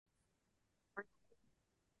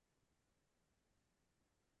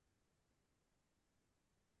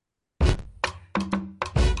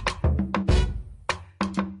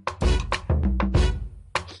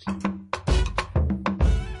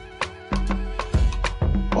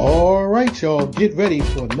All right, y'all, get ready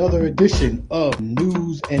for another edition of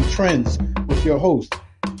News and Trends with your hosts,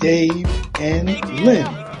 Dave and Lynn.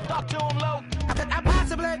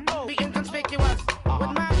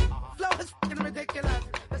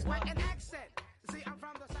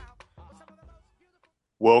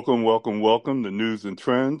 Welcome to News and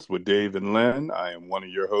Trends with Dave and Lynn. I am one of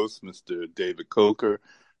your hosts, Mr. David Coker,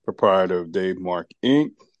 proprietor of Dave Mark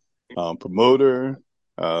Inc., promoter,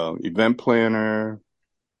 event planner,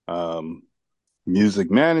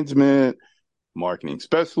 music management, marketing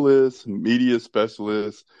specialist, media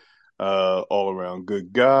specialist, all around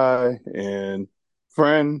good guy and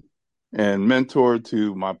friend and mentor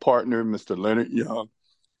to my partner, Mr. Leonard Young.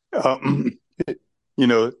 I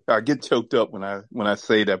get choked up when I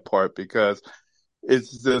say that part because it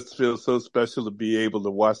just feels so special to be able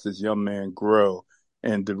to watch this young man grow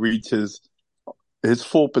and to reach his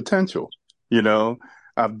full potential. You know,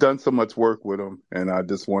 I've done so much work with him, and I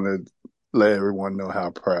just want to let everyone know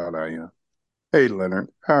how proud I am. Hey, Leonard,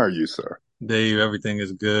 how are you, sir? Dave, everything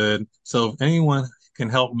is good. So if anyone can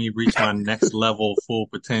help me reach my next level full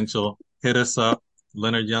potential, hit us up,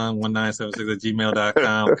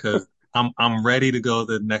 leonardyoung1976@gmail.com, because I'm ready to go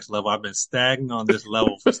to the next level. I've been stagnant on this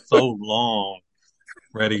level for so long.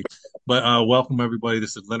 Ready. But welcome everybody.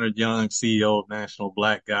 This is Leonard Young, CEO of National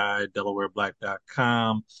Black Guide,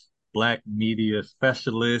 DelawareBlack.com, Black media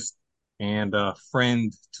specialist, and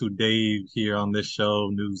friend to Dave here on this show,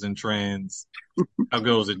 News and Trends. How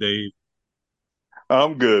goes it, Dave?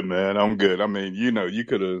 I'm good, man. I'm good. I mean, you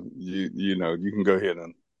can go ahead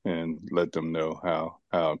and let them know how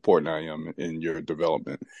important I am in your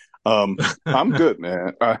development. I'm good,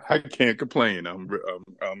 man. I can't complain. I'm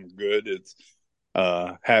good. It's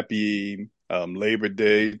happy Labor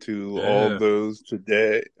Day to all those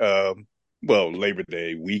today. Labor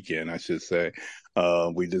Day weekend, I should say.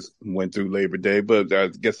 We just went through Labor Day, but I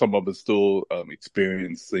guess some of us still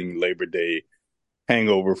experiencing Labor Day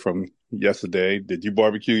hangover from yesterday. Did you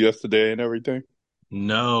barbecue yesterday and everything?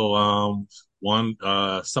 No,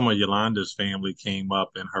 some of Yolanda's family came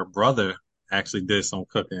up and her brother actually did some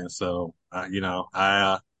cooking. So, I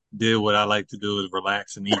did what I like to do is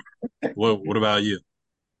relax and eat. What about you?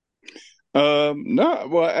 No,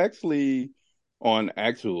 well, actually, on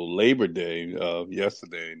actual Labor Day,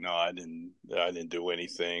 yesterday, no, I didn't do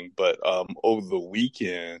anything. But over the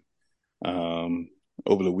weekend, a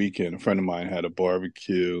friend of mine had a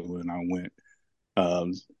barbecue, and I went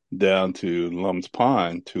um, down to Lum's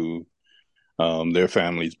Pond to their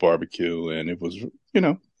family's barbecue, and it was,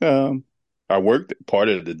 I worked part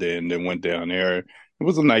of the day and then went down there. It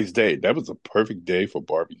was a nice day. That was a perfect day for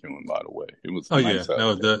barbecuing, by the way. It was nice out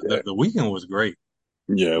No, there. the weekend was great.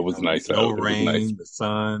 Yeah, it was nice No out. It was nice. rain, the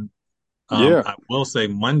sun. Yeah. I will say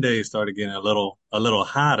Monday started getting a little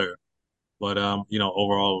hotter, but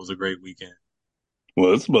overall it was a great weekend.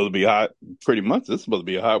 Well, it's supposed to be hot pretty much. It's supposed to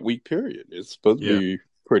be a hot week period. It's supposed to Yeah. be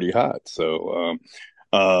pretty hot. So,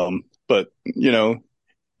 but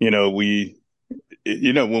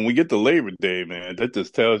when we get to Labor Day, man, that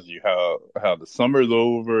just tells you how the summer's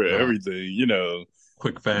over, No, everything,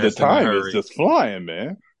 quick, the fast, in a time is hurry. just flying,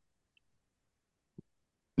 man.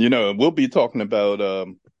 We'll be talking about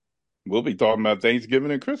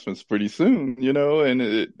Thanksgiving and Christmas pretty soon,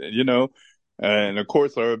 and of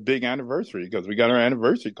course our big anniversary because we got our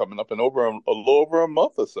anniversary coming up in a little over a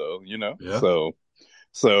month or so, Yeah.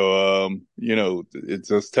 It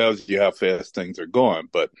just tells you how fast things are going.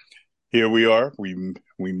 But here we are. We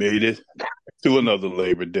made it to another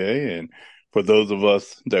Labor Day, and for those of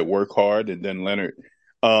us that work hard, and then Leonard,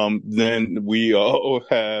 then we all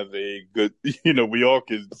have a good. We all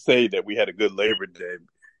can say that we had a good Labor Day,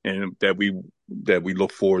 and that we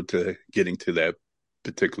look forward to getting to that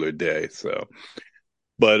particular day. So,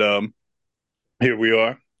 but here we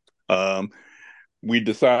are. We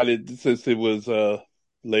decided since it was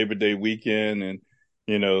Labor Day weekend, and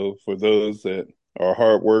for those that are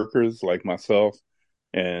hard workers like myself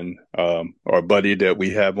and our buddy that we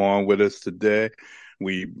have on with us today,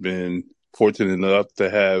 we've been fortunate enough to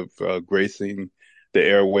have gracing the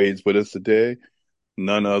airwaves with us today,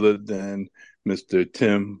 none other than Mr.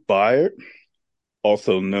 Tim Byard,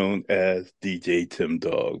 also known as DJ Tim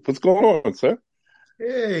Dog. What's going on, sir?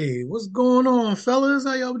 Hey, what's going on, fellas?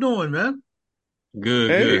 How y'all doing, man? Good,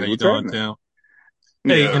 good. Hey, How you what's doing, happening? Tim?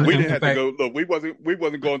 Hey, Yeah, and we didn't in have to fact, go. Look, we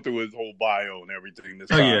wasn't going through his whole bio and everything this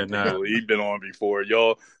oh yeah, time. nah. He'd been on before.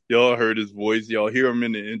 Y'all heard his voice. Y'all hear him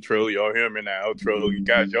in the intro. Y'all hear him in the outro. You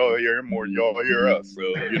guys, y'all hear him more than y'all hear us. So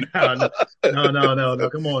No, no.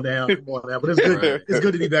 Come on now, come on now. But it's good. Right. It's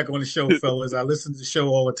good to be back on the show, fellas. I listen to the show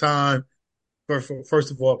all the time. First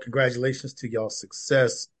of all, congratulations to y'all's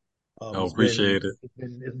success. Oh, appreciate it.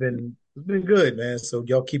 It's been good, man. So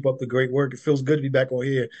y'all keep up the great work. It feels good to be back on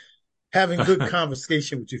here having good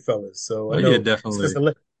conversation with you fellas. So I Oh yeah, know definitely.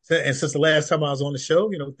 since the last time I was on the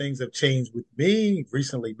show, things have changed with me.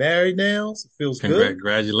 Recently married now, so it feels good.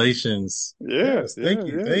 Congratulations. Yeah, Yes, yeah,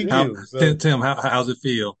 yeah, thank yeah. you. So Tim, how's it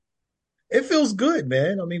feel? it feels good,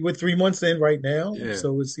 man. I mean, we're 3 months in right now, Yeah.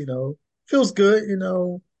 so it's feels good.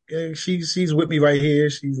 She's with me right here.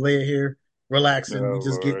 She's laying here Oh relaxing. We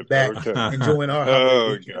just getting Lord. back, Okay. enjoying our holiday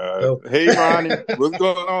Oh weekend. God. So Hey Ronnie, what's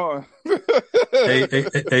going on?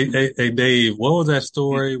 Hey, Dave, what was that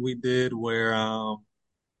story we did where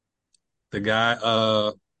the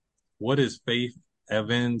guy what is Faith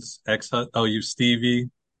Evans ex oh you Stevie?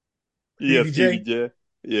 Yeah, Stevie Stevie J. J.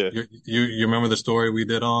 Yeah. You remember the story we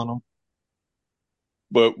did on him?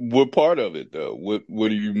 But what part of it though?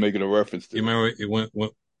 What are you making a reference You to? remember it went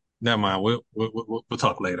never mind, we'll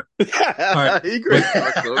talk later. All right. He But great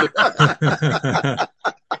talks on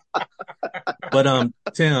but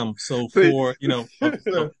Tim, so it. for Yes,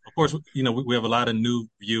 sir. of course we have a lot of new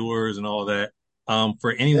viewers and all that.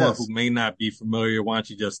 For anyone who Yes. may not be familiar, why don't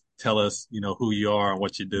you just tell us who you are and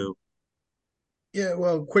what you do? Yeah,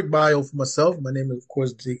 well, quick bio for myself. My name is, of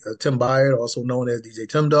course, Tim Byard, also known as DJ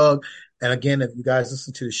Tim Dog. And again, if you guys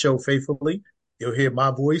listen to the show faithfully, you'll hear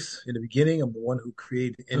my voice in the beginning. I'm the one who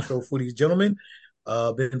created the intro for these gentlemen.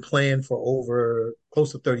 Been playing for over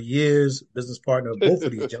close to 30 years, business partner of both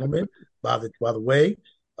of these gentlemen, by the way.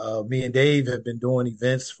 Me and Dave have been doing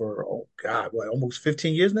events for, oh God, what, almost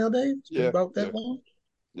 15 years now, Dave? It's been Yeah, about yeah, that long.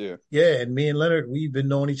 yeah. Yeah, and me and Leonard, we've been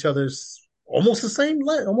knowing each other's almost the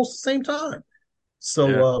same time. So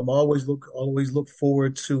Yeah. always look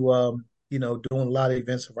forward to doing a lot of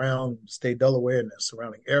events around state Delaware and the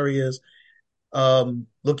surrounding areas.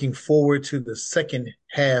 Looking forward to the second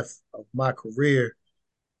half of my career,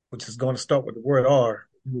 which is going to start with the word R.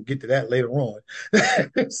 We'll get to that later on.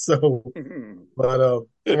 So, but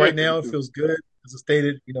for right now, it feels good. As I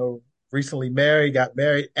stated, recently married, got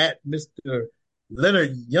married at Mr.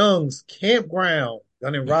 Leonard Young's campground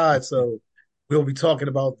down in Rod. So we'll be talking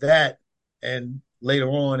about that and later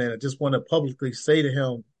on. And I just want to publicly say to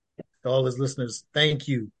him, to all his listeners, thank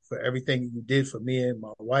you for everything you did for me and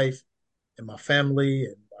my wife and my family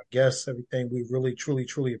and my guests, everything. We really, truly,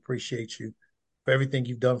 truly appreciate you for everything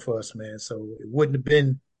you've done for us, man. So it wouldn't have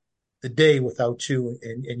been the day without you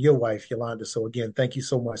and your wife, Yolanda. So again, thank you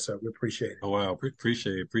so much, sir. We appreciate it. Oh wow,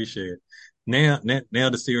 appreciate it. Now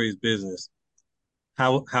the serious business.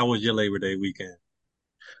 How was your Labor Day weekend?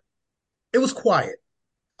 It was quiet.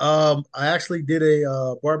 I actually did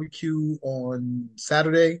a barbecue on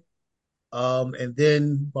Saturday, and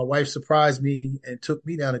then my wife surprised me and took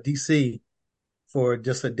me down to DC for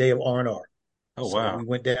just a day of R&R. Oh So wow. we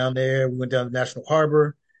went down there. We went down to National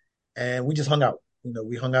Harbor, and we just hung out.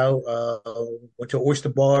 We hung out. Went to Oyster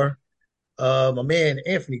Bar. My man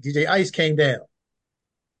Anthony, DJ Ice, came down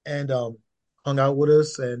and hung out with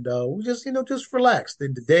us, and we just relaxed.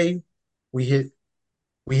 Then the day we hit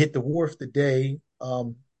we hit the wharf today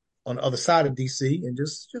on the other side of DC and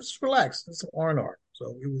just relax. It's R&R.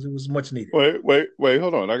 So it was much needed. Wait,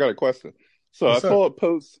 hold on. I got a question. So I Yes, sir. saw a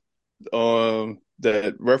post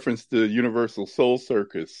that referenced the Universal Soul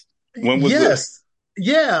Circus. When was this? Yes.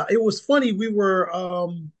 Yeah, it was funny. We were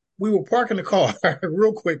parking the car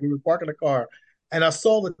real quick. We were parking the car and I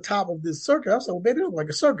saw the top of this circus. I said, well, baby, it looks like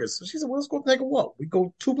a circus. So she said, well, let's go take a walk. We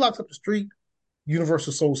go 2 blocks up the street,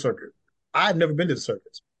 Universal Soul Circus. I've never been to the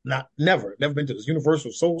circus. Never been to this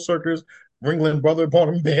Universal Soul Circus, Ringling Brother,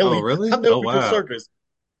 Barnum Oh Bailey. really? I've never Oh been to a wow. circus.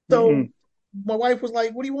 So Mm-mm. my wife was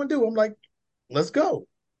like, what do you want to do? I'm like, let's go.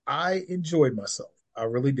 I enjoyed myself. I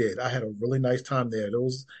really did. I had a really nice time there.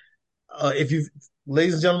 Those, if you've,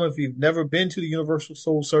 ladies and gentlemen, if you've never been to the Universal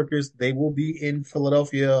Soul Circus, they will be in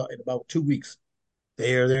Philadelphia in about 2 weeks.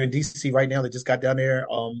 They're in DC right now. They just got down there.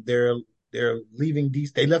 They're leaving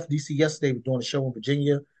DC. They left DC yesterday. We're doing a show in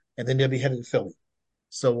Virginia, and then they'll be headed to Philly.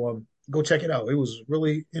 So go check it out. It was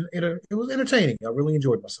really it was entertaining. I really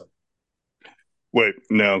enjoyed myself. Wait,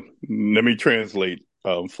 now let me translate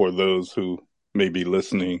for those who may be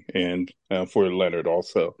listening and for Leonard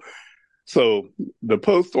also. So the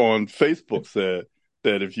post on Facebook said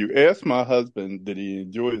that if you ask my husband did he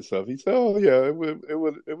enjoy himself, he said, "Oh yeah, it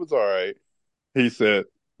was all right." He said,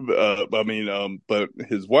 but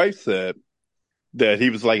his wife said that he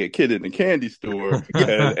was like a kid in a candy store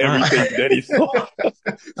and everything that he saw.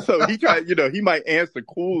 So he tried, he might answer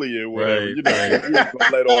coolly or whatever, Right, he right. ain't gonna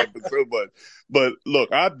let on for so much. But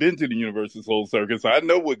look, I've been to the Universal Soul Circus. I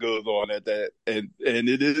know what goes on at that, and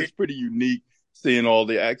it is pretty unique seeing all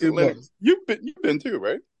the acts. It Leonard, was. you've been too,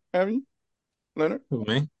 right? Haven't you, Leonard? Who,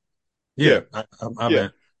 me? Yeah, Yeah, I yeah.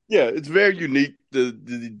 bet. yeah, it's very unique.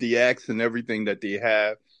 The acts and everything that they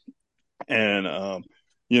have, and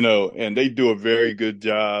and they do a very good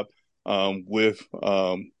job with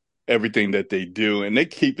everything that they do, and they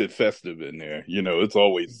keep it festive in there. Yes, It's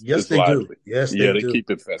they do. lively. Yes, they Yeah, they do.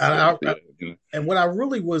 keep it And, festive. Yeah, and what I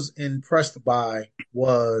really was impressed by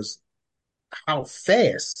was how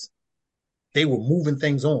fast they were moving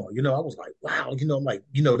things on. I was like, wow,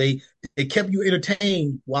 they kept you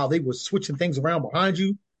entertained while they were switching things around behind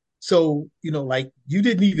you. So, like you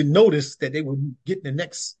didn't even notice that they were getting the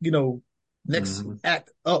next Hmm.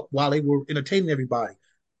 act up while they were entertaining everybody.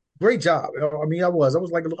 Great job. I mean, I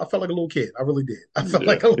felt like a little kid. I really did. I felt yeah,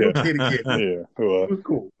 like a little yeah, kid again. yeah. It was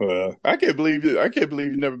cool. I can't believe it. I can't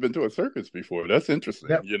believe you've never been to a circus before. That's interesting.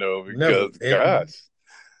 Never, never, Because gosh,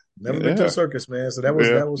 never been to a yeah, circus, man. So that was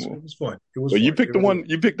yeah. that was it was fun. It was Well, you fun. picked It the really one. was.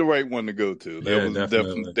 You picked the right one to go to. That Yeah, was definitely.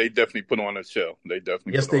 definitely. They definitely put on a show. They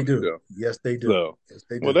definitely Yes, put they on a do. show. Yes, they do. So, Yes,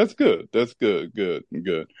 they well, do. that's good. That's good. Good.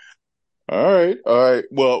 Good. All right. All right.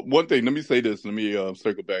 Well, one thing. Let me say this. Let me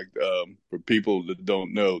circle back for people that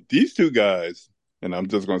don't know. These two guys, and I'm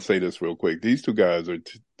just going to say this real quick. These two guys are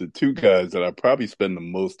the two guys that I probably spend the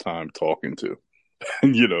most time talking to.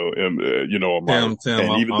 On my Tim,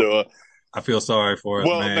 and even though. I feel sorry for us,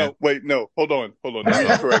 Well, man. no, wait, no, hold on. I'm Let me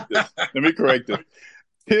sorry. correct this.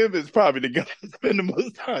 Tim is probably the guy I spend the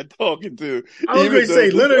most time talking to, I was going even to though say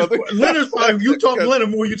this other Leonard's guy, probably you talk to 'cause- Leonard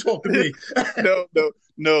more than you talk to me.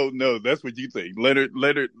 no, that's what you think. Leonard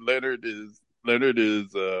is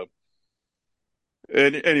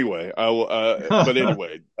anyway, I will but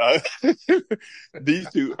anyway, these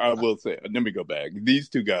two I will say, let me go back. These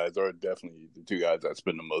two guys are definitely the two guys I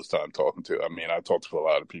spend the most time talking to. I mean, I talk to a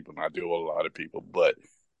lot of people and I deal with a lot of people, but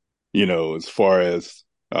as far as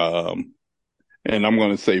and I'm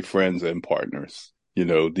going to say friends and partners.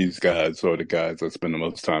 These guys are the guys I spend the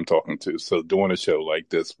most time talking to. So doing a show like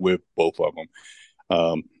this with both of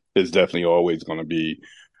them is definitely always going to be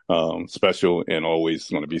special and always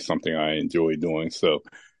going to be something I enjoy doing. So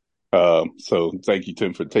thank you,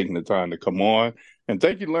 Tim, for taking the time to come on, and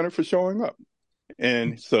thank you, Leonard, for showing up.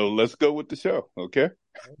 And so let's go with the show, okay?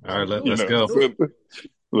 All right, Let's do let's it. Let's go. do it. So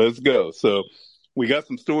let's go. So we got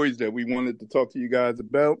some stories that we wanted to talk to you guys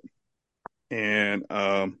about. And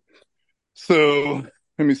so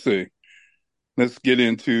let me see. Let's get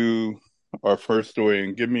into our first story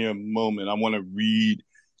and give me a moment. I want to read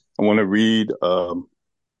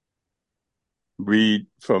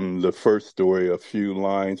from the first story, a few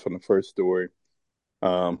lines from the first story.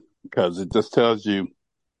 Because it just tells you,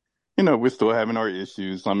 we're still having our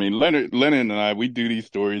issues. I mean, Leonard and I, we do these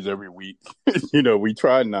stories every week. We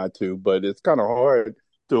try not to, but it's kind of hard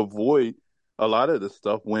to avoid a lot of this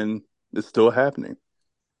stuff when it's still happening.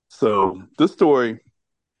 So this story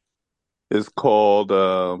is called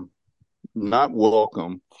Not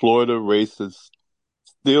Welcome. Florida racists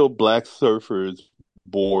steal black surfers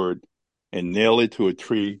board and nail it to a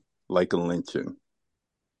tree like a lynching.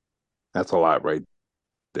 That's a lot right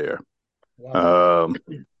there. Wow. Um,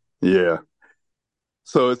 yeah.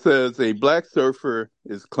 So it says a black surfer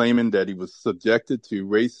is claiming that he was subjected to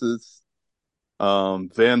racist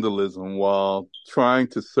vandalism while trying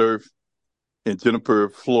to surf in Juniper,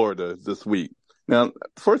 Florida this week. Now,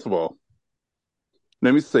 first of all,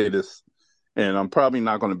 let me say this, and I'm probably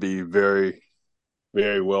not going to be very,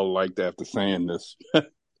 very well liked after saying this,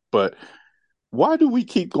 but why do we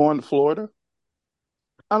keep going to Florida?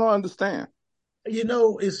 I don't understand.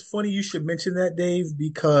 It's funny you should mention that, Dave,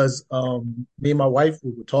 because me and my wife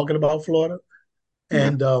we were talking about Florida, Yeah,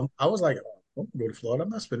 and I was like, "Oh, I'm going to go to Florida. I'm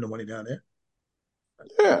not spending no money down there.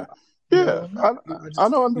 yeah, yeah. I'm not. I I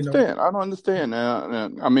just, don't understand. I don't understand.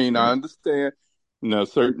 I mean, I understand.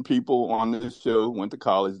 Certain people on this show went to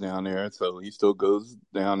college down there, so he still goes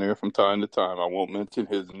down there from time to time. I won't mention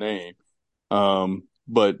his name.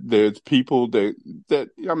 But there's people that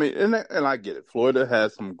I mean, and I get it. Florida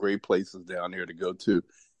has some great places down here to go to,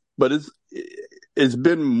 but it's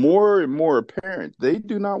been more and more apparent they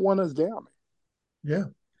do not want us down yeah.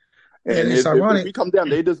 there. And And it's if ironic. we come down,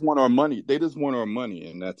 they just want our money. They just want our money,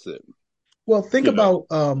 and that's it. Well, think You know.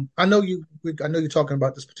 about. I know you're talking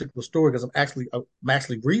about this particular story because I'm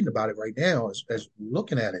actually reading about it right now as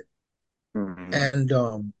looking at it, Hmm.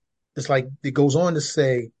 and it's like it goes on to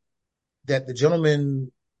say that the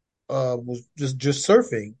gentleman was just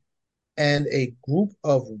surfing, and a group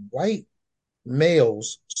of white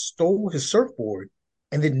males stole his surfboard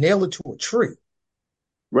and then nailed it to a tree,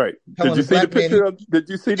 Right. telling the black man, Did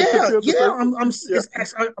you see the yeah, picture of the yeah.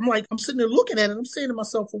 surfer? Yeah. I'm like, I'm sitting there looking at it. I'm saying to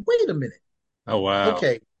myself, well, wait a minute. Oh wow.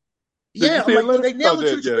 Okay. Did you Yeah. I'm see it, like, Leonard? they Oh, nailed it to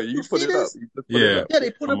there, the yeah. tree. You You put see it up. this? You just put it Yeah, up. Yeah,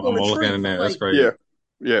 they put it up on I'm the looking tree. at I'm that. That's like, crazy. Yeah.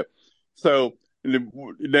 Yeah. So.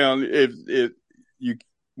 Now, if you,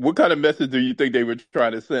 what kind of message do you think they were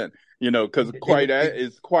trying to send? Because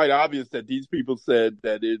it's quite obvious that these people said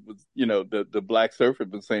that it was, the black surfer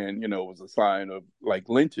was saying, it was a sign of like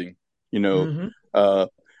lynching, you know. hmm Uh,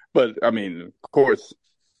 but I mean, of course,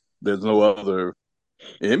 there's no other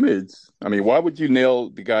image. I mean, why would you nail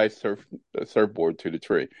the guy's surfboard to the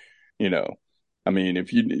tree? You know, I mean,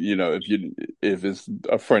 if it's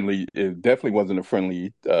a friendly, it definitely wasn't a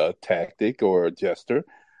friendly tactic or a gesture.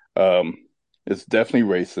 Um, it's definitely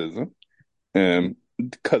racism, and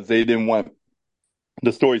because they didn't want.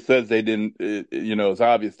 The story says they didn't. It's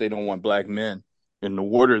obvious they don't want black men in the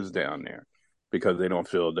waters down there because they don't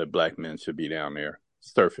feel that black men should be down there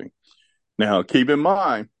surfing. Now, keep in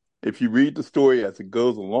mind, if you read the story as it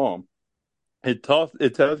goes along, it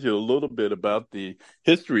tells you a little bit about the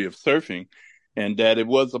history of surfing and that it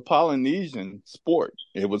was a Polynesian sport.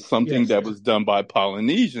 It was something Yes. that was done by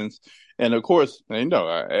Polynesians. And of course, I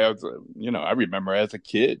remember as a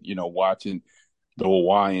kid, watching the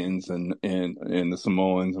Hawaiians and the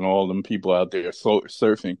Samoans and all them people out there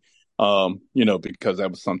surfing, because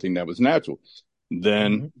that was something that was natural.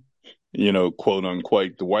 Then, hmm quote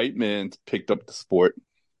unquote, the white men picked up the sport,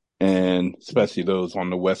 and especially those on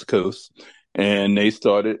the West Coast, and they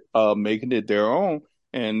started making it their own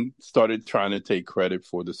and started trying to take credit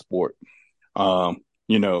for the sport. Um,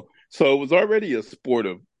 so it was already a sport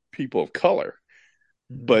of people of color.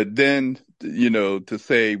 hmm But then, to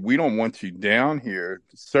say we don't want you down here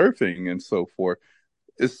surfing and so forth,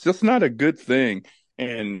 it's just not a good thing.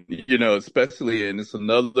 And, especially, and it's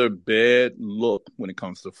another bad look when it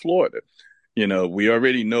comes to Florida. We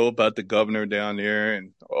already know about the governor down there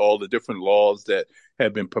and all the different laws that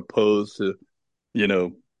have been proposed to, you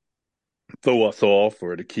know, throw us off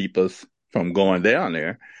or to keep us from going down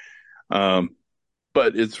there. Um,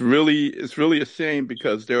 but it's really a shame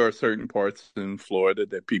because there are certain parts in Florida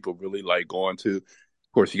that people really like going to.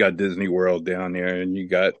 Of course, you got Disney World down there, and you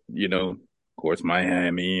got, of course,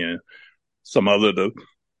 Miami and some of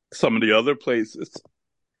the other places.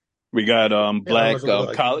 We got Yeah, I was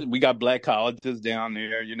like, college. We got black colleges down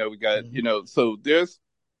there. We got mhm. So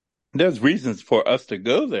there's reasons for us to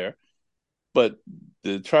go there, but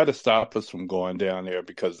to try to stop us from going down there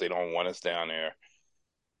because they don't want us down there,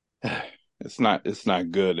 it's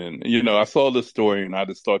not good. And I saw this story and I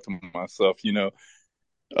just thought to myself,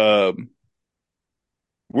 um,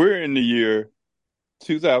 we're in the year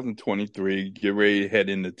 2023, get ready to head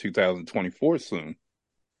into 2024 soon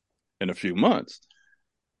in a few months,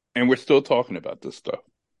 and we're still talking about this stuff.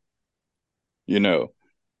 You know,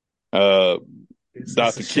 uh, It's a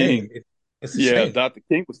Dr. shame. King, It's a yeah, shame. Dr.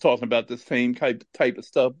 King was talking about the same type of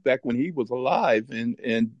stuff back when he was alive and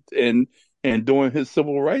doing his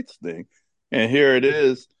civil rights thing. And here it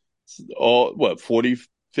is, all what 40,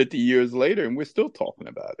 50 years later, and we're still talking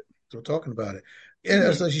about it. So talking about it. And Yeah.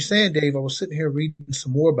 as you're saying, Dave, I was sitting here reading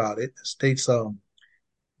some more about it. It states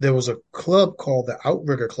there was a club called the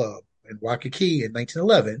Outrigger Club in Waikiki in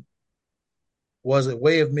 1911 was a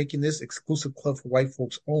way of making this exclusive club for white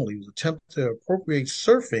folks only. It was an attempt to appropriate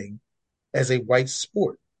surfing as a white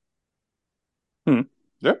sport. Hmm.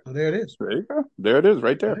 Yeah. So there it is. There you go. There it is,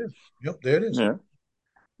 right There there. it is. Yep, there it is. Yeah.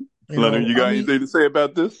 Leonard, you I got mean, anything to say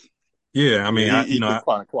about this? Yeah, I Yeah, mean, he's just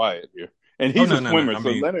kind of quiet here, and oh he's a no, no, no. swimmer. I So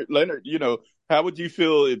mean, Leonard, how would you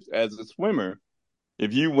feel if, as a swimmer,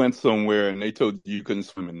 if you went somewhere and they told you you couldn't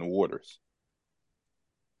swim in the waters?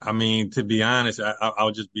 to be honest, I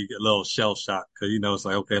would just be a little shell shocked because it's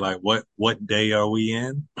like, okay, like what day are we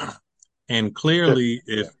in? And clearly,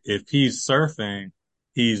 Yeah. if he's surfing,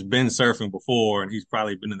 he's been surfing before, and he's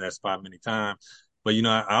probably been in that spot many times. But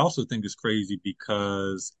I also think it's crazy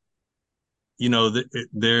because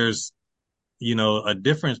there's a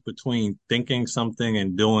difference between thinking something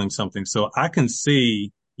and doing something. So I can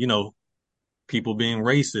see people being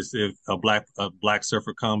racist if a black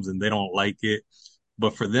surfer comes and they don't like it.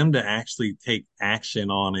 But for them to actually take action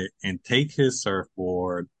on it and take his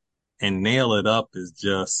surfboard and nail it up is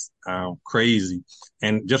just crazy.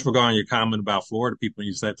 And just regarding your comment about Florida people,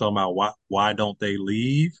 you said talking about why don't they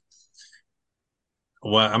leave?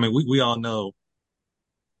 Well, we all know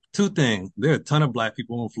two things. There are a ton of black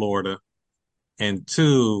people in Florida, and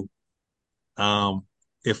two, um,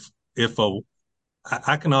 if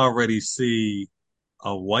I can already see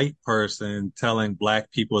a white person telling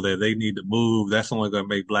black people that they need to move, that's only going to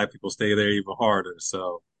make black people stay there even harder.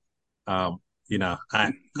 So, um, you know,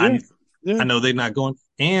 I, Yeah. I, Yeah. I know they're not going.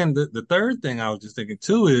 And the third thing I was just thinking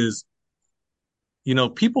too is,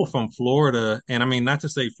 people from Florida, and I mean, not to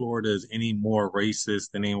say Florida is any more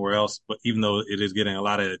racist than anywhere else, but even though it is getting a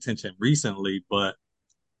lot of attention recently, but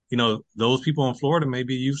those people in Florida may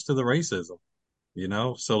be used to the racism. you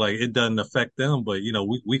know? So like it doesn't affect them, but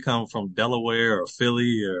we come from Delaware or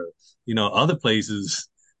Philly or, other places,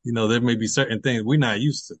 there may be certain things we're not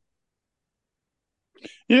used to.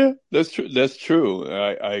 Yeah, that's true. That's true.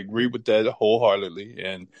 I agree with that wholeheartedly.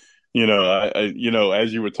 And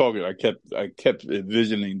as you were talking, I kept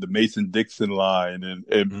envisioning the Mason-Dixon line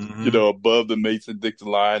and Hmm. above the Mason-Dixon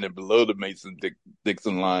line and below the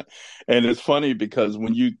Mason-Dixon line. And it's funny because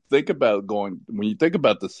when you think about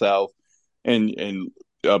the South and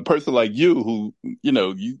a person like you who,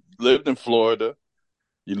 you lived in Florida,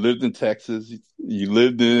 you lived in Texas. You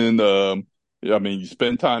lived in, I mean, you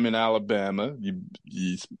spent time in Alabama.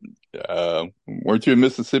 Weren't you in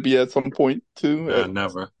Mississippi at some point too? Nah,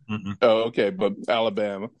 never. Oh, okay, but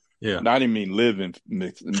Alabama. Yeah, And I didn't mean live in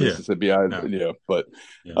yeah, Mississippi. no, Yeah, but,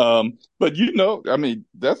 yeah. I mean,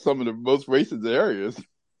 that's some of the most racist areas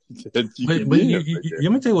that you But can but be you, in right there.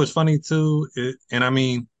 let me tell you what's funny too, and I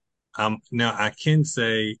mean, now I can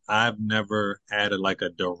say I've never had like a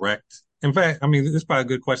direct. In fact, I mean, this is probably a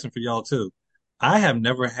good question for y'all too. I have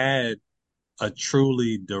never had a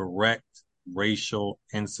truly direct racial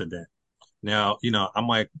incident. Now, I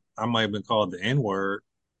might have been called the N-word,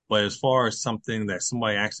 but as far as something that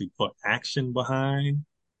somebody actually put action behind,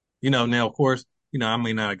 now of course, I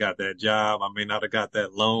may not have got that job, I may not have got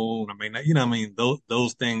that loan, I may not, I mean,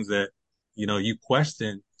 those things that, you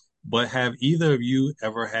question. But have either of you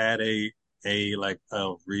ever had a like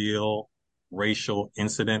a real racial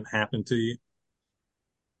incident happen to you?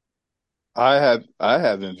 I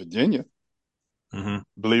have in Virginia, Hmm.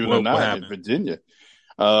 believe it or What not, in happened? Virginia.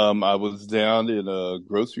 I was down in a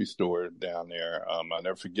grocery store down there. I'll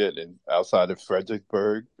never forget, outside of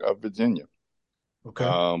Fredericksburg, Virginia. Okay.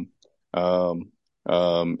 Um, um,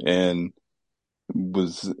 and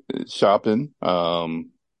was shopping. I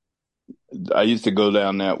used to go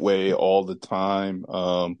down that way all the time,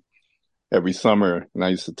 every summer, and I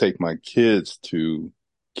used to take my kids to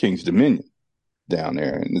King's Dominion down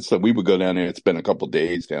there, and so we would go down there and spend a couple of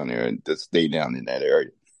days down there and just stay down in that area.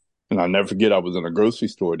 And I'll never forget, I was in a grocery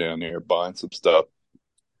store down there buying some stuff.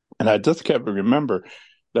 And I just kept remember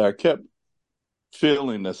that I kept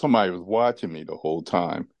feeling that somebody was watching me the whole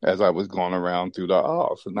time as I was going around through the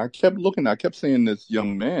aisles. And I kept looking, I kept seeing this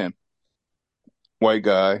young man, white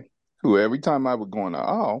guy, who every time I would go in the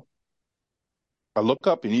aisle, I look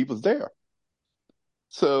up and he was there.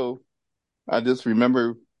 So I just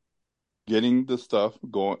remember getting the stuff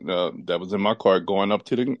going that was in my cart, going up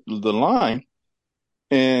to the line,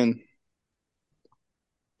 and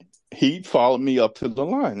he followed me up to the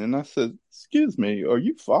line. And I said, "Excuse me, are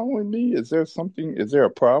you following me? Is there a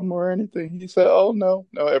problem or anything?" He said, "Oh, no,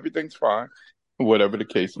 no, everything's fine," whatever the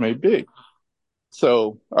case may be.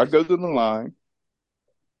 So I go to the line,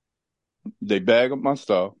 they bag up my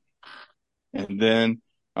stuff, and then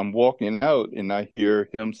I'm walking out and I hear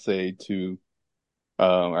him say to,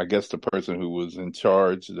 I guess the person who was in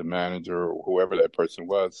charge, the manager or whoever that person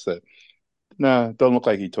was, said, "Nah, don't look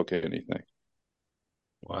like he took anything."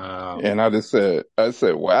 Wow. And I said,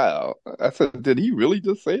 wow. I said, did he really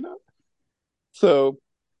just say that? So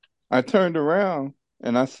I turned around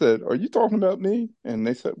and I said, "Are you talking about me?" And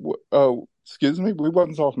they said, "Oh, excuse me, we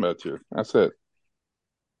wasn't talking about you." I said,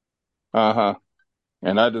 "Uh-huh."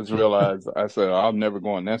 And I just realized, I said, "I'll never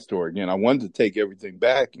go in that store again." I wanted to take everything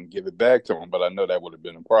back and give it back to him, but I know that would have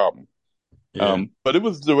been a problem. Yeah. But it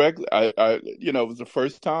was directly, it was the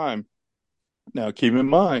first time. Now, keep in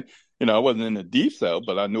mind, I wasn't in the deep south,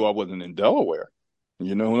 but I knew I wasn't in Delaware.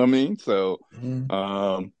 You know what I mean? So,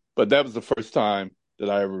 Mhm. but that was the first time that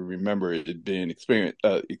I ever remember it being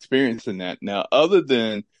experiencing that. Now, other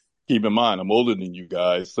than, keep in mind, I'm older than you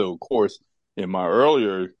guys, so of course, in my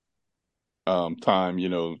earlier time,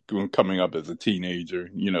 coming up as a teenager,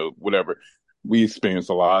 whatever, we experienced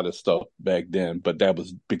a lot of stuff back then, but that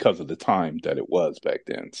was because of the time that it was back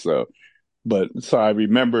then. So I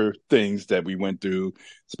remember things that we went through,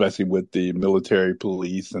 especially with the military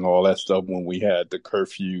police and all that stuff when we had the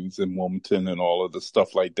curfews in Wilmington and all of the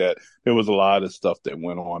stuff like that. There was a lot of stuff that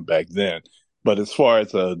went on back then. But as far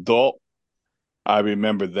as an adult, I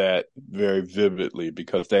remember that very vividly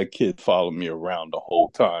because that kid followed me around the whole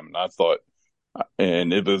time.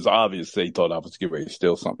 And it was obvious they thought I was getting ready to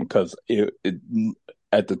steal something because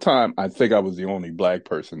at the time, I think I was the only black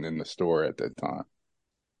person in the store at that time.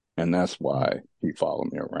 And that's why he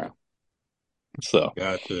followed me around. So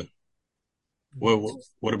Gotcha.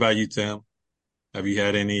 What about you, Tim? Have you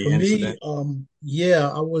had any For me, incident? yeah,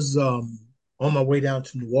 I was on my way down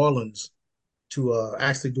to New Orleans to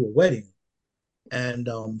actually do a wedding and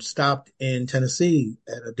stopped in Tennessee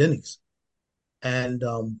at a Denny's. And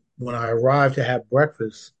when I arrived to have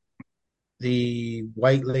breakfast, the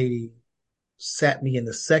white lady sat me in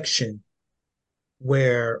the section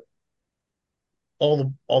where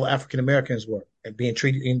all the African Americans were and being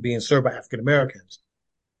treated and being served by African Americans.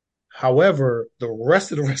 However, the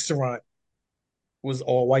rest of the restaurant was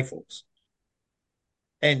all white folks.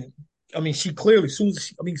 And I mean, she clearly, as soon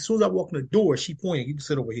as I walked in the door, she pointed, "You can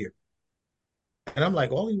sit over here." And I'm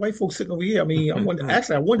like, all these white folks sitting over here. I mean, I wanted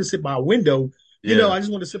to sit by a window. Yeah. I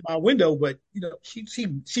just wanted to sit by a window, but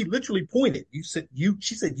she literally pointed. She said, "You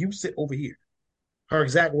sit over here." Her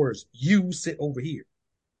exact words, "You sit over here."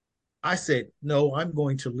 I said, "No, I'm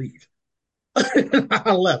going to leave."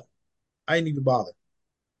 I left. I didn't even bother.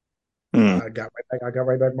 Hmm. I got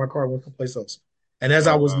right back in my car and went someplace else. And as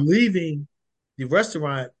I Oh was wow. leaving the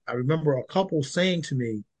restaurant, I remember a couple saying to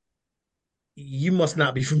me, "You must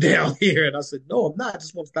not be from down here." And I said, "No, I'm not. I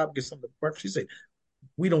just want to stop and get something to breakfast." She said,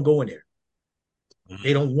 "We don't go in there.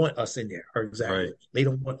 They Mhm. don't want us in there." Her exact Right. words. They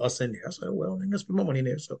don't want us in there. I said, "Well, I guess put my money in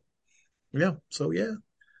there." So yeah. So yeah.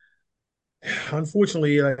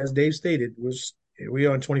 Unfortunately, as Dave stated, we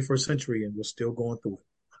are in 21st century and we're still going through it.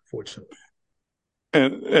 Unfortunately.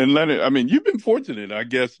 And Leonard, I mean, you've been fortunate, I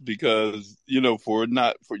guess, because for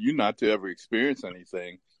you not to ever experience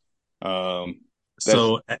anything. Um, that's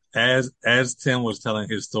So as Tim was telling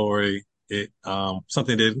his story, it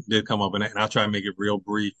something did come up, and I'll try and make it real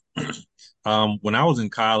brief. When I was in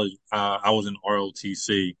college, I was in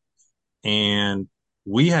ROTC, and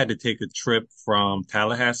we had to take a trip from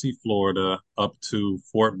Tallahassee, Florida, up to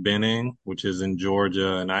Fort Benning, which is in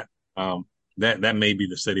Georgia, and that may be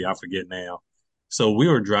the city, I forget now. So we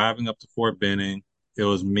were driving up to Fort Benning. It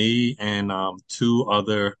was me and two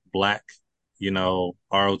other black,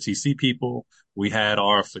 ROTC people. We had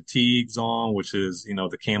our fatigues on, which is,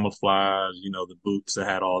 the camouflage, the boots that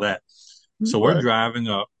had all that. So we're right. driving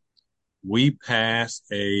up. We pass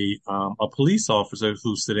a police officer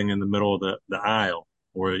who's sitting in the middle of the aisle,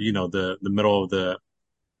 or the middle of the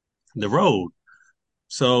road.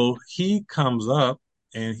 So he comes up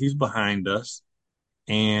and he's behind us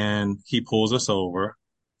and he pulls us over.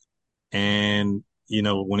 And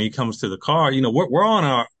when he comes to the car, we're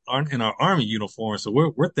on in our army uniform, so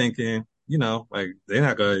we're thinking, like they're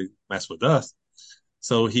not gonna mess with us.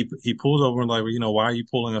 So he pulls over and like, why are you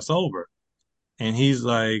pulling us over? And he's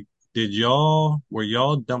like, were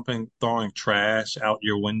y'all throwing trash out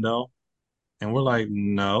your window? And we're like,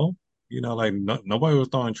 no, like no, nobody was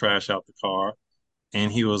throwing trash out the car.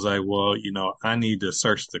 And he was like, well, I need to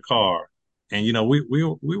search the car. And we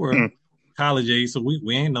were Hmm. college age, so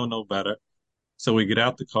we ain't know no better. So we get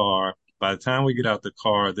out the car. By the time we get out the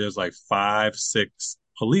car, there's like five, six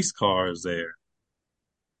police cars there.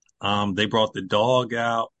 They brought the dog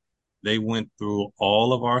out. They went through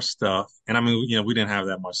all of our stuff. And I mean, we didn't have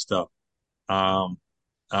that much stuff. Um,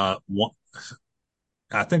 one,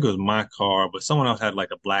 I think it was my car, but someone else had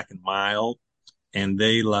like a black and mild, and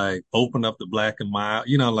they like opened up the black and mild,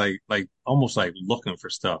 like almost like looking for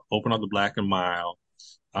stuff. Open up the black and mild.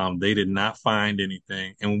 They did not find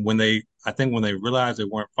anything. And I think when they realized they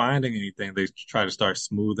weren't finding anything, they tried to start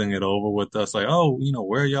smoothing it over with us, like, oh,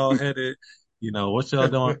 where y'all headed? What y'all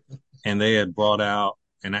doing? And they had brought out,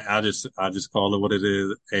 and I just call it what it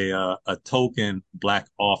is, a token black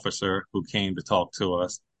officer who came to talk to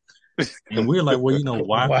us. And we were like, well,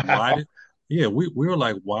 why Wow. did, yeah, we were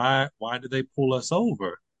like, why did they pull us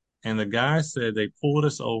over? And the guy said they pulled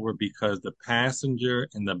us over because the passenger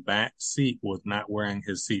in the back seat was not wearing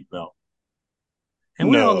his seatbelt. And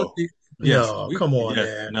we all No. looked at, No, come on, yes,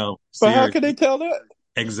 man. no, But how can they seriously, tell that?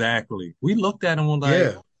 exactly. We looked at him and were like,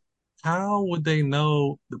 Yeah. how would they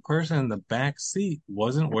know the person in the back seat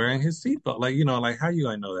wasn't wearing his seatbelt? Like, like how you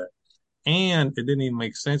gonna know that? And it didn't even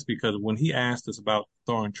make sense because when he asked us about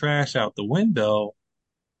throwing trash out the window,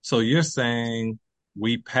 so you're saying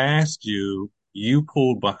we passed you, you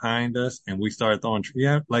pulled behind us, and we started throwing,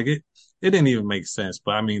 yeah, like it didn't even make sense.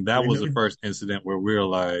 But I mean, that was the first incident where we were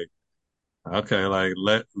like, okay, like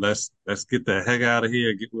let's get the heck out of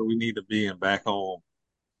here, get where we need to be, and back home.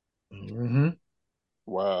 Mm-hmm.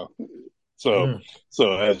 Wow. So, Mm.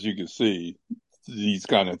 so as you can see, these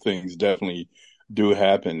kind of things definitely do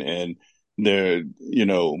happen, and they're,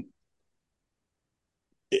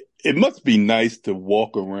 it must be nice to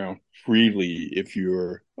walk around freely if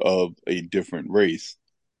you're of a different race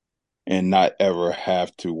and not ever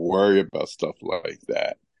have to worry about stuff like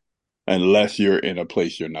that unless you're in a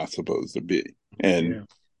place you're not supposed to be. And,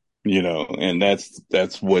 Yeah. and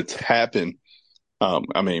that's what's happened.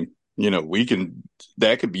 I mean,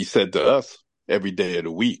 that could be said to us every day of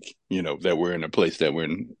the week, that we're in a place that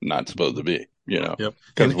we're not supposed to be, Yep.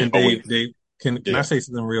 because we And always, Dave, can I yeah, say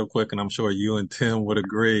something real quick? And I'm sure you and Tim would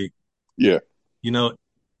agree. yeah, You know,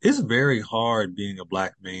 it's very hard being a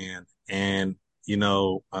black man and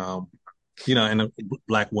and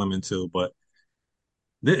black women too. But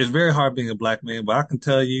it's very hard being a black man. But I can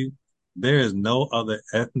tell you, there is no other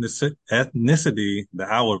ethnicity that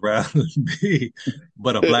I would rather be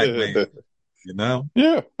but a black man. You know?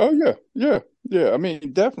 Yeah. Oh, yeah. Yeah. Yeah. I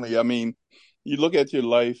mean, definitely. I mean, you look at your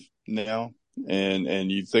life now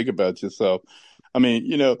and you think about yourself. I mean,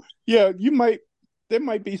 yeah, there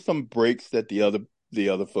might be some breaks that the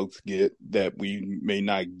other folks get that we may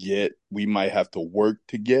not get. We might have to work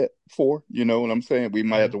to get for, you know what I'm saying? We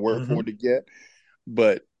might have to work for Mm-hmm. it to get,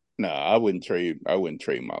 but no, I wouldn't trade my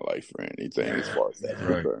life for anything as far as that's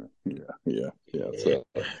Right. concerned. Yeah. Yeah. Yeah. Yeah, So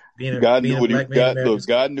being a God being knew a what he black man in God America look, is tough.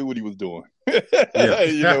 God knew what he was doing. Yeah.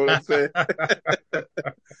 You know what I'm saying?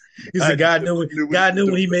 He said God God definitely knew what he God was knew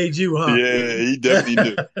when doing. He made you, huh? Yeah, he definitely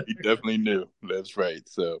knew. He definitely knew. That's right.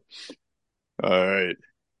 So, all right.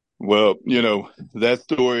 Well, that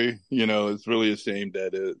story, it's really a shame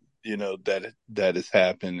that that has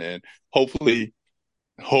happened, and hopefully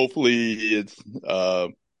it's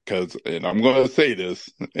because, and I'm going to say this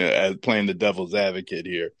as playing the devil's advocate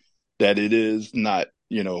here, that it is not,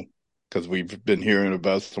 because we've been hearing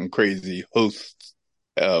about some crazy hosts,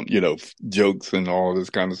 jokes and all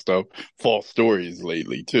this kind of stuff, false stories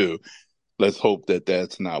lately too. Let's hope that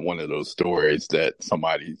that's not one of those stories that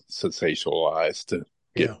somebody sensationalized to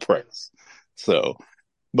Yeah. get press. So,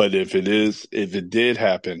 but if it did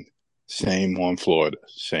happen, shame on Florida,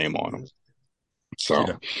 shame on them. So,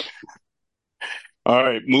 Yeah. all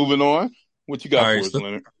right, moving on. What you All got right. for us, So,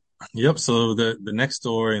 Leonard? yep. So the next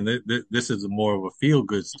story, and this is more of a feel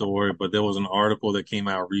good story, but there was an article that came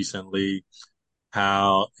out recently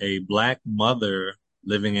how a black mother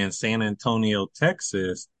living in San Antonio,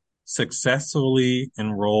 Texas, successfully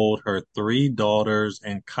enrolled her three daughters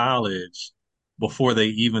in college before they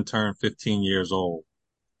even turned 15 years old.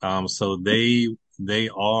 So they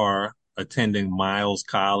are attending Miles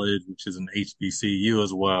College, which is an HBCU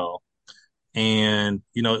as well. And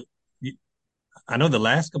I know the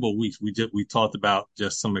last couple of weeks we talked about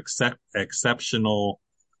just some exceptional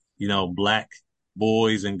black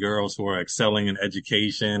boys and girls who are excelling in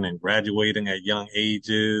education and graduating at young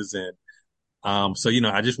ages. And so,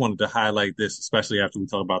 I just wanted to highlight this, especially after we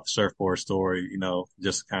talk about the surfboard story,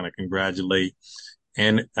 just kind of congratulate.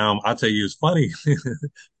 And I'll tell you, it's funny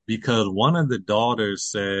because one of the daughters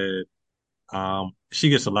said, she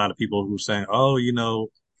gets a lot of people who are saying, "Oh, you know,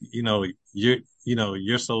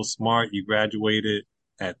 you're so smart. You graduated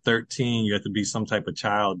at 13. You have to be some type of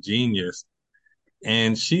child genius."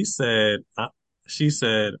 And she said,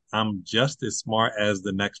 I'm just as smart as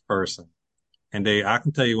the next person. And I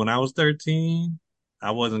can tell you, when I was 13,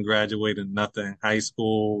 I wasn't graduating nothing in high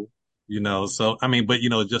school, so, I mean, but,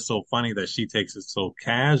 just so funny that she takes it so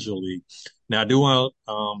casually. Now, I do want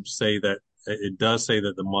to say that it does say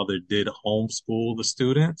that the mother did homeschool the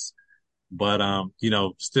students, but,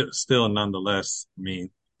 still nonetheless, I mean,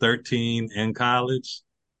 13 in college.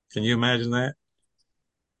 Can you imagine that?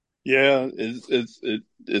 Yeah,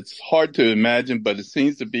 it's hard to imagine, but it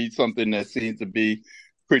seems to be something that seems to be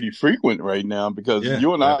pretty frequent right now because Yeah,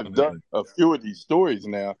 you and I have done definitely. a few of these stories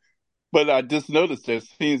now. But I just noticed there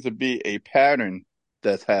seems to be a pattern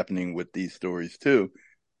that's happening with these stories too.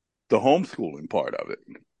 The homeschooling part of it.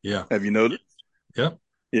 Yeah. Have you noticed? Yep.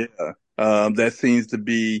 Yeah. That seems to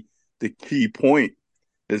be the key point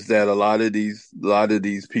is that a lot of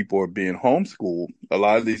these people are being homeschooled. A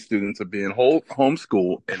lot of these students are being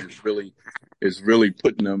homeschooled, and it's really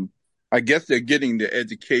putting them. I guess they're getting the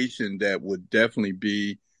education that would definitely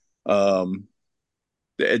be, um,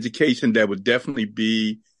 the education that would definitely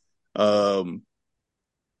be, um,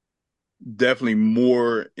 definitely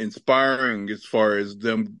more inspiring as far as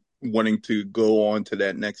them wanting to go on to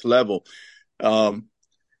that next level. Um,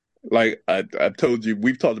 like I've told you,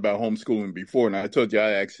 we've talked about homeschooling before, and I told you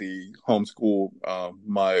I actually homeschooled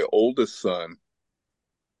my oldest son.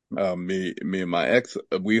 Me and my ex,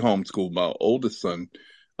 we homeschooled my oldest son,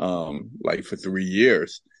 like for 3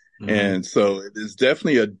 years, Hmm. and so it is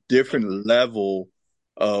definitely a different level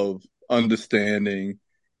of understanding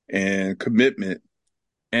and commitment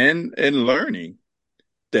and learning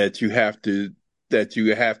that you have to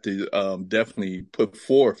definitely put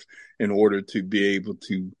forth in order to be able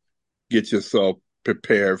to get yourself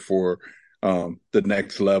prepared for the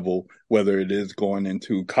next level, whether it is going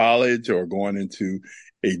into college or going into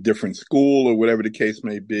a different school or whatever the case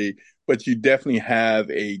may be. But you definitely have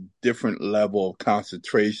a different level of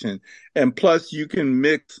concentration. And plus, you can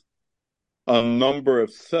mix a number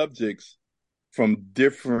of subjects from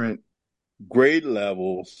different grade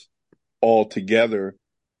levels all together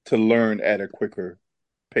to learn at a quicker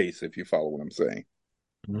pace, if you follow what I'm saying.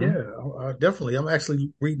 Hmm. Yeah, definitely. I'm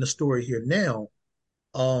actually reading a story here now.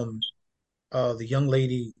 Um, the young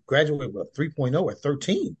lady graduated with 3.0 at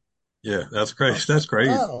 13. Yeah, that's I'm crazy. That's like, crazy.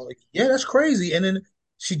 wow, like, yeah, that's crazy. And then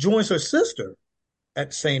she joins her sister at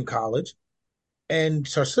the same college, and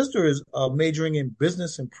her sister is majoring in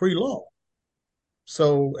business and pre-law.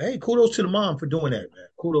 So, hey, kudos to the mom for doing that, man.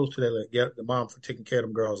 Kudos to that, like, yeah, the mom for taking care of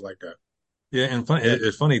them girls like that. Yeah, and fun, Yeah.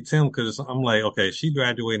 it's funny, Tim, because I'm like, okay, she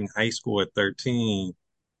graduated high school at 13.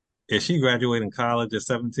 Is she graduating college at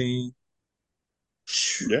 17?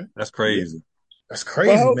 Phew, Yeah, That's yeah. crazy. that's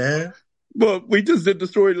crazy, Well, man. well, we just did the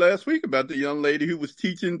story last week about the young lady who was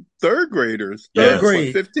teaching third graders. Third Yes. What,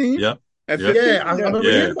 grade. 15? Yep. At Yep. 15? Yeah, I Yeah, remember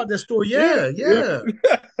hearing Yeah. about that story. yeah, Yeah, Yep.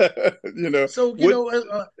 yeah. yeah. So,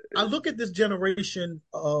 What? I look at this generation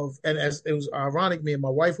of, and as it was ironic, me and my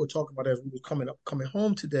wife were talking about it as we were coming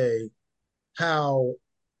home today, how,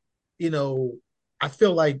 you know, I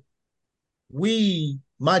feel like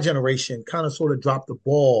my generation, kind of sort of dropped the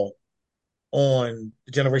ball on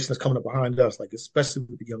the generation that's coming up behind us, like especially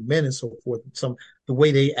with the young men and so forth, the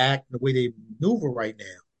way they act, the way they maneuver right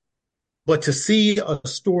now. But to see a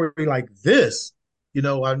story like this, I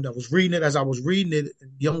was reading it as I was reading it. The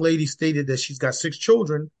young lady stated that she's got six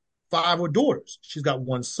children, five are daughters. She's got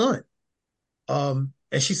one son. And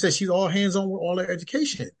she said she's all hands on with all her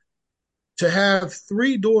education. To have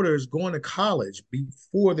three daughters going to college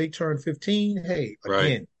before they turn 15, hey, Right.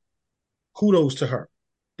 again, kudos to her.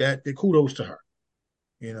 The kudos to her.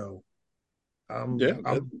 You know, Yeah,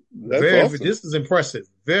 I'm that's awesome. this is impressive.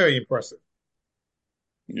 Very impressive.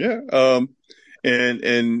 Yeah.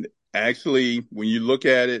 And actually, when you look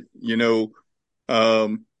at it,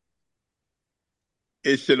 um,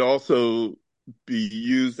 it should also be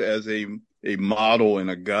used as a model and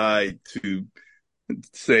a guide to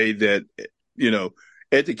say that, you know,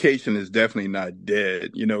 education is definitely not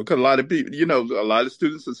dead, because a lot of people, a lot of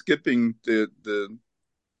students are skipping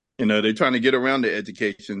they're trying to get around the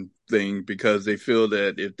education thing because they feel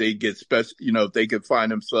that if they get special, if they could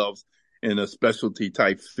find themselves in a specialty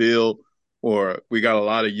type field, or we got a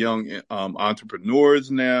lot of young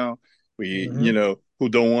entrepreneurs now, Hmm. who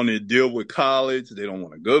don't want to deal with college. They don't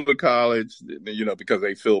want to go to college, because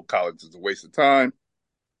they feel college is a waste of time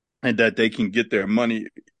and that they can get their money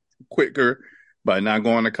quicker by not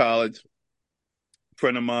going to college. A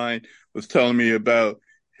friend of mine was telling me about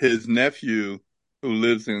his nephew who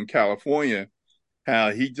lives in California,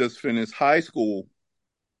 how he just finished high school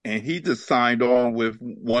and he just signed on with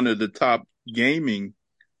one of the top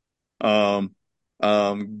um,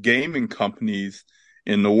 gaming companies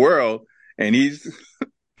in the world, and he,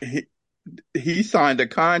 he signed a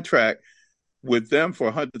contract with them for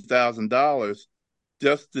 $100,000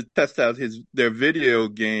 just to test out their video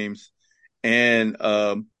games, and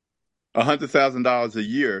 $100,000 a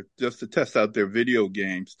year just to test out their video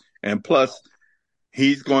games, and plus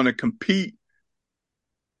he's going to compete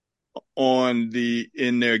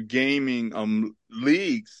in their gaming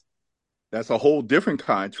leagues. That's a whole different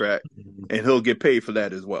contract, Mhm. and he'll get paid for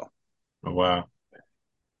that as well. Oh, wow.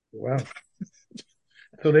 Wow.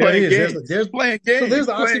 So there it Playing is. games, playing games, There's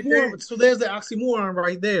the playing oxymoron. games. So there's the oxymoron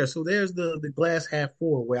right there. So there's the glass half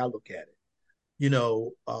full way I look at it.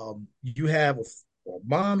 You have a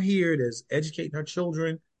mom here that's educating her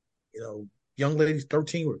children. Young lady's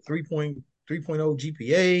 13 with 3.0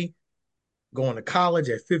 GPA, going to college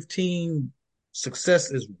at 15.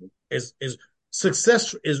 Success is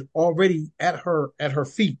success is already at her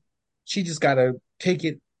feet. She just got to take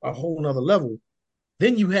it a whole nother level.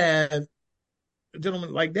 Then you have a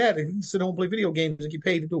gentleman like that, and he sit home and play video games and get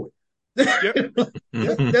paid to do Yep, it. yep,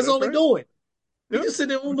 That's that's all they right. doing. He Yep. just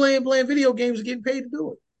sitting there playing video games and getting paid to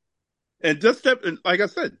do it. And like I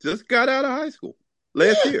said, just got out of high school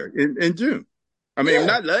last Yeah, year in June. I mean, yeah,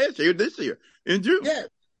 not last year, this year in June. yeah.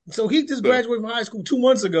 So he just So graduated from high school 2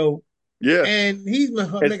 months ago, yeah, and he's it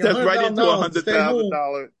making steps right into a $100,000 to hundred stay thousand home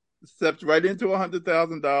dollar steps right into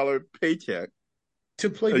 $100,000 paycheck to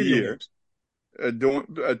play a video year, games. doing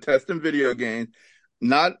testing video games.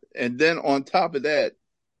 Not and then on top of that,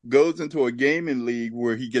 goes into a gaming league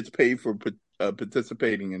where he gets paid for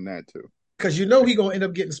participating in that too. Because he gonna end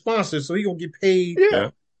up getting sponsored, so he gonna get paid Yeah, Yeah.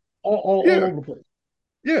 all yeah, over the place.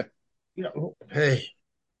 yeah. Hey,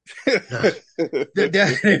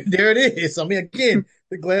 there it is. I mean, again,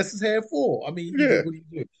 the glass is half full. I mean, Yeah. what do you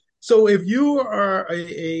do? So if you are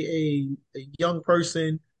a young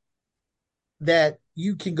person that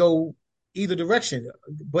you can go either direction,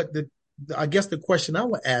 but I guess the question I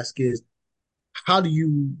would ask is, how do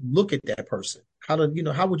you look at that person? How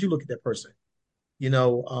would you look at that person? You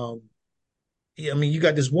know, um, I mean, you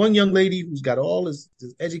got this one young lady who's got all this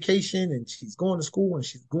education and she's going to school and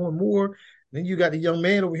she's going more. Then you got the young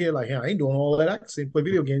man over here like, hey, I ain't doing all that. I can sit play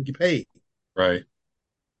video games, get paid. Right.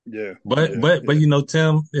 Yeah, But yeah, but yeah. but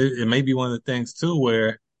Tim, it may be one of the things too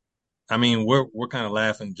where I mean we're kind of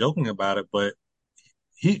laughing, joking about it, but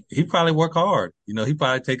he probably work hard. He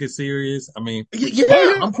probably take it serious. I mean, Oh Yeah,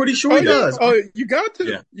 yeah, I'm pretty sure oh he yeah, yeah, does. oh yeah.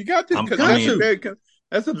 you got to, I'm because I Got mean, to.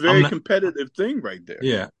 that's a I'm very not competitive thing right there.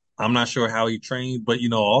 yeah, I'm not sure how he trained, but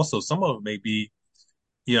also some of it may be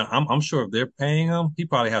yeah, I'm sure if they're paying him, he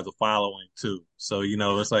probably has a following too. So,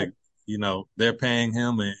 it's like, Oh, they're paying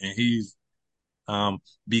him and he's um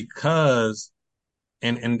because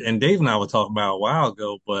and Dave and I were talking about a while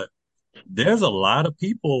ago, but there's a lot of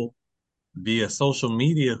people via social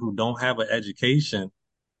media who don't have an education,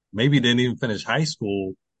 maybe didn't even finish high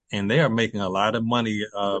school, and they are making a lot of money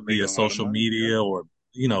They're via making a lot of social money. Yeah, media or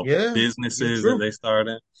yeah, yeah, businesses that true. they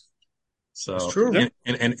started. That's So true. yeah,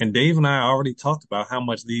 and Dave and I already talked about how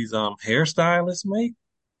much these hairstylists make.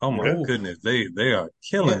 Oh my yeah, Oh, goodness, they are yeah.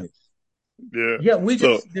 killing it. yeah. Yeah, we So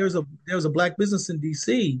just there's a black business in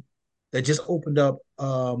DC that just opened up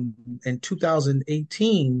in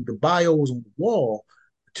 2018. The bio was on the wall.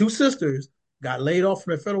 Two sisters got laid off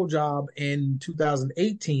from their federal job in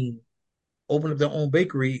 2018, opened up their own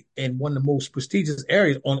bakery in one of the most prestigious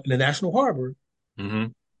areas on the National Harbor.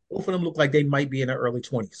 Hmm. Both of them look like they might be in their early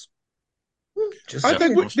 20s. Just I Yeah, think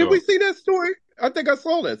saying. we I'm did we sure. see that story? I think I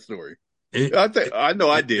saw that story. It I know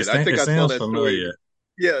I it did. I think it I saw sounds that story. familiar.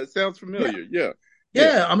 Yeah, it sounds Yeah. familiar. Yeah,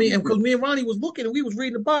 yeah, Yeah, I mean, because me and Ronnie was looking and we was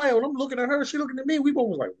reading the bio, and I'm looking at her, she looking at me, we both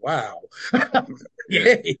was like, "Wow, yeah,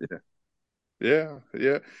 yeah, yeah,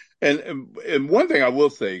 yeah. And one thing I will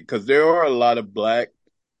say, because there are a lot of black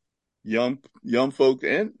young folks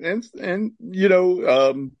and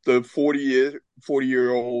the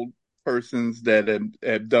 40-year old persons that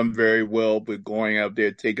have done very well with going out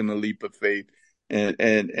there, taking a leap of faith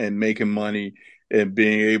and making money and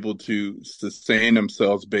being able to sustain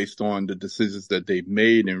themselves based on the decisions that they've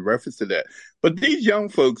made in reference to that. But these young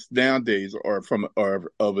folks nowadays are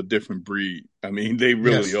of a different breed. I mean, they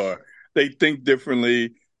really yes, are. They think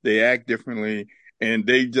differently, they act differently, and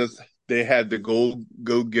they had the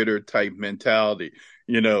go getter type mentality.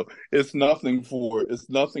 It's nothing for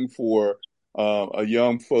a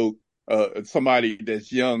young folk, somebody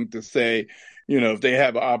that's young to say, if they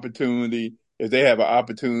have an opportunity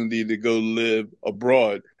to go live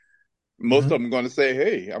abroad, most of hmm them are going to say,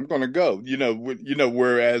 "Hey, I'm going to go."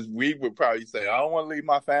 Whereas we would probably say, "I don't want to leave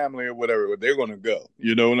my family or whatever," but they're going to go.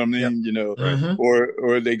 You know what I yep, mean? Right. hmm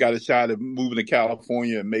Or they got a shot at moving to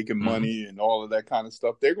California and making Hmm. money and all of that kind of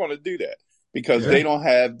stuff. They're going to do that because Yeah. they don't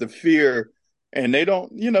have the fear, and they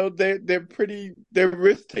don't. They're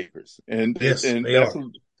risk takers, and yes, and they that's are. what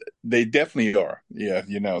they definitely are. Yeah,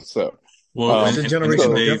 so. Well, Yeah, Um, this and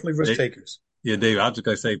generation is so definitely risk takers. Yeah, Dave, I was just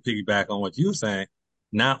gonna say, piggyback on what you were saying.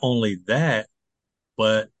 Not only that,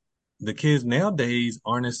 but the kids nowadays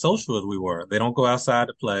aren't as social as we were. They don't go outside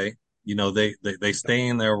to play. They stay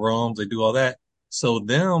in their rooms. They do all that. So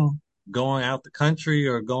them going out the country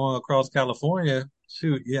or going across California,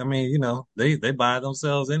 shoot, yeah, I mean, they buy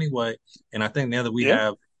themselves anyway. And I think now that we yeah.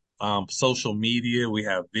 have social media, we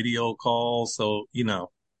have video calls. So,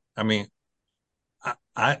 I mean,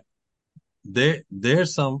 I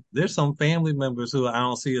there's some family members who I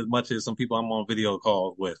don't see as much as some people I'm on video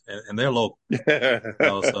calls with, and they're local.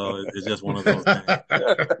 So it's just one of those things.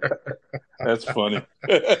 That's funny.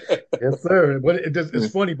 Yes, sir. But it's Yeah,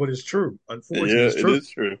 funny, but it's true. Unfortunately, it's it true. is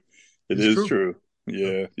true. It It's is true. true.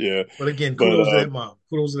 Yeah, yeah. But again, But kudos to that mom.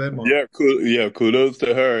 Kudos to that mom. yeah, kudos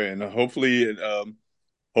to her, and hopefully,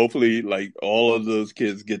 like all of those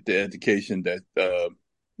kids get the education that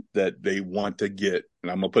they want to get,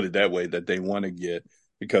 and I'm gonna put it that way, that they want to get,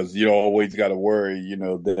 because you always got to worry,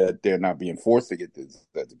 that they're not being forced to get this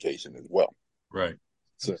education as well. Right.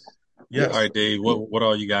 So, All Yes. right, Dave. What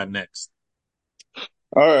all you got next?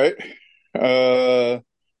 all right.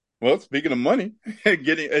 Well, speaking of money,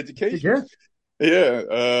 getting education, Yeah.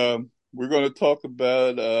 yeah, we're going to talk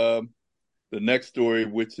about the next story,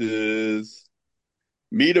 which is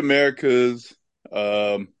Meet America's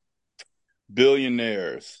um,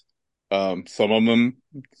 billionaires.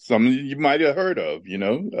 Some of you might have heard of,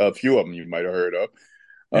 a few of them you might have heard of.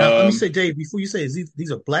 Now, let me Um, say, Dave, before you say,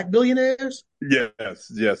 these are black billionaires?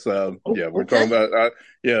 yes, yes, Oh, yeah, we're talking okay. about,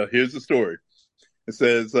 yeah, here's the story. It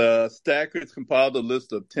says Stackers compiled a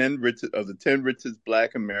list of the 10 richest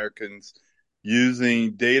Black Americans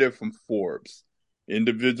using data from Forbes.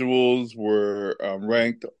 Individuals were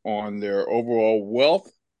ranked on their overall wealth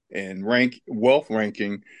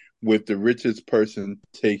ranking, with the richest person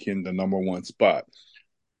taking the number one spot.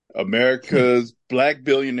 Hmm. America's Black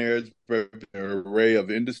billionaires represent an array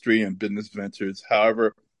of industry and business ventures.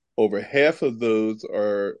 However, over half of those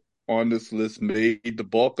are on this list made the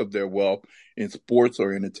bulk of their wealth in sports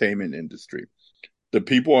or entertainment industry. The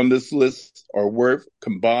people on this list are worth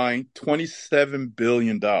combined $27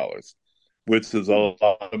 billion, which is a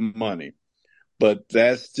lot of money. But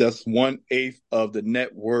that's just 1/8 of the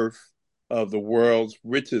net worth of the world's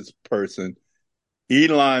richest person,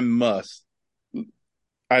 Elon Musk.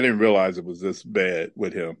 I didn't realize it was this bad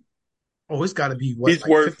with him. Oh, it's got to be what, He's like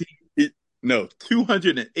worth 50? no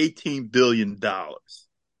 $218 billion. Did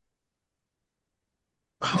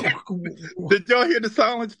y'all hear the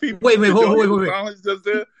silence, people? Wait, Did y'all hear the wait. silence just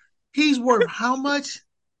there? He's worth how much?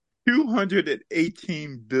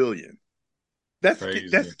 218 billion. That's Crazy.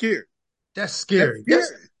 scary. That's scary. That's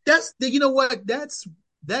scary. That's you know what? That's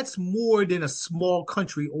more than a small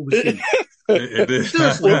country overseas. It is.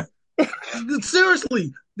 Seriously.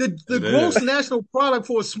 Seriously. The It gross is. national product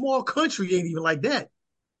for a small country ain't even like that.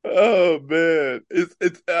 Oh man, it's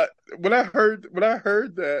when I heard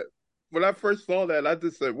that, when I first saw that, I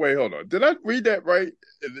just said, "Wait, hold on, did I read that right?"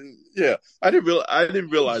 And then, yeah, I didn't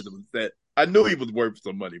realize it was that. I knew he was worth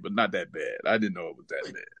some money, but not that bad. I didn't know it was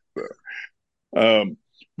that bad.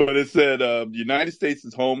 But it said the United States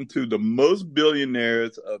is home to the most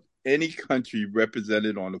billionaires of any country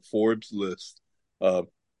represented on the Forbes list of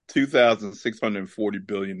 2,640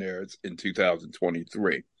 billionaires in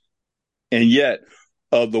 2023. And yet,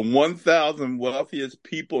 of the 1,000 wealthiest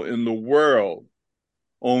people in the world,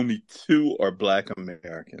 only 2 are Black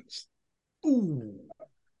Americans. Ooh.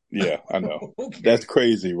 Yeah, I know. Okay. That's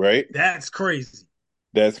crazy, right? That's crazy.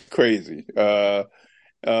 That's crazy.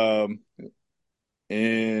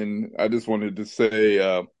 And I just wanted to say,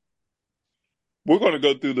 we're going to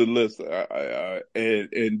go through the list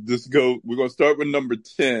and just go. We're going to start with number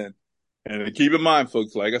 10. And keep in mind,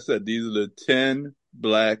 folks, like I said, these are the 10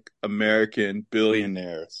 Black American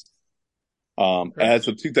billionaires as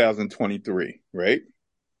of 2023, right?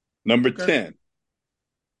 Number 10,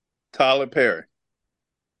 Tyler Perry.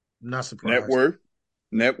 Not surprised.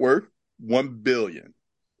 Net worth, 1 billion.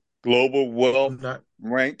 Global wealth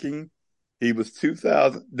ranking, he was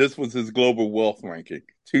 2,000. This was his global wealth ranking,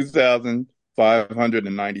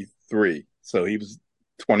 2,593. So he was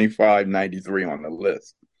 2,593 on the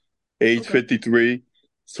list. Age 53,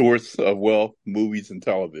 source of wealth, movies and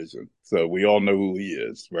television. So we all know who he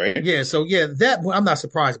is, right? Yeah. So that I'm not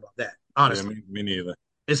surprised about that, honestly. Yeah, me neither.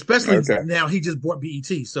 Especially now he just bought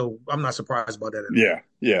BET, so I'm not surprised about that at all.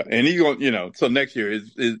 Yeah. And he's going, so next year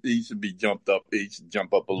he should be jumped up. He should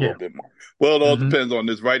jump up a little bit more. Well, it all depends on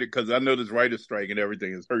this writer, because I know this writer's strike and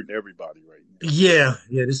everything is hurting everybody right now. Yeah,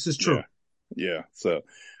 this is true. Yeah. So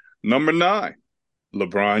number 9,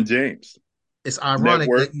 LeBron James. It's ironic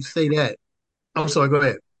that you say that. I'm sorry, go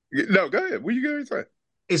ahead. No, go ahead. What are you going to say?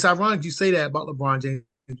 It's ironic you say that about LeBron James,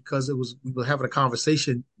 because we were having a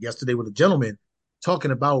conversation yesterday with a gentleman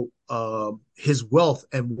talking about his wealth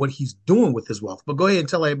and what he's doing with his wealth. But go ahead and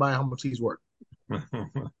tell everybody how much he's worth.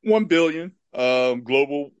 1 billion.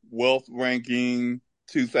 Global wealth ranking,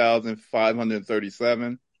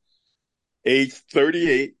 2,537. Age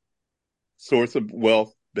 38. Source of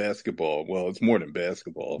wealth, basketball. Well, it's more than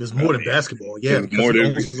basketball. There's more than basketball, yeah. It's more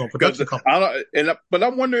than his own production company. But I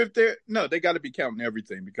wonder if they got to be counting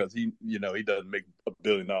everything, because he doesn't make $1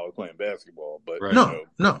 billion playing basketball. But no.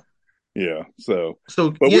 Yeah. So it's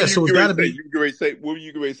got to be. You were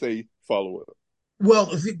you going to say? Follow up.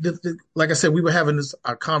 Well, like I said, we were having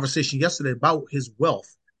our conversation yesterday about his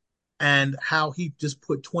wealth and how he just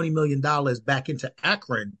put $20 million back into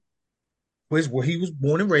Akron, where he was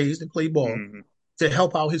born and raised and played ball, to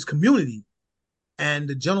help out his community. And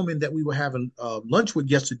the gentleman that we were having lunch with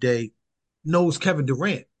yesterday knows Kevin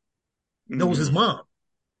Durant, knows his mom.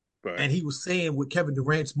 Right. And he was saying, with Kevin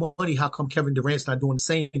Durant's money, how come Kevin Durant's not doing the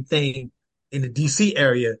same thing in the DC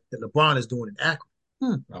area that LeBron is doing in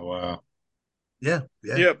Akron? Oh, wow. Yeah.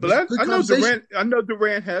 But I know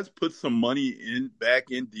Durant has put some money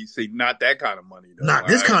back in DC. Not that kind of money, though. Not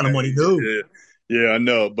this kind of money, no. Yeah, I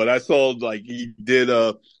know. But I saw, like, he did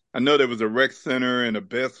I know there was a rec center and a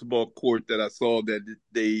basketball court that I saw that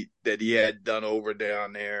he had done over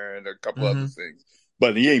down there, and a couple other things.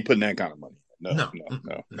 But he ain't putting that kind of money. No.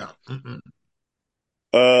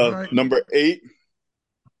 Right. Number 8,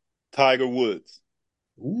 Tiger Woods.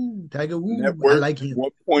 Ooh, Tiger Woods. Net worth, I like him.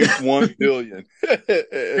 1.1 billion.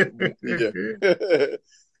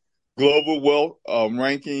 Global wealth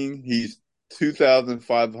ranking, he's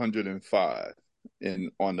 2,505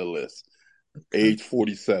 on the list. Age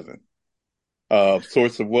 47.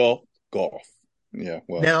 Source of wealth, golf. Yeah.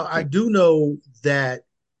 Well, now I do know that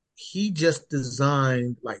he just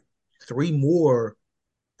designed like 3 more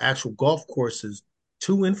actual golf courses,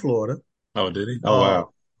 2 in Florida. Oh, did he? Oh,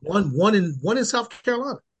 wow. one in South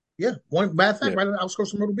Carolina. Yeah, one matter of fact, Yeah, right on the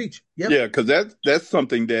outskirts of Myrtle Beach. Yep. yeah, because that's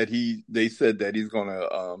something that they said that he's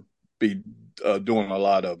gonna be doing a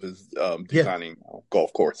lot of is Yeah. designing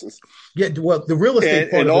golf courses, Yeah. Well, the real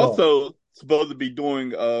estate part and of it all. also supposed to be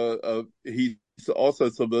doing he's also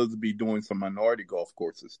supposed to be doing some minority golf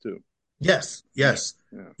courses too. Yes. Yeah, Yes.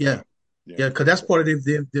 yeah, Yeah. yeah, Yeah. Because that's part of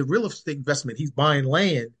the real estate investment. He's buying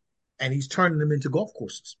land and he's turning them into golf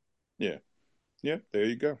courses. yeah, yeah. There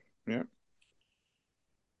you go. Yeah.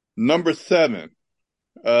 Number seven,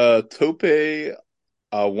 Tope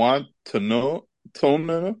Awantona,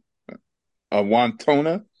 Tona,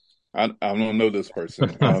 Awantona. I don't know this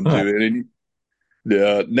person.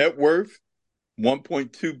 The net worth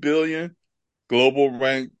 1.2 billion, global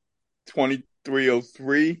rank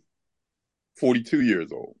 2303, 42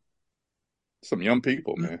 years old. Some young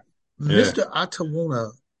people, man. Yeah. Mr.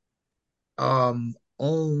 Atalona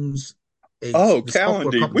owns Oh, the software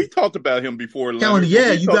Calendly. We company. talked about him before, Calendar, Leonard, when yeah,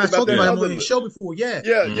 we you talked guys about talked that about Yeah. him other on your list. show before. Yeah,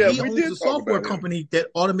 Yeah, Hmm. yeah, he we owns a did talk software about him. company that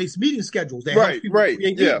automates meeting schedules that helps Right, people right.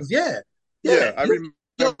 create Yeah, meetings. Yeah, yeah. yeah. I remember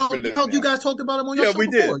that You now. guys talked about him on your Yeah, show we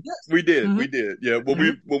did. before. Yes. We did. Hmm. We did. Yeah, Hmm.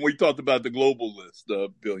 when we talked about the global list, the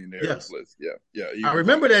billionaires Yes. list. Yeah, yeah, he I was on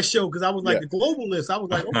remember there. that show because I was like Yeah, the global list. I was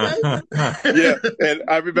like, yeah. okay. And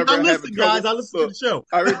I I remember having listened, guys. trouble. I listened to Look, the show.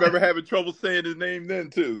 I remember having trouble saying his name then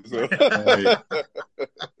too. So, Right.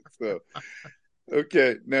 so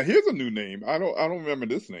okay. Now here's a new name. I don't remember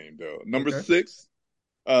this name though. Okay.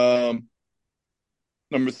 Um,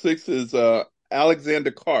 number six is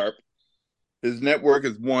Alexander Karp. His network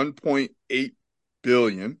is 1.8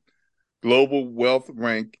 billion. Global wealth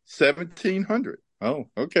rank 1700. Oh,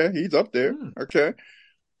 okay. He's up there. Hmm. Okay.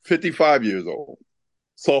 55 years old.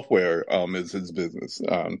 Software is his business.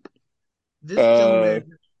 This Uh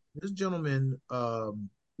gentleman, this gentleman,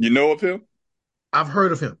 you know of him? I've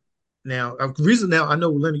heard of him. Now, the reason now I know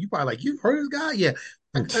Leonard, you probably like you've heard of this guy, yeah.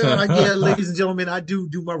 Yeah, ladies and gentlemen, I do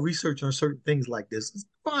my research on certain things like this.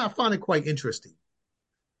 I find it quite interesting.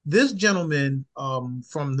 This gentleman,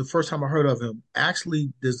 from the first time I heard of him,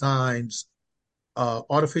 actually designs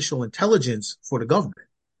artificial intelligence for the government.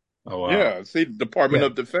 Oh wow. Yeah, see, Department Yeah,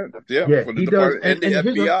 of Defense. Yeah, yeah, for the he does. Department and the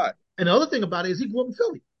FBI. And the other thing about it is he grew up in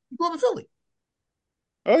Philly. He grew up in Philly.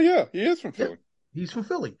 Oh yeah, he is from Yeah, Philly. he's from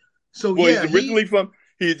Philly. So Well, yeah,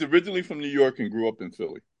 he's originally from New York and grew up in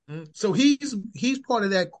Philly. so he's part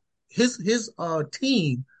of that. His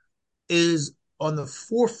team is on the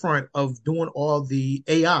forefront of doing all the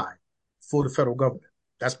AI for the federal government.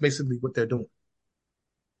 That's basically what they're doing.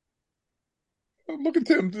 Look at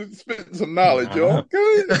him spitting some knowledge, Uh-huh. y'all.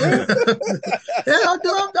 Good, man. Yeah, I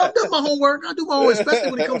do my homework. I do my homework,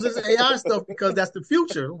 especially when it comes to this AI stuff, because that's the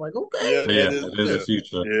future. I'm like, okay, Yeah, Yeah, that is. it is the Yeah,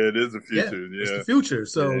 future. yeah, it is the yeah, future. it's the Yeah, future.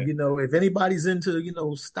 So, yeah, if anybody's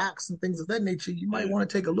into, stocks and things of that nature, you might yeah, want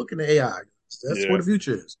to take a look into AI. That's where yeah, the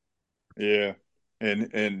future is. yeah.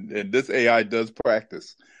 And this AI does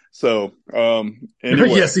practice. So, Yes,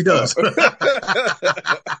 anyway, he does.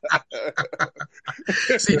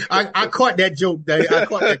 See, I caught that joke, Dave. I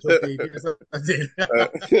caught that joke, Dave. Yes, I did.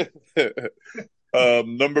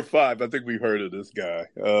 number five. I think we heard of this guy.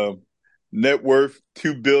 Net worth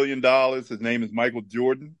 $2 billion. His name is Michael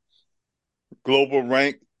Jordan. Global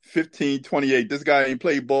rank 1528. This guy ain't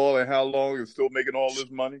played ball in how long and still making all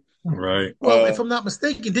this money? Right. Well, if Uh, I'm not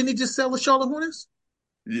mistaken, didn't he just sell the Charlotte Hornets?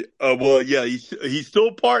 yeah, well, yeah, he's still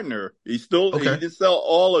a partner. He Okay, didn't sell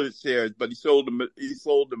all of his shares, but he sold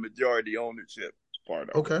the majority ownership part of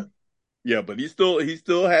it. okay, Yeah, but he still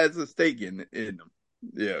has a stake in them.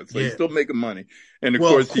 Yeah, so he's yeah. still making money, and of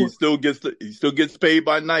Well, of course course. he still gets paid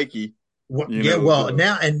by Nike. Well, You yeah. know, Well, so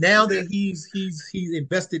now yeah, that he's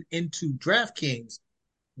invested into DraftKings,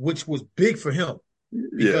 which was big for him yeah,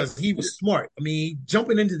 because he was smart. I mean,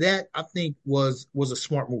 jumping into that, I think was a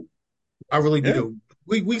smart move. I really yeah, do.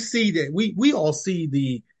 We see that we all see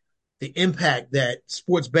the impact that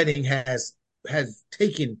sports betting has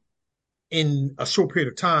taken in a short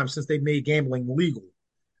period of time since they made gambling legal.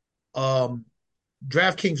 Um,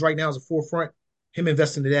 DraftKings right now is a forefront. Him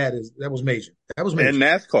investing in that was major. That was major.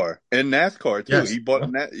 And NASCAR too. Yes.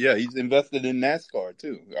 Yeah. Yeah, he's invested in NASCAR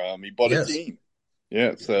too. He bought a Yes. team.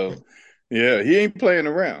 Yeah, so yeah, he ain't playing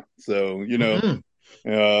around. So Mm-mm.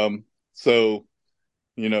 um, so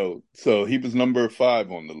so he was number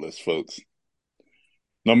five on the list, folks.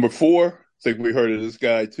 Number four, I think we heard of this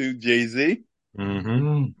guy too, Jay-Z. Mm-hmm.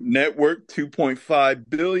 Mm. Network 2.5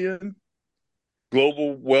 billion.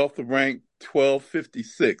 Global wealth rank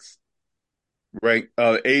 1256. Rank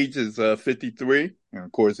age is 53. And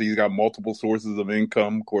of course, he's got multiple sources of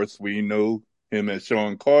income. Of course, we know him as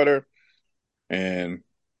Sean Carter. And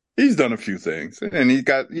he's done a few things, and he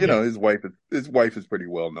got Yeah. his wife is pretty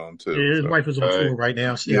well known too. Yeah, his So wife is on Right. tour right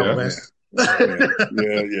now. She out Yeah. yeah, west. yeah,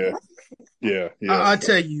 yeah, yeah, yeah, yeah. I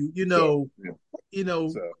tell you, So yeah,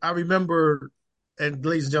 so I remember, and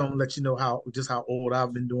ladies and gentlemen, let you know how old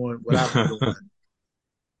I've been doing what I've been doing.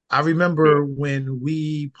 I yeah, remember when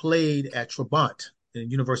we played at Trabant in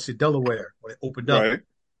University of Delaware when it opened up. right,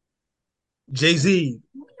 Jay-Z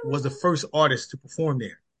was the first artist to perform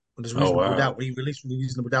there when this Oh Reasonable Doubt, wow. when he released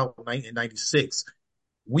Reasonable Doubt in 96.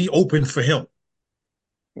 We opened for him.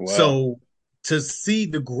 wow, So to see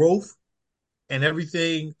the growth and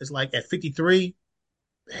everything, it's like at 53,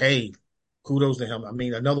 hey, kudos to him. I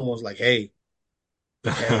mean, another one's like, hey,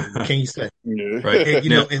 what can you say? Right. yeah, And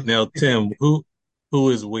Now, and now, Tim, who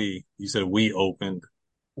is we? You said we opened.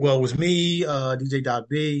 well, it was me, DJ Doc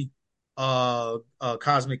B,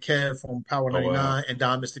 Cosmic Kev from Power Oh wow. 99, and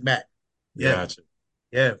Don Mystic Mac. Yeah, Gotcha.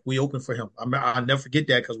 yeah, we opened for him. I'll never forget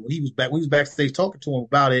that because when he was back, we was backstage talking to him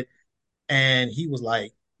about it, and he was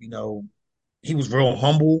like, he was real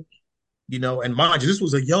humble, and mind you, this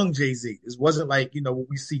was a young Jay-Z. This wasn't like, what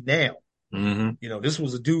we see now. Hmm. This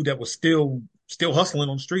was a dude that was still hustling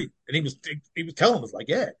on the street. And he was telling us like,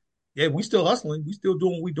 yeah, we still hustling, we still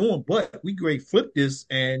doing what we doing, but we great flip this.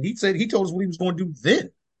 And he told us what he was going to do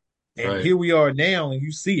then. And Right. here we are now, and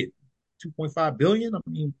you see it. 2.5 billion. I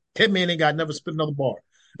mean, that man ain't got never spit another bar.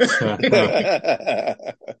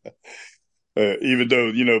 even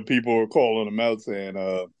though people are calling him out saying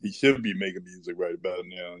he should be making music right about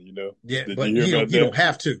now. Yeah, Did you but hear he don't about he that? don't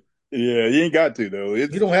have to. Yeah, he ain't got to though. He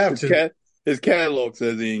don't have His to. cat his catalog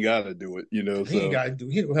says he ain't got to do it. He ain't So got to do.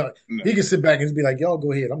 He don't have, no. he can sit back and be like, y'all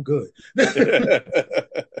go ahead, I'm good.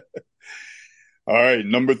 All right,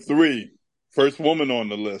 number 3, first woman on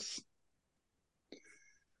the list.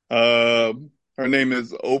 Uh, her name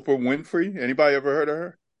is Oprah Winfrey. Anybody ever heard of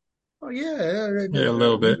her? Oh yeah, Yeah, a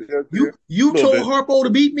little bit. Yeah, you a little told bit. Harpo to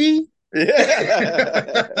beat me.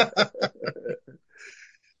 Yeah.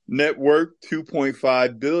 Net worth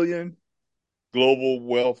 2.5 billion, global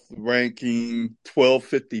wealth ranking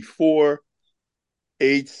 1254,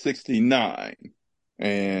 age 69,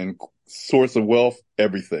 and source of wealth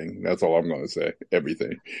everything. That's all I'm going to say.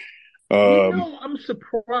 Everything. I'm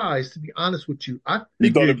surprised to be honest with you. I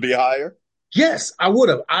You thought it'd figured be higher? yes, I would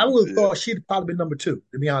have. I would have Yeah. thought she'd have probably been number two.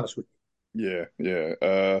 To be honest with Yeah,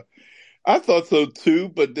 yeah. I thought so too,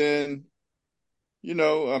 but then,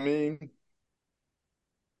 I mean,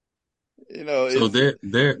 So it's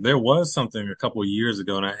there was something a couple of years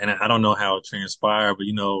ago, and I don't know how it transpired,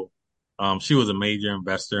 but she was a major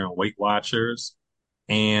investor in Weight Watchers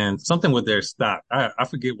and something with their stock. I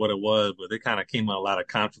forget what it was, but it kind of came with a lot of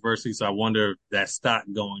controversy. So I wonder if that stock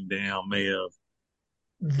going down may have, you.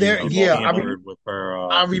 There, yeah, tampered with her.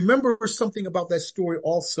 I remember something about that story.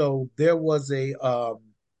 Also, there was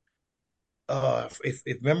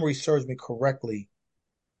if memory serves me correctly,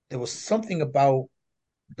 there was something about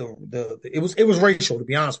it was racial. To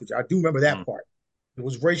be honest with you, I do remember that Mm, part. It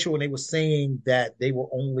was racial, and they were saying that they were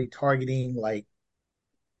only targeting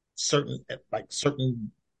certain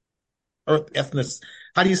earth ethnic.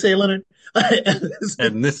 How do you say it, Leonard?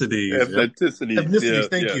 ethnicities. Yep. ethnicities. Yeah, Ethnicities.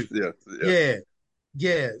 Thank yes, you. yes, yes. Yeah,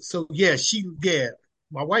 yeah. So yeah.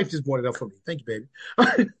 My wife just brought it up for me. Thank you,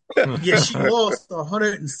 baby. Yeah, she lost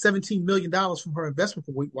 $117 million from her investment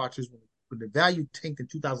for Weight Watchers when the value tanked in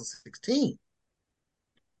 2016.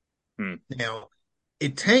 Hmm. Now,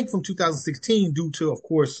 it tanked from 2016 due to, of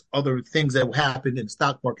course, other things that happened in the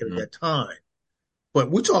stock market at Mm, that time. But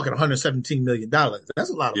we're talking $117 million. That's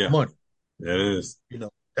a lot of yeah, money. it is.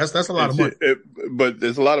 That's a lot And of money. but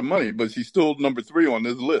there's a lot of money, but she's still number 3 on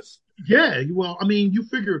this list. Yeah, well, I mean, you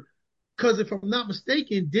figure because if I'm not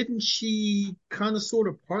mistaken, didn't she kind of sort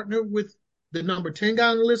of partner with the number 10 guy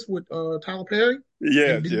on the list with Tyler Perry?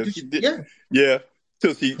 Yeah, And yeah, did she she, did. yeah. Yeah,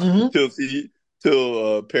 till she, Hmm. till she,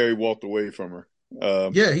 till Perry walked away from her.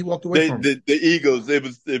 Yeah, he walked away They, from her. the egos, it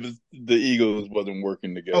was the egos wasn't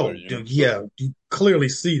working together, Oh, dude, So yeah, you clearly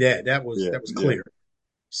see that. That was yeah, that was yeah. clear.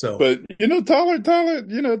 So But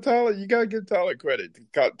Tyler, you gotta give Tyler credit.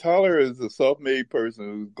 Tyler is a self-made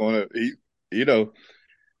person who's you know,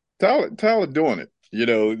 Tyler doing it.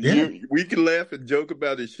 yeah. We can laugh and joke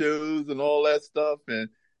about his shows and all that stuff and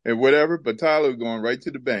whatever, but Tyler going right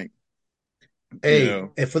to the bank. You Hey,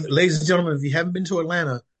 know, and for ladies and gentlemen, if you haven't been to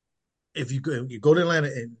Atlanta, if you go to Atlanta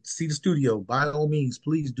and see the studio, by all means,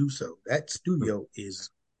 please do so. That studio is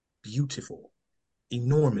beautiful, yeah,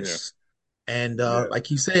 enormous, and yeah. like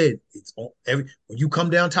he said, it's on when you come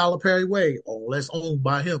down Tyler Perry Way, all that's owned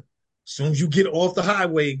by him. As soon as you get off the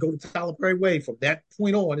highway and go to Tyler Perry Way, from that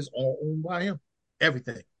point on, it's all owned by him.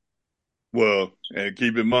 Everything. Well, and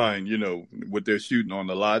keep in mind, what they're shooting on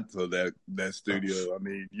the lots of that studio. I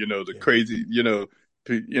mean, the Yeah, crazy,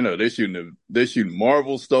 they're shooting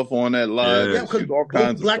Marvel stuff on that lot. yeah, Yeah, They're because shooting all both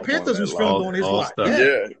kinds of Black stuff on Panthers that was filmed lot. on his all lot. stuff. Yeah,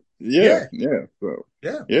 Yeah, yeah, yeah, yeah. So,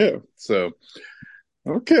 yeah. yeah. So,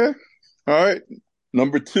 okay. All right.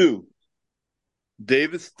 Number two,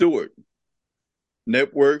 David Stewart,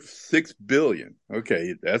 net worth 6 billion.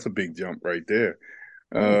 Okay, that's a big jump right there.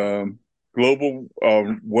 Mm, Global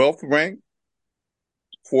wealth rank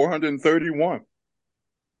 431.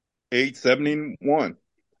 Age 71.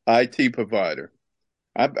 IT provider.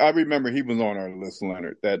 I remember he was on our list,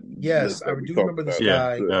 Leonard. That yes, list I that we do talked remember this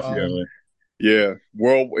about. Yeah, guy. definitely. Yeah.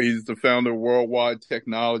 He's the founder of Worldwide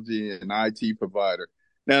Technology and IT provider.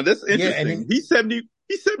 Now that's Yeah, and interesting. then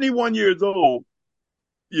He's 71 years old,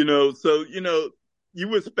 so you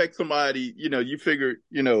would expect somebody, you figure,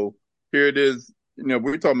 here it is,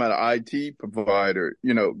 we're talking about an IT provider,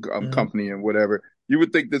 mhm, company and whatever. You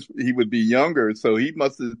would think he would be younger, so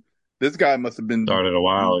this guy must have been, Started a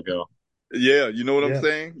while ago. yeah, you know what I'm yeah,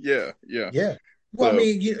 saying? Yeah, yeah. yeah. Well, I So,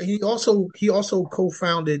 mean, he also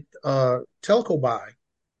co-founded Telco Buy,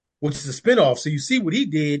 which is a spinoff. So you see what he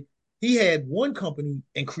did. He had one company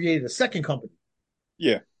and created a second company.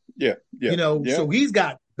 yeah, yeah, yeah, yeah. So he's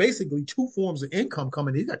got basically two forms of income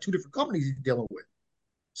coming. He's got two different companies he's dealing with.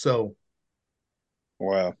 So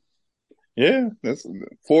Wow. Yeah, that's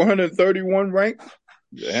 431 rank.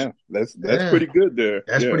 Yeah, that's yeah, pretty good there.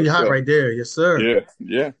 that's Yeah, pretty hot so right there. Yes, sir. yeah,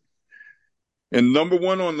 yeah. And number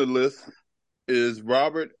one on the list is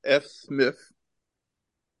Robert F. Smith,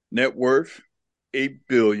 net worth 8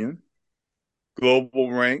 billion,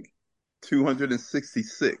 global rank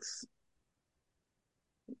 266,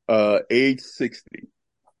 age 60.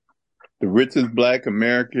 The richest black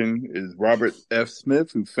American is Robert F.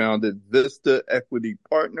 Smith, who founded Vista Equity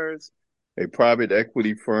Partners, a private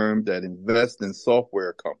equity firm that invests in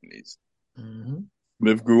software companies. Hmm.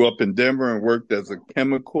 Smith grew up in Denver and worked as a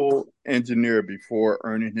chemical engineer before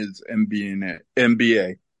earning his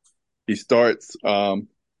MBA. He starts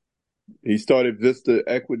He started Vista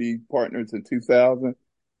Equity Partners in 2000,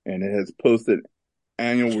 and it has posted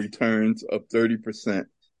annual returns of 30%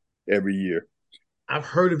 every year. I've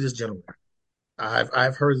heard of this gentleman.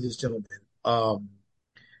 I've heard of this gentleman. Um,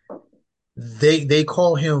 they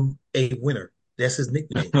call him a winner. That's his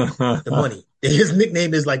nickname. The money. His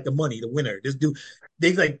nickname is like the money, the winner. This dude,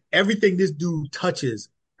 they like everything this dude touches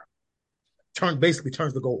basically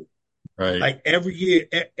turns to gold. Right. Like every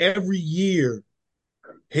year,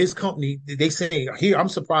 his company they say here. I'm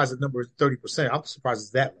surprised the number is 30%. I'm surprised it's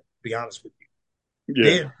that low, to be honest with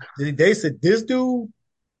Yeah. you. They said this dude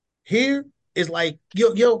here is like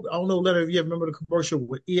yo. I don't know, Leonard, if you remember the commercial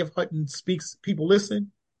where E.F. Hutton speaks, people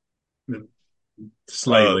listen.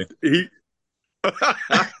 He.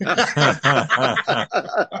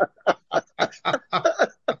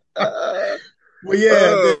 Well, yeah,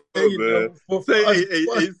 Oh you man! know, Say,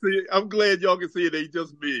 hey, see, I'm glad y'all can see it ain't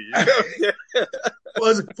just me.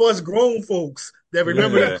 for us grown folks that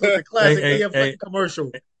remember Yeah. the Hey, classic hey, E.F. hey, Hutton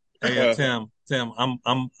commercial. hey, Tim,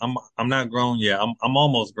 I'm not grown yet. I'm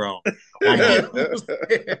almost grown. I'm You almost know grown. what I'm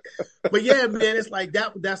saying? But yeah, man, it's like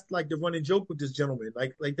that. That's like the running joke with this gentleman.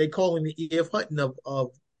 Like they call him the E.F. Hutton of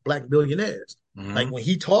black billionaires. Like Hmm. when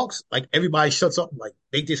he talks, like everybody shuts up. Like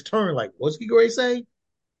they just turn. Like what's he going to say?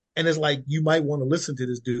 And it's like you might want to listen to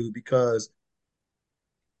this dude because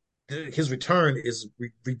his return is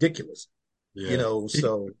ridiculous. Yeah.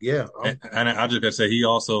 So yeah, And I just gotta say, he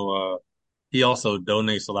also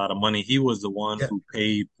donates a lot of money. He was the one yeah, who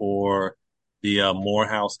paid for the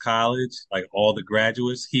Morehouse College, like all the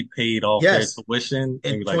graduates. He paid off their yes, tuition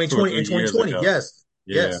in maybe like 2 or 3 in years 2020, ago. yes,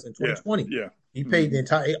 Yeah. yes, in yeah, 2020, yeah. he paid the Mhm.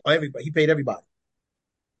 entire everybody. He paid everybody.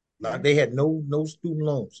 Like Yeah. they had no student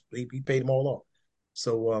loans. He paid them all off.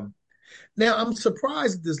 So now I'm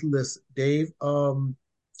surprised at this list, Dave. I'm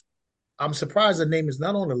surprised the name is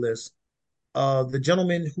not on the list. The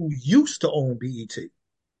gentleman who used to own BET.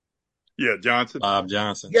 Yeah, Johnson. Bob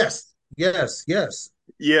Johnson. Yes, yes, yes.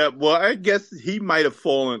 Yeah, well, I guess he might have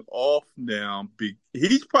fallen off now.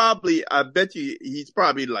 He's probably, I bet you, he's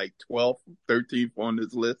probably like 12th, 13th on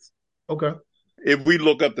this list. Okay. If we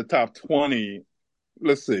look up the top 20,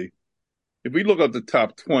 let's see. If we look up the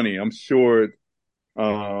top 20,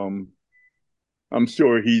 um, I'm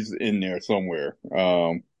sure he's in there somewhere.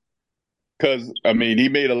 Cause I mean, he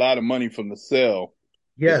made a lot of money from the sale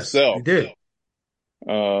Yes, he itself. did.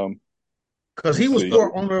 Um, Because let's see. he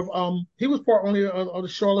was part owner of the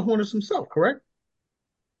Charlotte Hornets himself, correct? I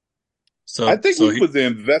So think so he he was the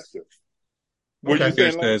investor. What you Okay.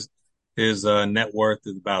 here saying, Leonard? says his net worth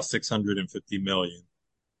is about 650 million.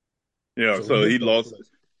 Yeah, So he so is he part of lost. the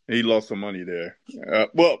list. He lost some money there.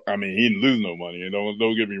 Well, I mean, he didn't lose no money. And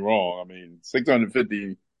don't get me wrong. I mean,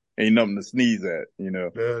 650 ain't nothing to sneeze at. Yeah,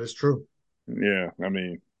 that's true. Yeah, I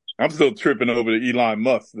mean, I'm still tripping over the Elon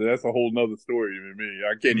Musk. That's a whole nother story to me.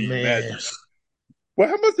 I can't even Man, imagine. Well,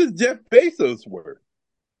 how much is Jeff Bezos worth?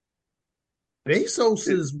 Bezos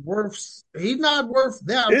It, is worth. He's not worth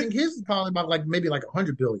that. I it think his is probably about maybe like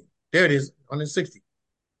 100 billion. There it is, 160.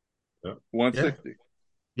 Yeah, 160.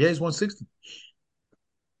 yeah, he's 160.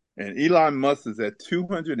 And Elon Musk is at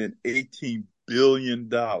 $218 billion.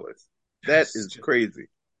 That That's is just, crazy.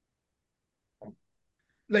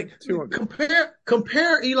 like 200.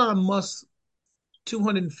 compare Elon Musk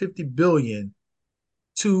 250 billion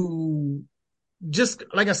to, just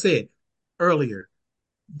like I said earlier,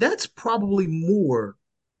 that's probably more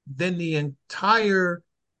than the entire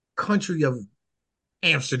country of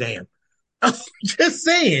Amsterdam. I'm just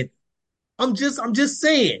saying. I'm just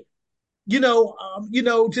saying. Just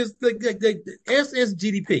the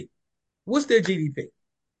SSGDP. What's their GDP?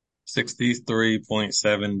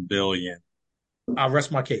 63.7 billion. I'll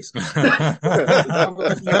rest my case. I'll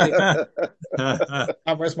rest my case.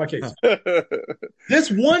 I'll rest my case. This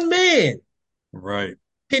one man Right.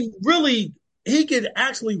 can really, he could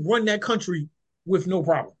actually run that country with no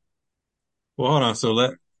problem. Well, hold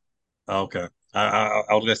on. Okay. I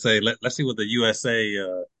was gonna say let's see what the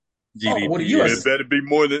USA Oh, well, the GDP U.S. It is. better be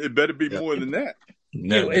more than it better be Yeah. more than that.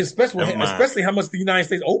 especially Never mind. especially how much the United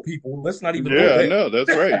States owe people. Let's not even go Yeah, I there. know. That's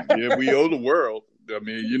right. Yeah, we owe the world. I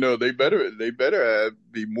mean, they better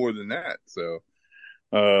be more than that. So,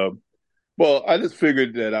 uh, well, I just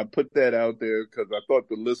figured that I put that out there because I thought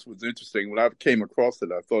the list was interesting. When I came across it,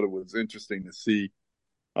 I thought it was interesting to see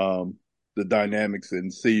the dynamics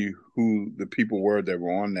and see who the people were that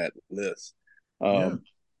were on that list. Yeah, Um,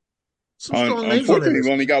 some strong names on that Unfortunately, we've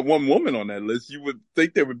list, only man. got one woman on that list. You would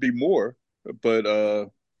think there would be more, but Uh,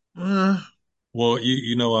 Well,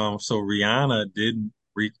 so Rihanna didn't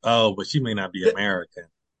reach. Oh, but she may not be th- American.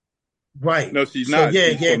 right. no, she's So not. yeah,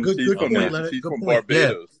 She's yeah. from Good, she's good from Okay. point, Leonard. she's Good from point. Yeah,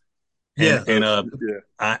 Barbados. And yeah. and So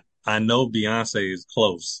yeah. I know Beyonce is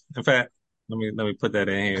close. In fact, let me put that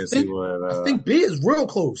in here I and see think what I think B is real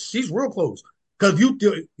close. She's real close. Because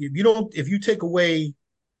if you take away,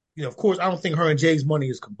 of course, I don't think her and Jay's money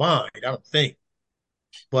is combined. I don't think,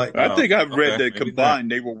 but I think I've read okay, that maybe not.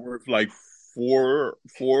 combined they were worth like four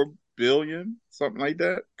billion, something like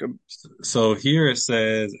that. So here it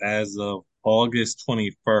says as of August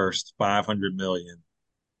 21st, 500 million,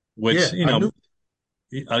 which yeah, I knew.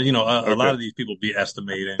 a lot Okay. of these people be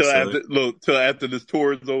estimating. Till So after look, till after this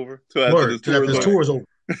tour is over. Till after this Word to that tour is this right. tour is over.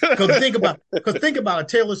 Because over. think about it,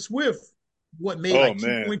 Taylor Swift, what made Oh like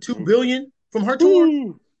man. 2.2 billion from her tour?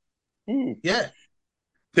 Ooh, ooh. Yeah,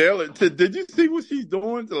 Taylor, did you see what she's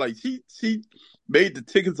doing? Like she made the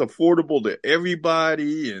tickets affordable to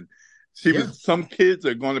everybody, and yeah, some kids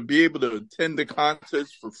are going to be able to attend the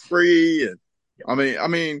concerts for free. And yeah. I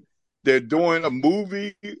mean, they're doing a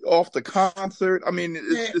movie off the concert. I mean, Man,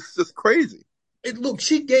 it's just crazy. look,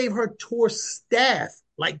 she gave her tour staff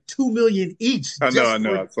like 2 million each I know.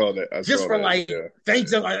 I saw that. I just saw for that. like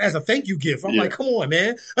thanks as a thank you gift. I'm Yeah, like, come on,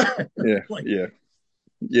 man. yeah, Like, yeah,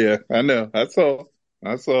 yeah. I know. I saw.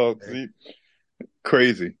 See,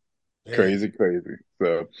 crazy, yeah, crazy, crazy.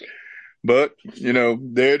 So. But,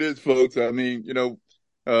 there it is, folks. I mean,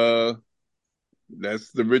 uh,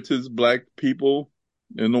 that's the richest black people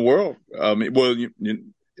in the world. I mean, well,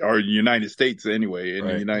 or United States anyway, in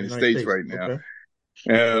the Right. United United States States. right now.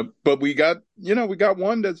 Okay. But we got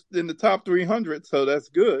one that's in the top 300, so that's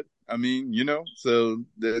good. I mean, so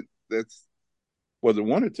that's, was it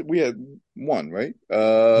one or two? We had one, right?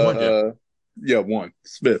 One. Yeah. Yeah, one.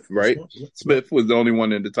 Smith, Just right? one. Yep. Smith was the only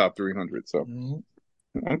one in the top 300. So, Mhm.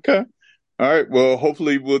 okay. All right. Well,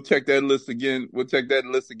 hopefully we'll check that list again. We'll check that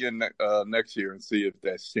list again next year and see if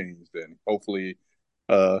that's changed. And hopefully,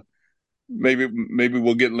 uh, maybe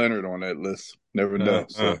we'll get Leonard on that list. Never Uh, know. uh,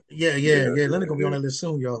 So Yeah, yeah, yeah, yeah. Leonard gonna be on yeah, that list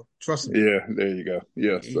soon, y'all. Trust me. yeah, yeah. There you go.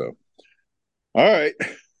 Yeah. Yeah. So all right.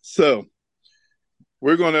 So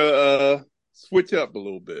we're gonna switch up a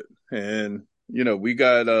little bit, and we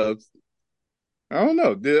got I don't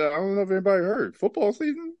know. I don't know if anybody heard football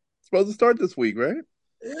season supposed to start this week, right?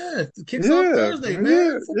 Yeah, it kicks off Yeah, Thursday, yeah, man.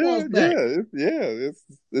 yeah, Football's back. yeah, yeah.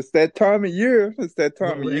 It's that time of year. It's that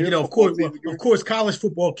time of Well, year. of Football course, well, season. of course, college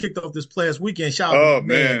football kicked off this past weekend. Shout out to my Oh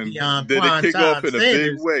man man, Dion did it Prime kick off Time in a big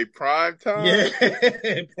Sanders. way? Prime Yeah,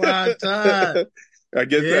 time. prime time.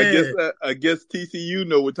 Yeah. I guess TCU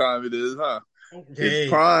know what time it is, huh? It's Okay.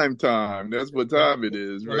 prime time. That's what time it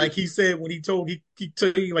is, Well, right? like he said when he told you,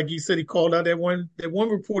 like he said he called out that one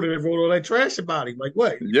reporter that wrote all that trash about him. Like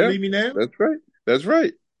what? You Yeah, believe me now? that's right. That's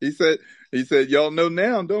right. He said, y'all know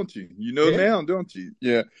now, don't you? You know Yeah. now, don't you?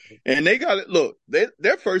 Yeah. And they got it. Look,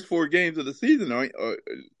 their first 4 games of the season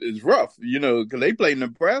is rough, because they play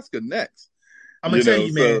Nebraska next, I'm gonna tell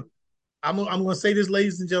you, man. so. I'm gonna say this,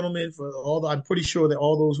 ladies and gentlemen, I'm pretty sure that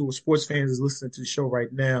all those who are sports fans is listening to the show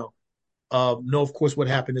right now know, of course, what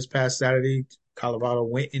happened this past Saturday. Colorado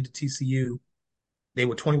went into TCU. They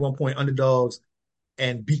were 21-point underdogs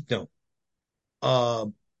and beat them.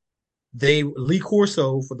 Um, Lee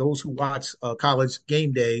Corso, for those who watch College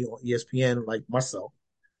Game Day on ESPN, like myself,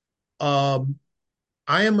 um,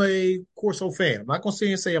 I am a Corso fan. I'm not gonna sit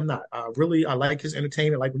and say I'm not. I like his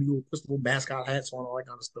entertainment, like when you put little mascot hats on, all that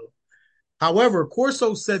kind of stuff. However,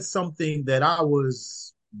 Corso said something that I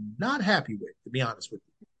was not happy with, to be honest with you.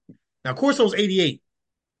 Now, Corso's 88,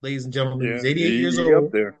 ladies and gentlemen. Yeah, He's 88 years he up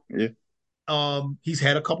old. there. Yeah. He's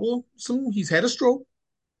had a stroke.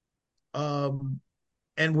 Um,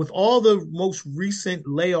 and with all the most recent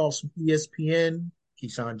layoffs from ESPN,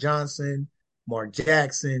 Keyshawn Johnson, Mark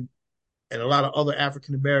Jackson, and a lot of other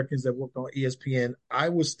African Americans that worked on ESPN, I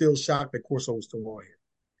was still shocked that Corso was still on here.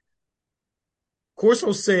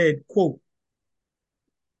 Corso said, quote,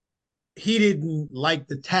 he didn't like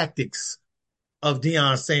the tactics of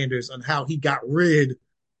Deion Sanders and how he got rid.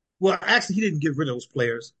 Well, actually, he didn't get rid of those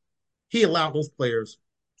players. He allowed those players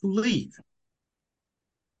to leave,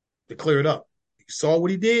 to clear it up. You saw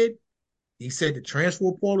what he did. He said the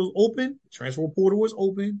transfer portal is open. The transfer portal was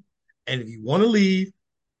open. And if you want to leave,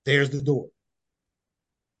 there's the door.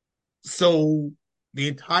 So the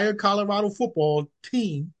entire Colorado football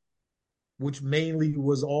team, which mainly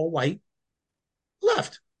was all white,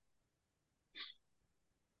 left.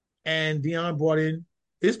 And Deion brought in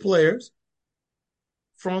his players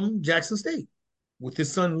from Jackson State with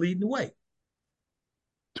his son leading the way.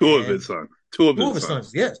 Two of And his sons. Two of two of his his sons.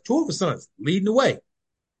 sons, yes, two of his sons leading the way.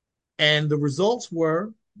 And the results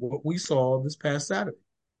were what we saw this past Saturday.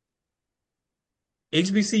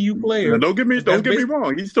 HBCU Now, players, don't because that's get me basically,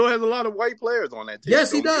 wrong. He still has a lot of white players on that team.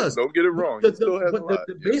 yes, he does. Don't get it wrong. He still has a But lot.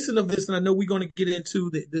 the Yeah. basis of this, and I know we're going to get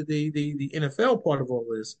into the NFL part of all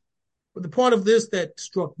this, but the part of this that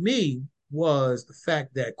struck me was the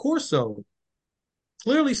fact that Corso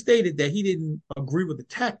clearly stated that he didn't agree with the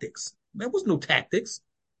tactics. There was no tactics.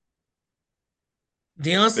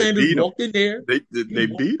 Deion They Sanders beat him. walked in there. They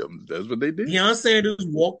beat him. That's what they did. Deion Sanders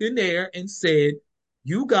walked in there and said,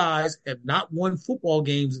 "You guys have not won football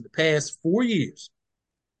games in the past 4 years.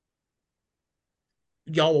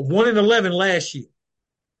 Y'all were 1-11 last year.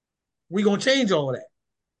 We're gonna change all of that.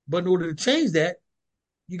 But in order to change that,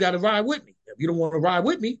 you got to ride with me. If you don't want to ride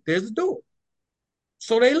with me, there's the door."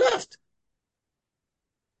 So they left.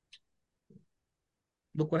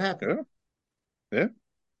 Look what happened. Yeah.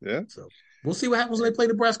 Yeah. So we'll see what happens when they play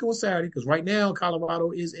Nebraska on Saturday. Because right now,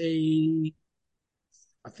 Colorado is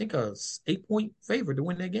I think, a 8-point favorite to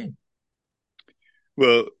win that game.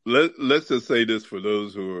 Well, let's just say this for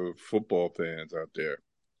those who are football fans out there.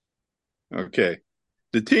 Okay,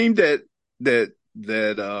 the team that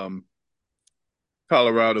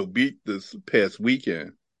Colorado beat this past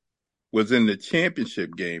weekend was in the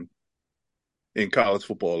championship game in college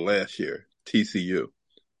football last year. TCU,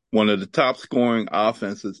 one of the top scoring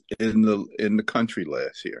offenses in the country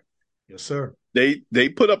last year. Yes, sir. They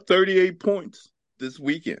put up 38 points this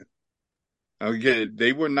weekend. Okay,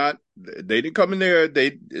 they didn't come in there.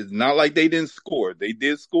 It's not like they didn't score. They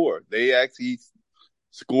did score. They actually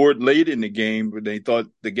scored late in the game, but they thought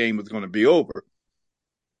the game was going to be over.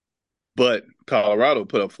 But Colorado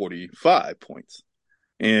put up 45 points,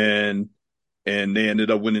 and they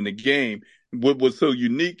ended up winning the game. What was so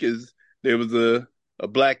unique is there was a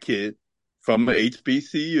black kid from the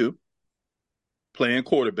HBCU playing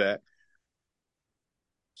quarterback,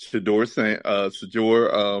 Shador Sanders,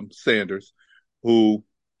 who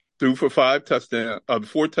threw for 4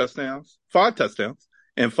 touchdowns, 5 touchdowns,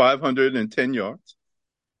 and 510 yards.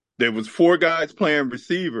 There was 4 guys playing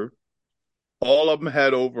receiver. All of them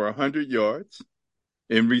had over 100 yards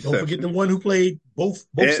in reception. Don't forget the one who played both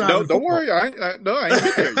sides of the don't football. worry, I ain't get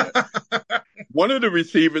there yet. One of the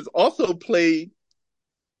receivers also played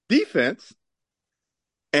defense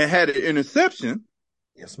and had an interception.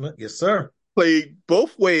 Yes, man. Yes, sir. Played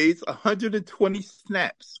both ways, 120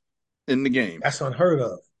 snaps in the game. That's unheard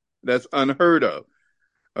of. That's unheard of.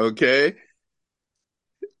 Okay.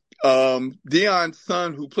 Deion's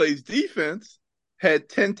son, who plays defense, had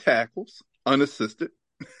 10 tackles, unassisted.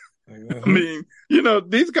 Mm-hmm. I mean,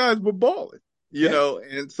 these guys were balling,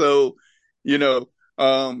 and so,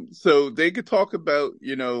 so they could talk about,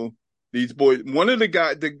 these boys. One of the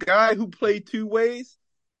guy who played 2 ways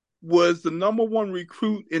was the #1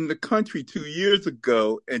 recruit in the country 2 years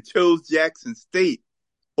ago and chose Jackson State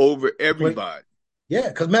over to play. everybody. Yeah,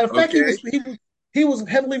 because matter of fact, Okay. he was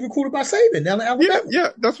heavily recruited by Saban down in Yeah, Alabama. yeah,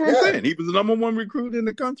 that's what I'm Yeah, saying. He was the number one recruit in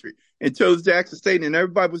the country and chose Jackson State, and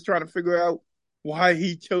everybody was trying to figure out why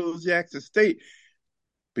he chose Jackson State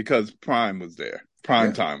because Prime was there. Prime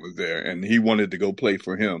yeah. time was there, and he wanted to go play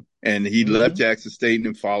for him. And he left Hmm. Jackson State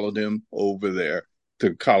and followed him over there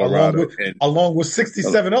to Colorado. And Along with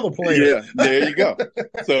 67 other players. yeah, there you go.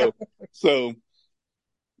 So, so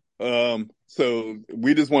so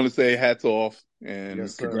we just want to say hats off Yes, and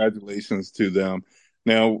sir. congratulations to them.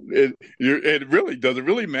 Now, it really does it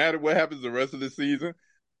really matter what happens the rest of the season?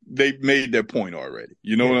 They made their point already.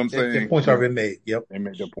 You know Yeah, what I'm their saying? points are been made. Yep, They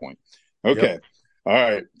made their point. yep. Okay. All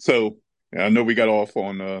right. So I know we got off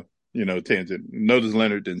on tangent. Notice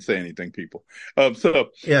Leonard didn't say anything, people. So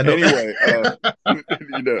Yeah, no. anyway,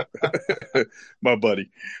 you know, my buddy.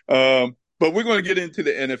 But we're going to get into the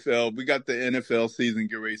NFL. We got the NFL season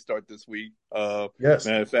get ready to start this week. Yes.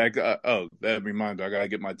 Matter of fact, that reminder, I got to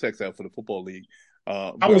get my text out for the football league.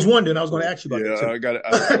 I But was wondering. I was going to ask you about that yeah, too. I got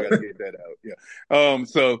to get that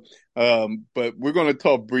out. Yeah. But we're going to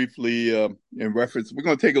talk briefly in reference. We're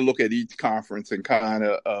going to take a look at each conference and kind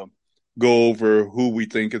of go over who we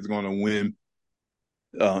think is going to win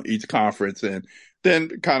each conference, and then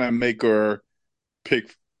kind of make our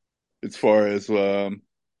pick as far as the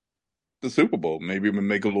Super Bowl. Maybe we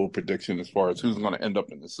make a little prediction as far as who's going to end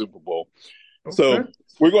up in the Super Bowl. Okay. So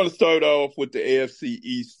we're going to start off with the AFC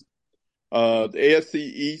East. The AFC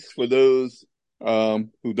East, for those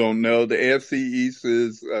who don't know, the AFC East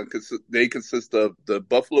is they consist of the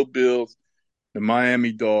Buffalo Bills, the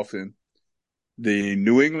Miami Dolphins, the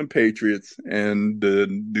New England Patriots, and the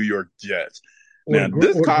New York Jets. Now,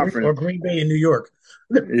 this Or conference, Green Bay in New York.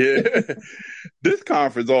 yeah, this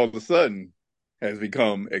conference all of a sudden has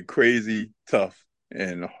become a crazy tough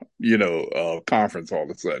and conference all of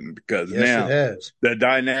a sudden because Yes, it now has. the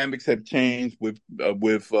dynamics have changed with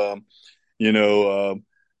you know,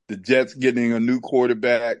 the Jets getting a new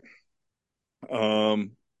quarterback.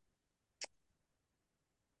 Um,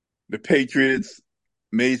 the Patriots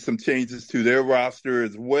made some changes to their roster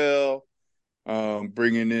as well,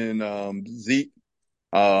 bringing in Zeke.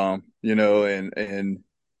 Did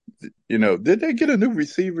they get a new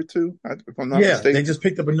receiver too? If I'm not Yeah, mistaken. they just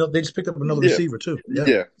picked up another Yeah, receiver too.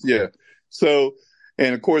 Yeah. yeah. So,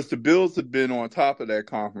 and of course, the Bills have been on top of that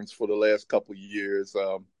conference for the last couple of years.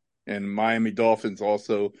 And Miami Dolphins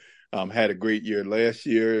also had a great year last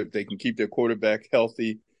year. If they can keep their quarterback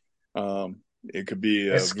healthy, it could be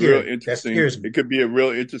a That's real scary. That interesting. scares me. It could be a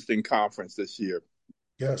real interesting conference this year.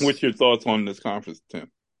 Yes. What's your thoughts on this conference,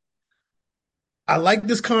 Tim? I like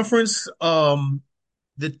this conference.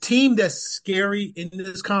 The team that's scary in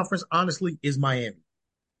this conference, honestly, is Miami.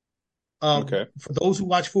 Okay. For those who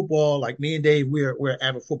watch football, like me and Dave, we're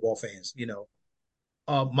avid football fans.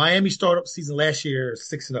 Miami started up season last year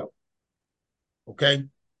 6-0. Okay,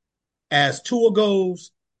 as Tua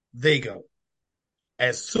goes, they go.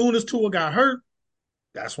 As soon as Tua got hurt,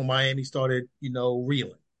 that's when Miami started,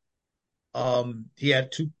 reeling. He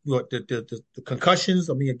had the concussions.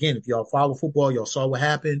 I mean, again, if y'all follow football, y'all saw what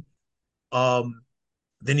happened.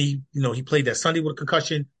 Then he played that Sunday with a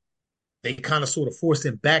concussion. They kind of sort of forced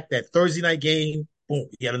him back that Thursday night game. Boom,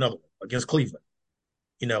 he had another one against Cleveland.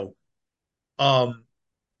 You know, um,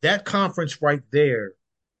 that conference right there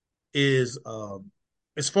is,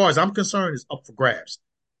 as far as I'm concerned, is up for grabs.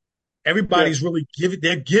 Yeah. Everybody's really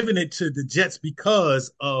they're giving it to the Jets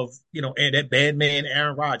because of, and that bad man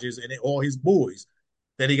Aaron Rodgers and all his boys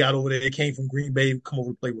that he got over there. They came from Green Bay, come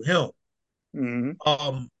over to play with him.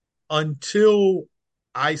 Mm-hmm. Until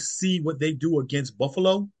I see what they do against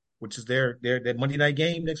Buffalo, which is their Monday night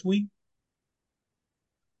game next week,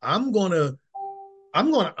 I'm gonna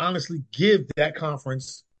honestly give that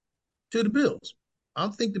conference to the Bills. I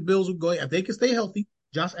think the Bills will go if they can stay healthy.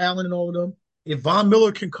 Josh Allen and all of them. If Von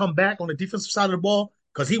Miller can come back on the defensive side of the ball,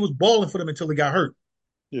 because he was balling for them until he got hurt.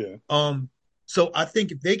 Yeah. So I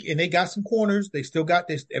think if they got some corners, they still got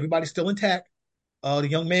this. Everybody's still intact. The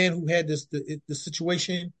young man who had the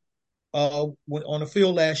situation went on the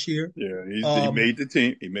field last year. Yeah. He made the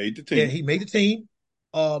team. He made the Yeah, team. he made the team.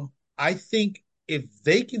 I think if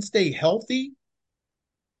they can stay healthy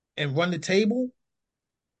and run the table,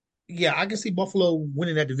 yeah, I can see Buffalo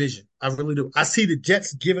winning that division. I really do. I see the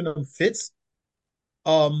Jets giving them fits.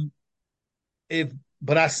 Um, if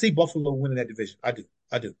but I see Buffalo winning that division. I do.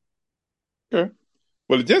 I do. Okay.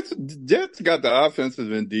 Well, the Jets got the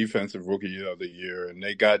offensive and defensive rookie of the year, and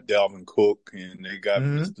they got Dalvin Cook, and they got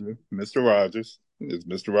Hmm. Mr. Rogers. It's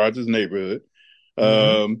Mr. Rogers' neighborhood.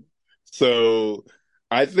 Hmm. So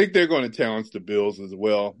I think they're going to challenge the Bills as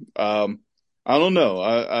well. I don't know.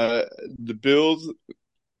 The Bills.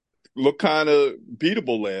 looked kind of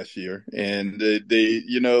beatable last year, and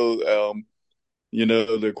the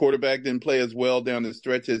quarterback didn't play as well down the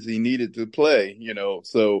stretch as he needed to play.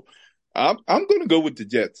 So I'm going to go with the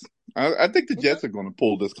Jets. I think the Okay. Jets are going to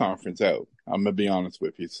pull this conference out. I'm going to be honest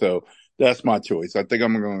with you. So that's my choice. I think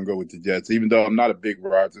I'm going to go with the Jets, even though I'm not a big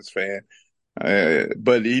Rodgers fan.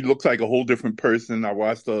 But he looks like a whole different person. I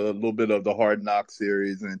watched a little bit of the Hard Knock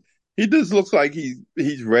series, and he just looks like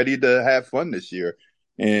he's ready to have fun this year.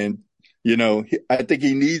 And I think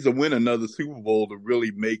he needs to win another Super Bowl to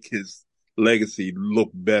really make his legacy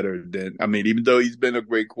look better than. I mean, even though he's been a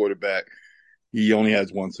great quarterback, he only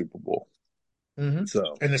has one Super Bowl. Mm-hmm.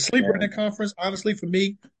 So, And the sleeper in and that conference, honestly, for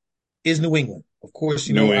me, is New England. Of course,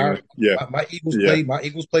 New our England, yeah, my Eagles yeah, played. My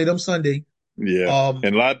Eagles played them Sunday. yeah, Um,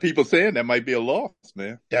 and a lot of people saying that might be a loss,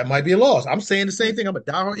 man. that might be a loss. I'm saying the Yeah, same thing. I'm a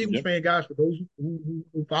diehard Eagles yeah, fan, guys. For those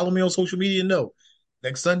who follow me on social media, know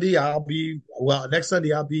next Sunday I'll be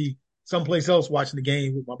someplace else watching the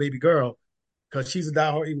game with my baby girl because she's a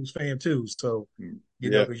diehard Eagles fan too. So yeah,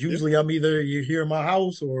 because yeah. usually I'm either you're here in my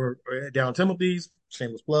house or down Timothy's,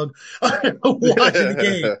 shameless plug, watching the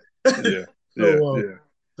game. Yeah, yeah, so yeah,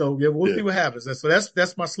 so yeah, we'll yeah. see what happens. So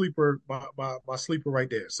that's my sleeper, my sleeper right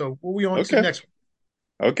there. So what we on to the Okay, next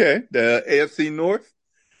okay. The AFC North.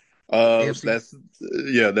 one? AFC.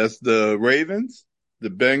 That's the Ravens, the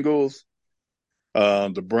Bengals,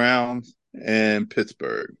 the Browns, and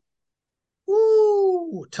Pittsburgh.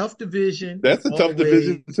 Woo! Tough division as That's a tough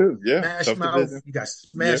division always. too. Yeah, Smash tough mouth. division. You got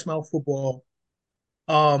Yeah, smash mouth football.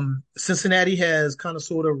 Cincinnati has kind of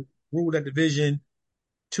sort of ruled that division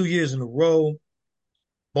 2 years in a row.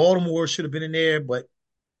 Baltimore should have been in there, but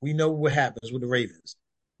we know what happens with the Ravens.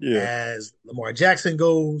 yeah, As Lamar Jackson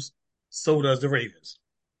goes, so does the Ravens.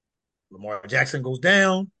 Lamar Jackson goes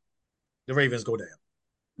down, the Ravens go down.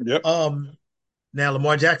 yep. Um, Now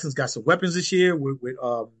Lamar Jackson's got some weapons this year with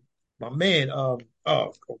my man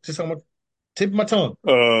just on my tip of my tongue,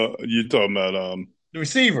 You talking about the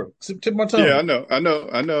receiver, tip of my Yeah, tongue. I know.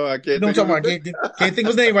 I You can't know what think I'm of talking his about? Can't think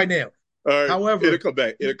of his name right now. All right, it'll However, come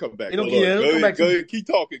back. It'll come back. But look, it'll come back to go me. ahead, keep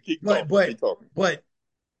talking, But keep talking.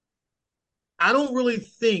 I don't really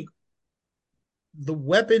think the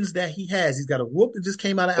weapons that he has. He's got a whoop that just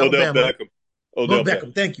came out of Odell Alabama. Beckham. Odell Well,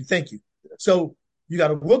 Beckham. Beckham, thank you. So you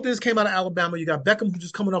got a whoop that just came out of Alabama. You got Beckham who's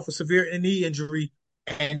just coming off a severe knee injury,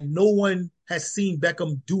 and no one has seen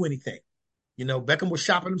Beckham do anything. Beckham was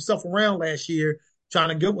shopping himself around last year trying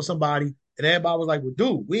to get with somebody, and everybody was like, "Well,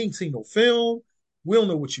 dude, we ain't seen no film. We don't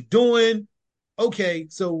know what you're doing." Okay,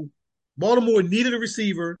 so Baltimore needed a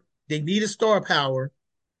receiver. They needed star power.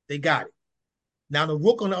 They got it. Now the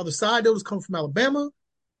rook on the other side, though, is coming from Alabama.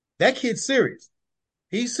 That kid's serious.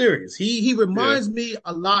 He's serious. He Yeah, reminds me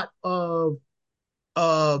a lot of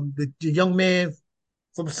the young man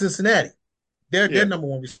from Cincinnati. Their yeah. number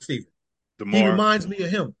one receiver. He Demar, reminds me of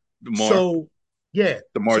him. Demar, So yeah.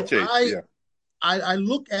 Demar So Chase. Yeah, I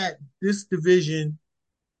look at this division.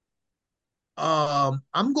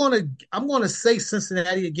 I'm gonna say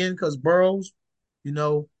Cincinnati again because Burrows, you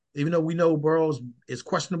know, even though we know Burrows is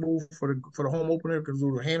questionable for the home opener because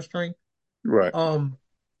of the hamstring. right. Um,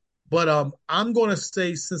 but I'm gonna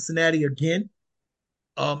say Cincinnati again.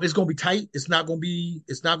 It's gonna be tight. It's not gonna be.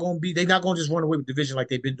 It's not gonna be. They're not gonna just run away with the division like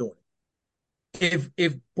they've been doing.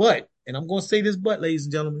 And I'm gonna say this, but ladies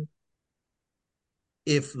and gentlemen,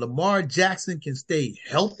 if Lamar Jackson can stay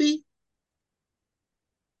healthy,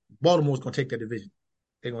 Baltimore's gonna take that division.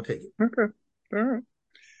 They're gonna take it. Okay, all right.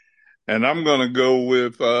 And I'm gonna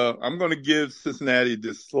give Cincinnati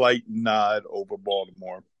this slight nod over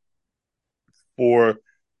Baltimore for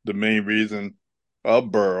the main reason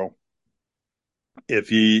of Burrow. If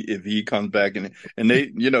he comes back and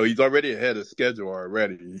they he's already ahead of schedule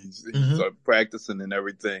already. He's Mm-hmm. practicing and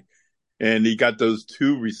everything, and he got those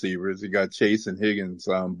two receivers. He got Chase and Higgins.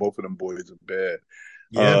 Both of them boys are bad.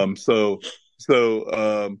 Yeah. So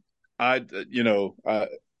I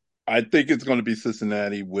I think it's going to be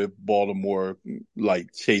Cincinnati with Baltimore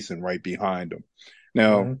like chasing right behind them.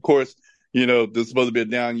 Now, Mm-hmm. of course, this is supposed to be a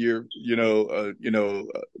down year.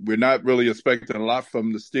 We're not really expecting a lot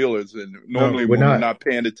from the Steelers, and No, normally we're when we're not. not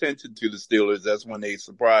paying attention to the Steelers, that's when they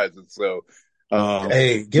surprise us. So,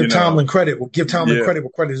 Hey, you give know, Tomlin credit. Well, give Tomlin yeah, credit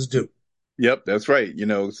where credit is due. yep, that's right.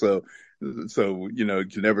 So you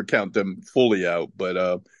can never count them fully out, but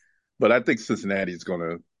I think Cincinnati is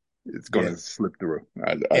gonna it's Yeah. gonna slip through.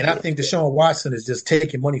 I And I do. think Deshaun Watson is just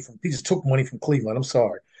taking money from. He just took money from Cleveland. I'm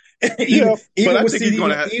sorry. even Yeah, but even I with think he's CD,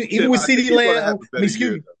 gonna have even Tim. with I think CD he's gonna Lamb. have a I mean, better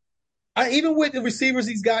excuse year. me. Even with the receivers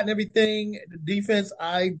he's got and everything, the defense.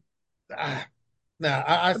 I nah.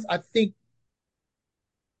 I think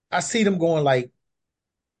I see them going like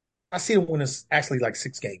I see them winning actually like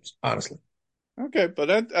 6 games, honestly. Okay, but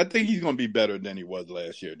I think he's going to be better than he was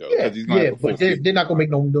last year, though, Yeah, because he's going to yeah, have a but full they're season. not gonna make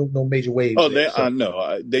no major waves Oh, there. I So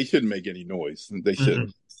know they shouldn't make any noise. They shouldn't.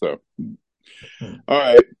 mm-mm. So, Mm. all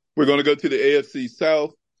right, we're going to go to the AFC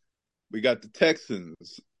South. We got the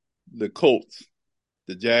Texans, the Colts,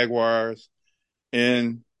 the Jaguars,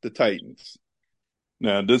 and the Titans.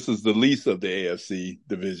 Now, this is the least of the AFC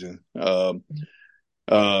division. I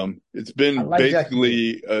like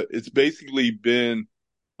Jacksonville. It's basically been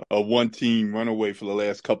a one team runaway for the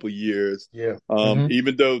last couple of years. Yeah. Hmm.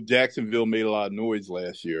 Even though Jacksonville made a lot of noise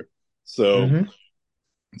last year. So, Hmm.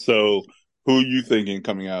 so who are you thinking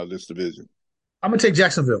coming out of this division? I'm gonna take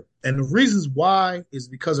Jacksonville, and the reasons why is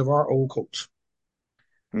because of our old coach.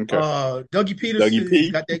 Okay, Dougie Dougie Peterson's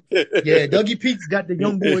P. got that. Yeah, Dougie Pete's got the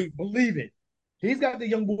young boy believing. He's got the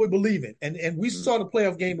young boy believing, and we saw the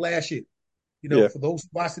playoff game last year. Yeah, For those who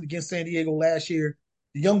watched it against San Diego last year,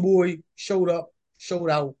 the young boy showed up, showed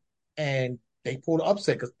out, and they pulled an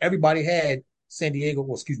upset because everybody had San Diego,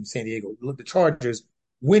 well, excuse me, San Diego, the Chargers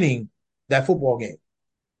winning that football game,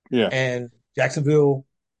 yeah, and Jacksonville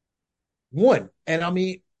won. And I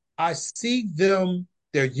mean, I see them.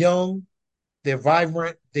 They're young, they're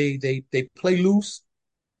vibrant, they play loose.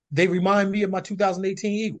 They remind me of my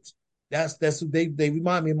 2018 Eagles. That's who they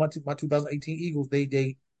remind me of my 2018 Eagles.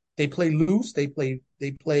 They play loose. They play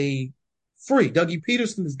free. Dougie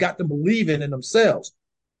Peterson has got them believing in themselves.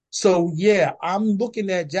 So yeah, I'm looking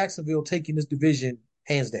at Jacksonville taking this division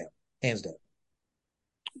hands down, hands down.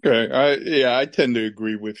 okay. I tend to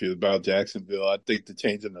agree with you about Jacksonville. I think the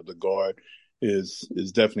changing of the guard is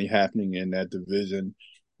definitely happening in that division.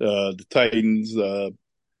 The Titans,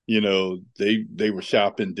 they were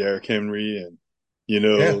shopping Derrick Henry, and you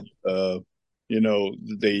Yeah, know,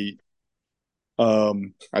 they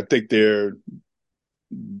I think they're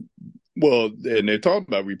well, and they're talking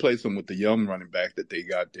about replacing him with the young running back that they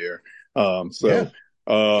got there. Um, yeah.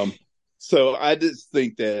 so, um, so I just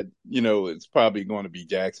think that it's probably going to be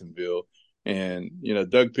Jacksonville, and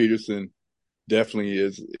Doug Peterson definitely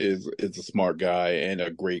is a smart guy and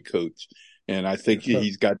a great coach, and I think Yes, sir.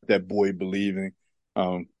 he's got that boy believing,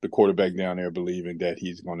 the quarterback down there believing that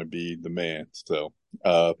he's going to be the man. So,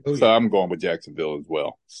 Oh so yeah. I'm going with Jacksonville as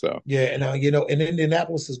well. So. Yeah, and and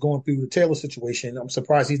Indianapolis is going through the Taylor situation. I'm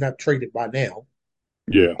surprised he's not traded by now.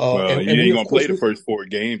 Yeah, well, And he we ain't of gonna play course the we first 4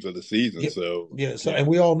 games of the season, yeah, so yeah. So yeah, and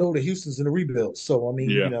we all know that Houston's in the rebuild. So I mean,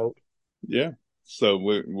 yeah, yeah. So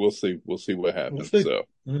we'll see, what we'll happens. see. So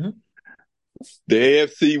Hmm. the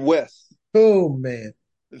AFC West, Oh man.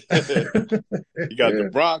 you got the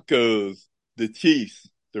Broncos, the Chiefs,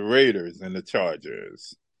 the Raiders, and the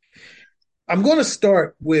Chargers. I'm going to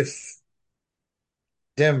start with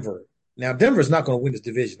Denver. Now, Denver's not going to win this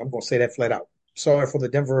division. I'm going to say that flat out. Sorry for the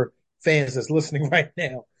Denver fans that's listening right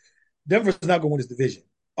now. Denver's not going to win this division.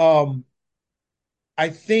 Um, I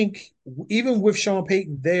think even with Sean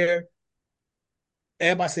Payton there,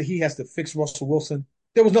 everybody said he has to fix Russell Wilson.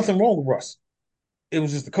 There was nothing wrong with Russ. It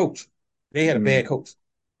was just the coach. They had a bad Mm, coach.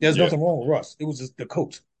 There's yeah. nothing wrong with Russ. It was just the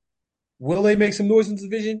coach. Will they make some noise in this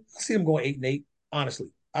division? I see them going 8-8. Honestly,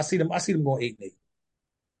 I see them. I see them going 8-8.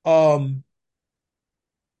 Um,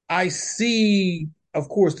 I see, of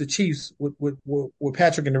course, the Chiefs with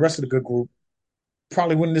Patrick and the rest of the good group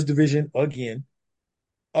probably winning this division again.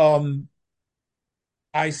 Um,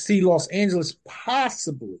 I see Los Angeles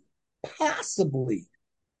possibly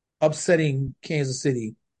upsetting Kansas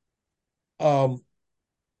City.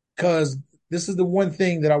 Because this is the one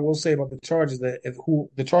thing that I will say about the Chargers that if who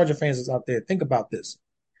the Charger fans is out there, think about this.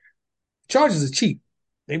 Chargers are cheap.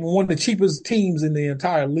 They were one of the cheapest teams in the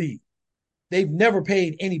entire league. They've never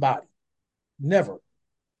paid anybody. Never.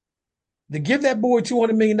 To give that boy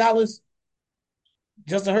 $200 million,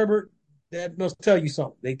 Justin Herbert, that must tell you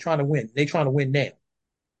something. They trying to win. They trying to win now.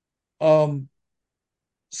 Um,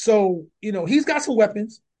 so he's got some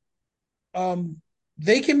weapons. Um,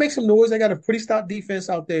 they can make some noise. They got a pretty stout defense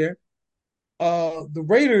out there. The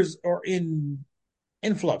Raiders are in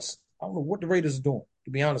influx. I don't know what the Raiders are doing,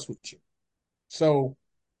 to be honest with you. So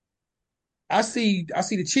I see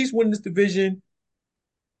the Chiefs winning this division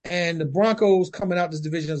and the Broncos coming out this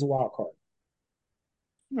division as a wild card.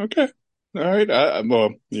 Okay. All right.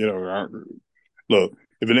 Well, look,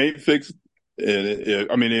 if it ain't fixed,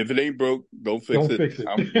 I mean, if it ain't broke, don't fix Don't it. fix it.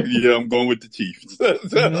 I'm going with the Chiefs. So,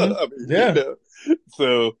 Hmm. I mean, Yeah.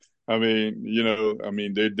 so I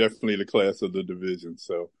mean, they're definitely the class of the division.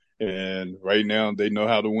 So, and right now they know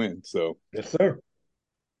how to win. So, Yes, sir.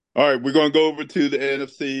 all right, we're going to go over to the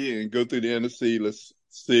NFC and go through the NFC. Let's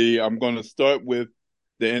see. I'm going to start with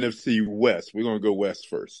the NFC West. We're going to go West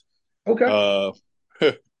first. Okay. Uh,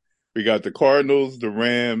 We got the Cardinals, the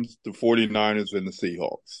Rams, the 49ers, and the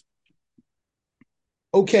Seahawks.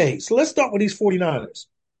 Okay, so let's start with these 49ers.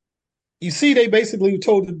 You see, they basically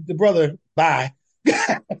told the brother bye.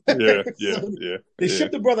 Yeah, yeah, So yeah, they yeah.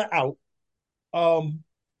 shipped the brother out, and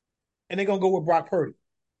they're gonna go with Brock Purdy.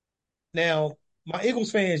 Now, my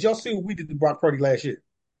Eagles fans, y'all see what we did to Brock Purdy last year.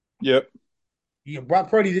 Yep. Yeah, Brock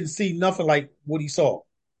Purdy didn't see nothing like what he saw,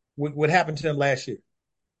 what happened to him last year.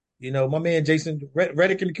 My man Jason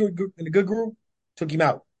Reddick in the good group took him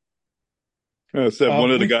out. Except Um, we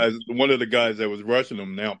one of the guys that was rushing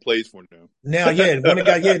them now plays for them. Now, yeah, one of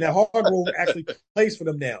the guys, yeah, now Hargrove actually plays for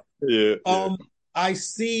them now. Yeah, yeah. I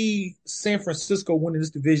see San Francisco winning this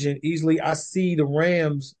division easily. I see the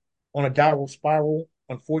Rams on a downward spiral,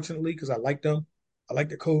 unfortunately, because I like them. I like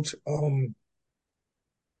the coach.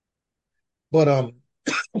 But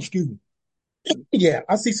excuse me. Yeah,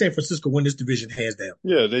 I see San Francisco win this division hands down.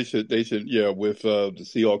 Yeah, they should yeah, with the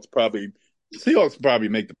Seahawks probably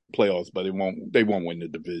make the playoffs, but they won't win the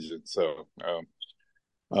division. So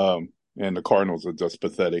and the Cardinals are just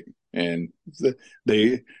pathetic, and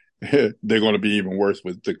they they're going to be even worse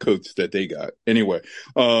with the coach that they got. Anyway,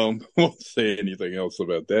 won't say anything else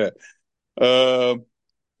about that.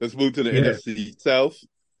 Let's move to the Yeah. NFC South.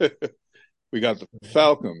 We got the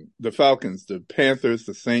Falcons, the Panthers,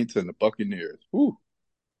 the Saints, and the Buccaneers. Woo.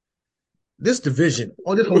 This whole division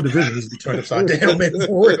needs to be turned upside down, man,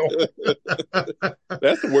 for real.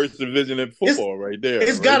 That's the worst division in football right there.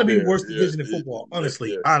 It's got to be the there. worst Yeah, division in football,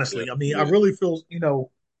 honestly. yeah, Honestly. yeah, I mean, I yeah. really feel,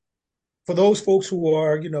 for those folks who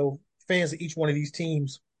are, fans of each one of these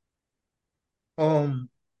teams,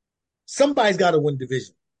 somebody's got to win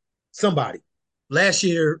division. Somebody. Last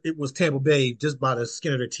year it was Tampa Bay just by the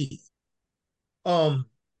skin of their teeth.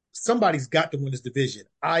 Somebody's got to win this division.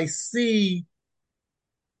 I'm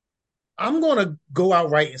gonna go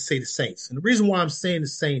outright and say the Saints. And the reason why I'm saying the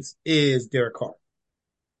Saints is Derek Carr.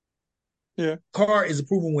 Yeah. Carr is a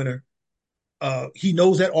proven winner. He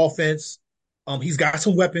knows that offense. He's got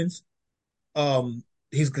some weapons. New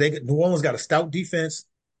Orleans got a stout defense.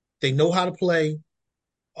 They know how to play.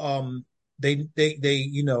 Carr,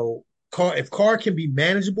 if Carr can be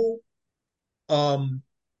manageable, give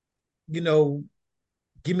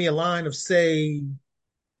me a line of say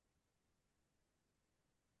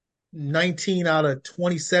 19 out of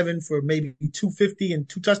 27 for maybe 250 and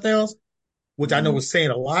 2 touchdowns, which I know is saying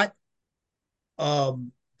a lot.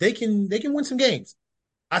 They can win some games.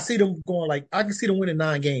 I see them I can see them winning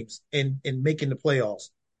 9 games and making the playoffs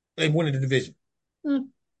and winning the division.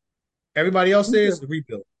 Everybody else is the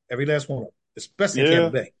rebuild. Every last one of them, especially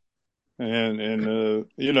Tampa Bay. And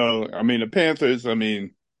I mean the Panthers,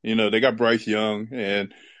 they got Bryce Young,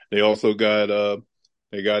 and they also got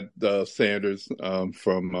Sanders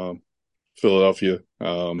from Philadelphia,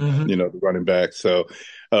 the running back. So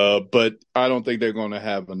but I don't think they're going to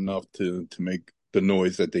have enough to make the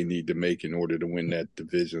noise that they need to make in order to win that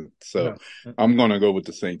division. So I'm going to go with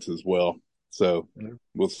the Saints as well. So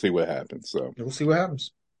we'll see what happens. So we'll see what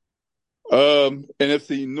happens.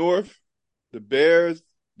 NFC North, the Bears,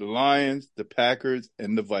 the Lions, the Packers,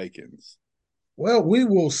 and the Vikings. Well, we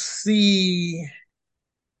will see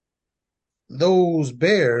those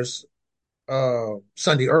Bears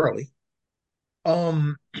Sunday early.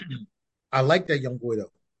 I like that young boy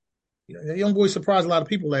though. That young boy surprised a lot of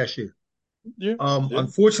people last year. Yeah.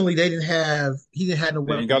 Unfortunately, he didn't have no weapons.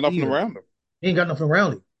 He ain't got nothing around him. He ain't got nothing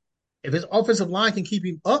around him. If his offensive line can keep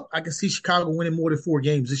him up, I can see Chicago winning more than 4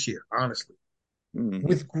 games this year, honestly. Mm-hmm.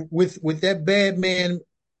 With that bad man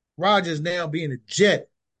Rodgers now being a Jet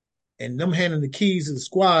and them handing the keys to the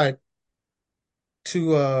squad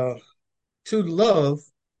to Love,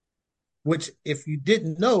 which if you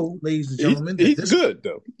didn't know, ladies and gentlemen, he's good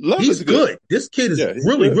though. Love he's is good. This kid is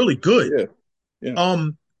really good. Yeah.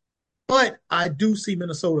 But I do see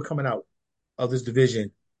Minnesota coming out of this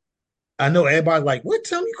division. I know everybody's like, what?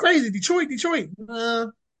 Tell me crazy. Detroit.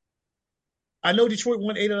 I know Detroit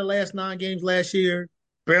won 8 of the last 9 games last year.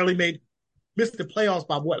 Missed the playoffs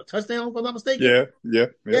by what? A touchdown, if I'm not mistaken? Yeah.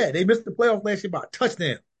 They missed the playoffs last year by a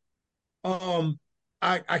touchdown.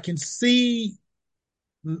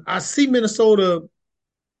 I see Minnesota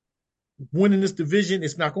winning this division.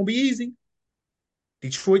 It's not going to be easy.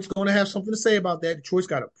 Detroit's going to have something to say about that. Detroit's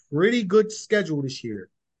got a pretty good schedule this year.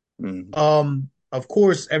 Mm-hmm. Of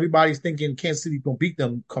course, everybody's thinking Kansas City's going to beat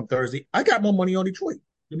them come Thursday. I got my money on Detroit.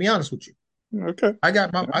 To be honest with you. Okay.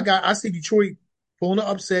 I see Detroit pulling an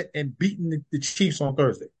upset and beating the Chiefs on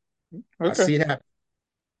Thursday. Okay. I see it happen.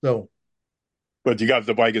 So. But you got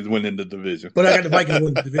the Vikings winning the division. But I got the Vikings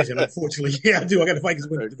winning the division, unfortunately. Yeah, I do. I got the Vikings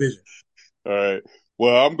winning the division. All right.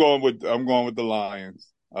 Well, I'm going with the Lions.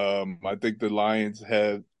 I think the Lions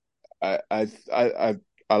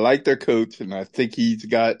I like their coach, and I think he's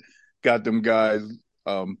got them guys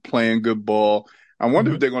playing good ball. I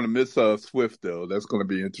wonder if Mhm. they're going to miss Swift though. That's going to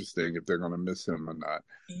be interesting if they're going to miss him or not.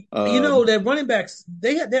 That running backs,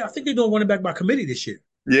 I think they're doing running back by committee this year.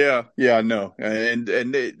 Yeah, I know, and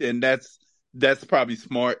that's probably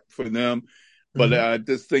smart for them. But Hmm. I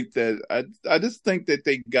just think that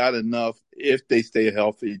they got enough if they stay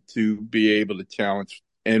healthy to be able to challenge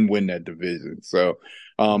and win that division. So,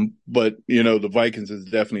 but the Vikings is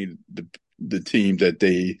definitely the team that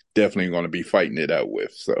they definitely going to be fighting it out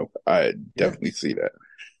with. So I Yeah. definitely see that.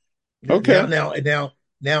 Yeah. Okay,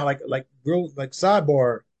 Now, like real like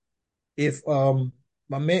sidebar. If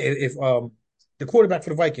my man, if the quarterback for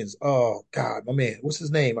the Vikings, oh God, my man, what's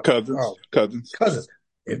his name? Cousins, Oh, Cousins, Cousins.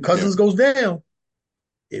 If yeah, Cousins goes down,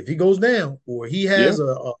 if he goes down, or he yeah, has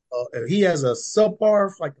a subpar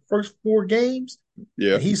for like the first 4 games,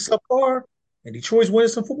 yeah, and he's subpar, and Detroit's winning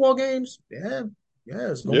some football games, it's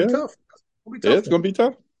gonna be yeah, tough. It's gonna be yeah. tough It's for him. going to be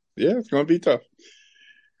tough. Yeah, it's going to be tough.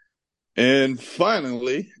 And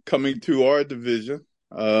finally, coming to our division,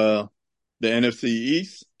 the NFC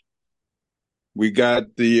East, we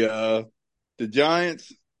got the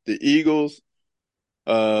Giants, the Eagles,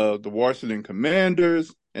 the Washington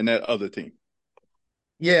Commanders, and that other team.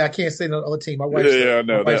 Yeah, I can't say no other team. Yeah, I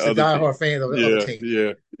My know that wife's a other team. diehard fan of the other Yeah, team,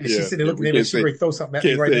 yeah, and she's sitting there yeah. looking We at me. can't She say, ready to throw something at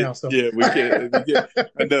me can't right say. now. So Yeah, we can't. We can't.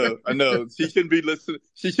 I know. She shouldn't be listening.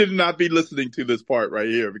 She should not be listening to this part right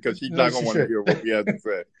here because she's no, not gonna she want to should. hear what we have to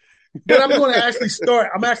say. But I'm going to actually start.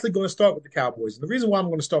 I'm actually going to start with the Cowboys. And the reason why I'm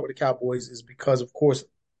going to start with the Cowboys is because, of course,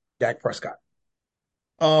 Dak Prescott.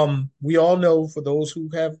 We all know, for those who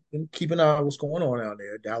have been keeping an eye on what's going on out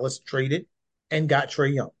there, Dallas traded and got Trey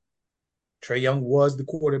Young. Trey Young was the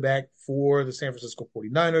quarterback for the San Francisco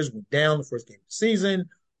 49ers, went down the first game of the season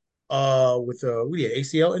with we had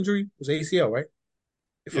ACL injury. It was ACL, right?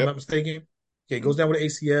 If I'm Yep. not mistaken. Okay, goes down with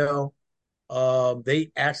ACL.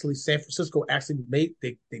 San Francisco actually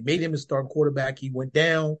they made him a starting quarterback. He went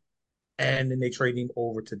down, and then they traded him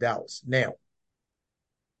over to Dallas. Now,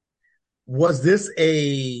 was this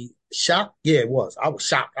a shock? Yeah, it was. I was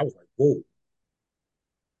shocked. I was like, whoa.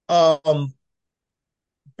 Um,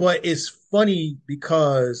 but it's funny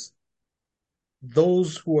because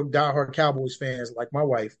those who are diehard Cowboys fans, like my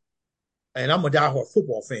wife, and I'm a diehard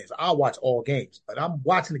football fan, so I watch all games. But I'm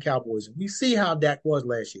watching the Cowboys, and we see how Dak was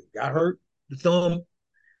last year. Got hurt, the thumb.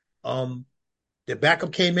 Um, the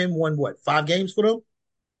backup came in, won what, 5 games for them?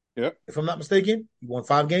 Yep. If I'm not mistaken. He won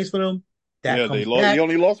 5 games for them. Dak Yeah, they comes lost. He back.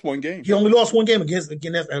 only lost one game. He only lost one game against that.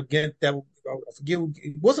 I forget.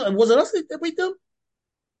 Was it us that beat them?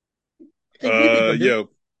 I think we beat them, didn't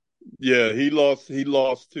Yeah, yeah. He lost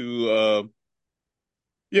to.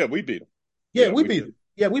 Yeah, we beat him. we? Yeah, Yeah, we we beat beat them. him.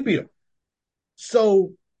 Yeah, we beat Yeah. them.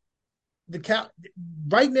 So the cow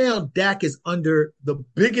right now, Dak is under the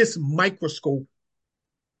biggest microscope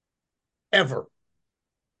ever.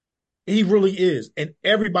 He really is, and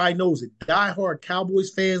everybody knows it. Diehard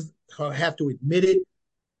Cowboys fans have to admit it.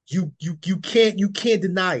 You can't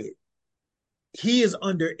deny it. He is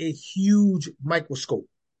under a huge microscope.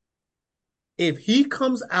 If he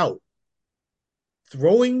comes out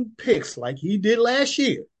throwing picks like he did last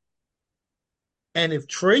year, and if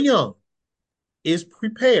Trey Young is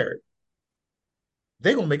prepared,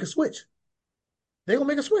 they're gonna make a switch. They're gonna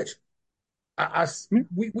make a switch. Yeah.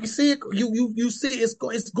 We see it. You see it's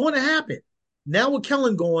going to happen. Now with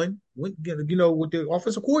Kellen going, with the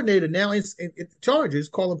offensive coordinator now in charges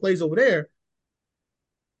calling plays over there.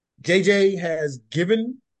 JJ has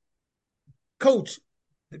given coach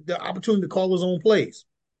the opportunity to call his own plays.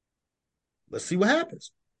 Let's see what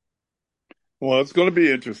happens. Well, it's going to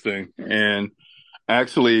be interesting, and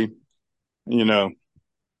actually, you know,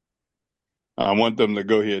 I want them to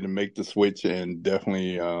go ahead and make the switch and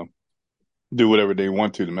definitely do whatever they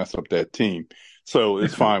want to mess up that team. So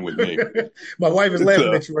it's fine with me. My wife is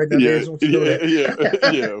laughing So at you right now, man. I yeah, just want you to know yeah, yeah,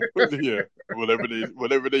 that. yeah, yeah.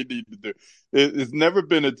 Whatever they need to do. It's never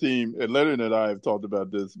been a team. And Leonard and I have talked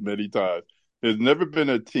about this many times. There's never been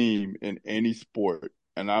a team in any sport,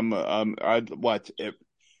 and I watch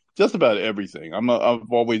just about everything.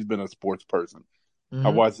 I've always been a sports person. I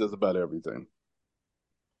Hmm. watch just about everything.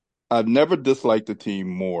 I've never disliked the team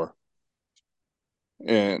more,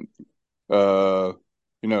 and uh,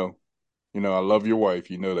 you know, I love your wife.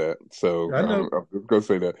 You know that. So I know. I'm just gonna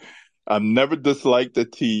say that. I've never disliked the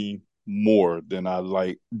team more than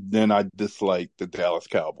I dislike the Dallas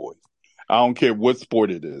Cowboys. I don't care what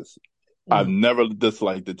sport it is. I've Mm. never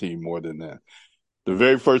disliked the team more than that. The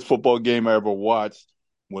very first football game I ever watched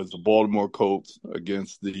was the Baltimore Colts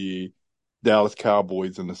against the Dallas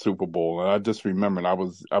Cowboys in the Super Bowl, and I just remembered I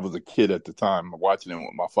was a kid at the time watching it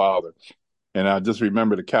with my father, and I just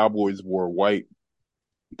remember the Cowboys wore white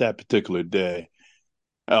that particular day.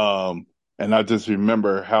 Um, and I just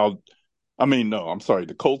remember how, I mean, no, I'm sorry,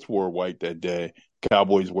 the Colts wore white that day.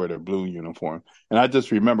 Cowboys wear their blue uniform. And I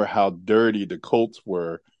just remember how dirty the Colts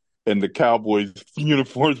were, and the Cowboys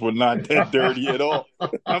uniforms were not that dirty at all.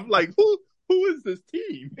 I'm like, who is this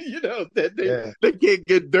team? That Yeah. they can't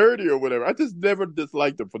get dirty or whatever. I just never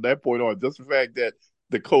disliked them from that point on. Just the fact that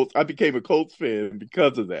the Colts, I became a Colts fan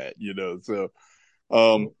because of that. So,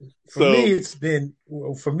 um, For me, so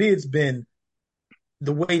it's been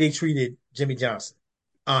the way they treated Jimmy Johnson.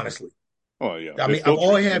 Honestly, oh yeah, I they're mean, still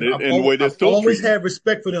treating it in the way they're I've still always treating it. had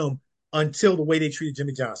respect for them until the way they treated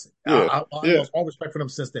Jimmy Johnson. Yeah, I yeah. lost all respect for them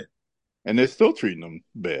since then. And they're still treating them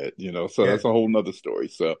bad. So Yeah. that's a whole nother story.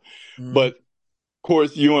 So, Mhm. but of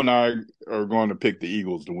course, you and I are going to pick the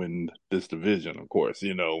Eagles to win this division. Of course,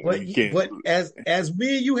 But we can't. as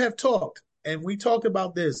me and you have talked, and we talked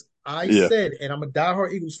about this, I Yeah. said, and I'm a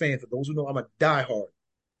diehard Eagles fan. For those who know, I'm a diehard.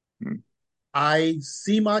 Mm. I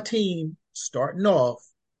see my team starting off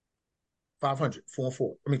 500,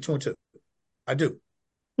 4-4. I mean, 2-2. I do.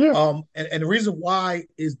 Yeah. And the reason why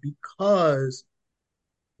is because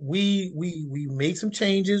we made some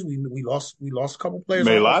changes. We lost a couple players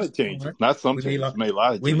Made on a our lot of offensive changes. line. Not some We made a changes. lot. Made a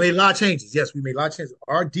lot of We made a changes. lot of changes. Yes, we made a lot of changes.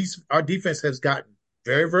 Our defense has gotten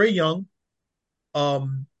very, very young.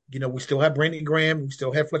 We still have Brandon Graham, we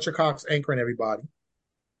still have Fletcher Cox anchoring everybody.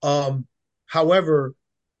 Um, However,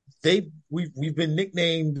 we've been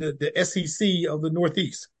nicknamed the SEC of the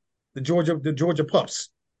Northeast, the Georgia Pups.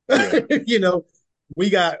 Yeah. you know, we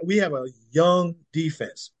have a young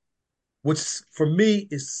defense, which for me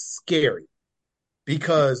is scary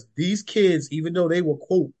because these kids, even though they were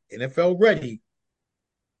quote NFL ready,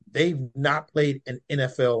 they've not played an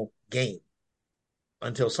NFL game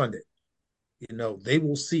until Sunday. They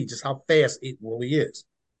will see just how fast it really is.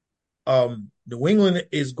 New England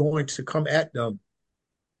is going to come at them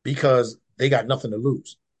because they got nothing to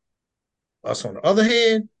lose. Us, on the other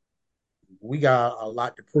hand, we got a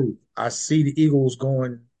lot to prove. I see the Eagles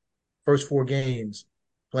going first four games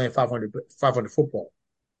playing 500 football.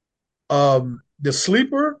 The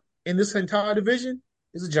sleeper in this entire division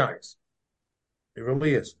is the Giants. It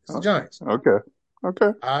really is. It's the Oh, Giants. okay.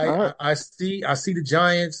 Okay. I All right. I, I see the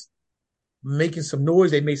Giants making some noise.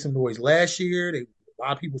 They made some noise last year. A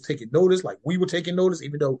lot of people taking notice, like we were taking notice,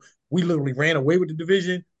 even though we literally ran away with the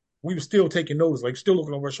division. We were still taking notice, like still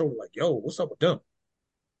looking over our shoulder, like, "Yo, what's up with them?"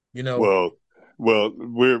 You know, Well, well,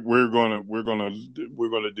 we're gonna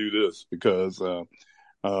do this because and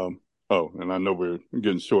I know we're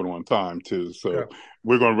getting short on time too, so okay,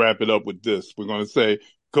 we're gonna wrap it up with this. We're gonna say,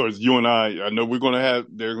 because you and I know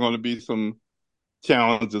there are gonna be some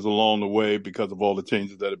challenges along the way because of all the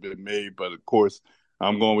changes that have been made. But of course,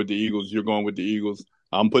 I'm going with the Eagles. You're going with the Eagles.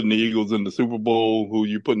 I'm putting the Eagles in the Super Bowl. Who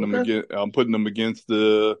you putting them okay. against? I'm putting them against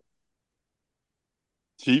the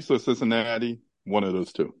Chiefs or Cincinnati. One of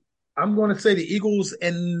those two. I'm going to say the Eagles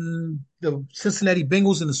and the Cincinnati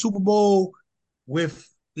Bengals in the Super Bowl, with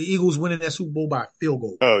the Eagles winning that Super Bowl by a field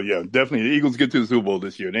goal. Oh yeah, definitely. The Eagles get to the Super Bowl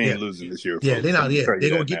this year. They Yeah, ain't losing this year, yeah, they're folks. I'm not. gonna Yeah, tell you that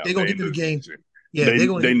now. they're They gonna get ain't to the losing game. this year. Yeah, they're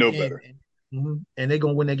gonna They get to the know game, better. and they're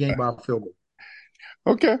gonna win that game by a field goal.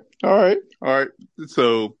 Okay. All right. All right.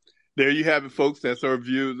 So there you have it, folks. That's our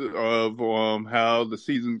view of how the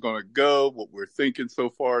season's going to go, what we're thinking so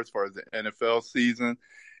far as the NFL season.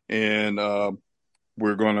 And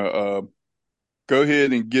we're going to go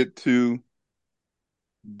ahead and get to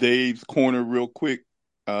Dave's corner real quick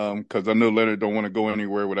because I know Leonard don't want to go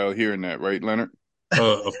anywhere without hearing that, right, Leonard?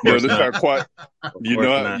 Of course Notice not. how quiet. Of course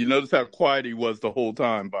not. You notice how quiet he was the whole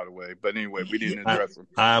time, by the way. But anyway, we Yeah. didn't address him.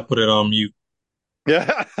 I put it on mute.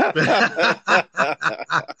 Yeah.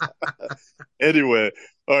 Anyway,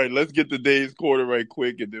 all right, let's get the day's quarter right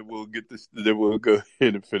quick, and then we'll get this. Then we'll go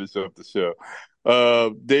ahead and finish up the show.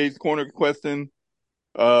 Dave's corner question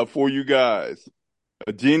for you guys: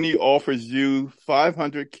 a genie offers you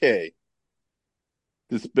 500K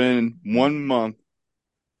to spend 1 month,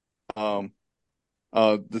 um,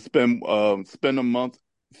 spend a month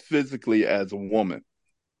physically as a woman,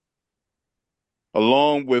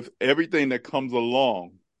 along with everything that comes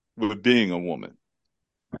along with being a woman.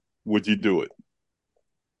 Would you do it?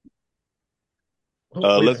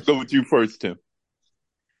 Let's go with you first, Tim.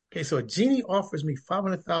 Okay, so a genie offers me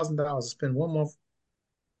 $500,000 to spend 1 month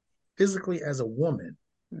physically as a woman,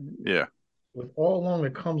 Yeah. with all along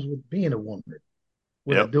that comes with being a woman.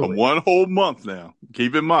 Would I Yep. do it? One whole month now.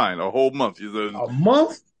 Keep in mind, a whole month. A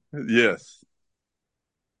month? Yes.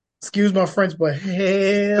 excuse my French, but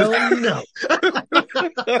hell no.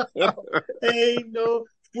 Ain't no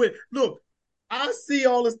wait. Look, I see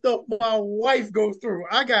all the stuff my wife goes through.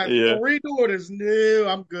 I got Yeah. three daughters. No,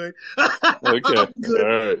 I'm good. Okay. I'm All good.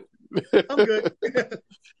 right. I'm good.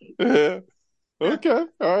 Okay.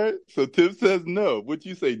 All right. So Tim says no. What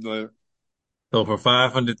you say, Glenn? So for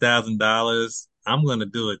 $500,000, I'm gonna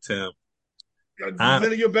do it, Tim. I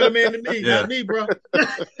Leonard, you're a better man than me, not yeah, me, bro.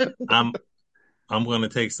 I'm I'm gonna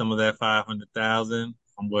take some of that 500,000.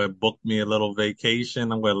 I'm gonna book me a little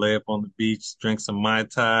vacation. I'm gonna lay up on the beach, drink some Mai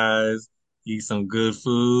Tais, eat some good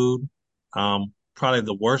food. Probably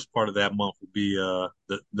the worst part of that month would be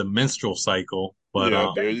the menstrual cycle. But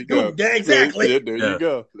Yeah, there you go. Dude, yeah, There, exactly. yeah, there you yeah,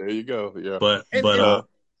 go. There you go. Yeah. but And but and Uh,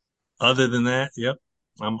 other than that, yep,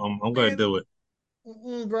 I'm gonna man, do it.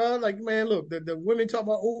 bro, like man, look, the women talk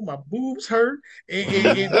about, oh, my boobs hurt, and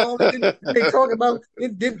mhm. all that. Then they talk about,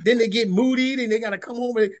 then they get moody, and they got to come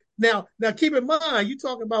home. Now, keep in mind, you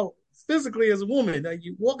talking about physically as a woman. Now,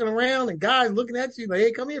 you walking around and guys looking at you like,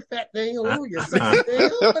 hey, come here, fat thing, oh, you sexy thing.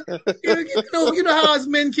 Oh, you know how us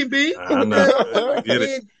men can be. I know. I Like, get it.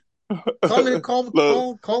 man, Look, calling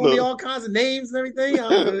me look. all kinds of names and everything. I'm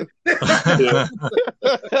good. Yeah.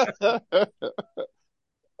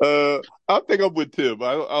 I think I'm with Tim.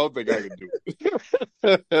 I don't think I can do it.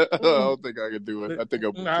 I don't think I can do it. I think I'm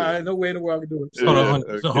with Tim. Nah, no way in the world I can do it. Hold on, Yeah.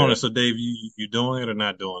 hold on. Okay. So Dave, you doing it or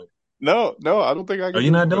not doing it? No, no, I don't think I Are can you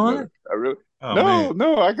do it, not my doing brother. it? I really. Oh man,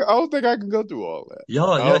 No, no, I don't think I can go through all that.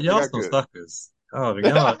 y'all I y'all don't think y'all I some could. suckers. Oh y'all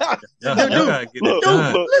Dude, gotta get it Look, dude,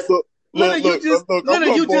 done. look, listen, look, look, Leonard, look, look, look.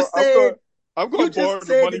 Leonard, you just said, I'm you going to just borrow the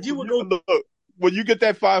said money that you from would you. go, Look, when you get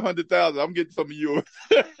that 500,000, I'm getting some of yours.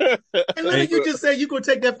 and Hey, Leonard, you just said you gonna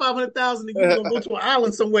take that 500,000 and you were gonna go to an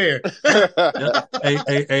island somewhere.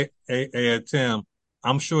 yeah, Tim.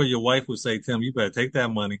 I'm sure your wife would say, Tim, you better take that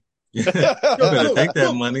money. You Yo, better look, take that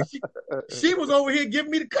look, money. she was over here giving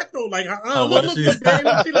me the cut though, like, Oh, look, was look, she? look, babe,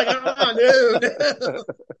 look, she like, no, no.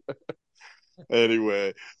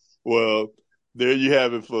 Anyway, well, there you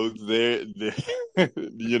have it, folks. Leonard's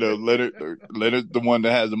the one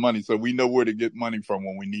that has the money, so we know where to get money from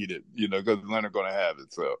when we need it. Because Leonard's going to have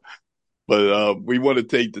it. So, but we want to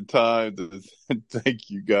take the time to thank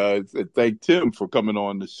you guys and thank Tim for coming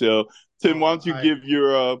on the show. Tim, why don't you I give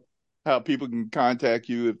your how people can contact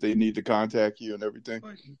you if they need to contact you and everything?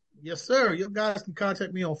 Yes, sir. You guys can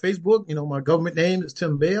contact me on Facebook. My government name is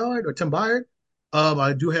Tim Bayard or Tim Byard.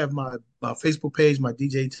 I do have my Facebook page, my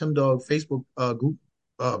DJ Tim Dog Facebook group.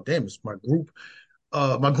 Damn, it's my group,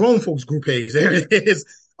 my grown folks group page. There it is.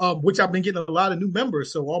 Which I've been getting a lot of new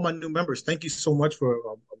members. So all my new members, thank you so much for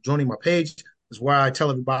joining my page. This is where I tell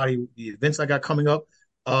everybody the events I got coming up.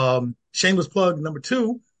 Shameless plug number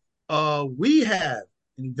two. We have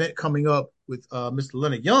an event coming up with Mr.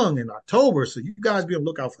 Leonard Young in October, so you guys be on the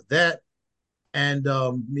lookout for that. And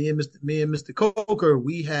me and Mr. Coker,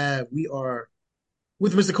 we are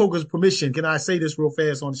with Mr. Coker's permission. Can I say this real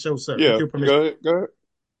fast on the show, sir? With Yeah, your permission, go ahead. Go ahead.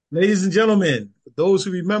 ladies and gentlemen, for those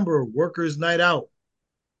who remember Workers' Night Out,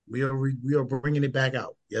 we are bringing it back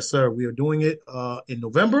out. Yes, sir. We are doing it in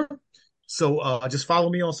November. So just follow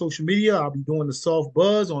me on social media. I'll be doing the soft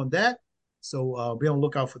buzz on that. So be on the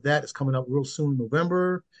lookout for that. It's coming up real soon in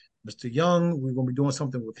November. Mr. Young, we're going to be doing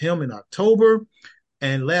something with him in October.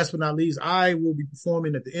 And last but not least, I will be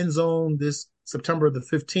performing at the End Zone this September the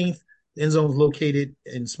 15th. The End Zone is located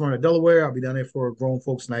in Smyrna, Delaware. I'll be down there for a grown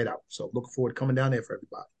folks night out. So looking forward to coming down there for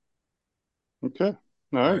everybody. Okay.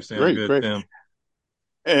 All All right. right, sounds Great. good, Great. Tim.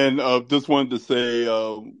 And just wanted to say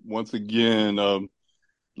once again,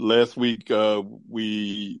 last week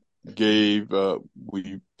we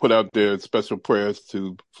put out there special prayers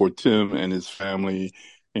for Tim and his family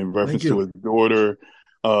in Thank reference to you. his daughter,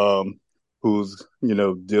 who's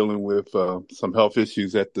dealing with some health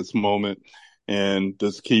issues at this moment, and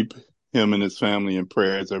just keep him and his family in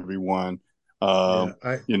prayers, everyone. Yeah, Um,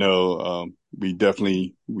 we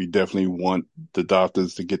definitely want the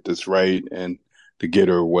doctors to get this right and to get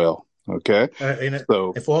her well. Okay, and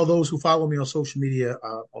so and for all those who follow me on social media,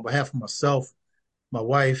 on behalf of myself, my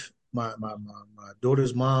wife, my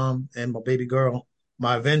daughter's mom, and my baby girl,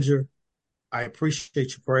 my Avenger, I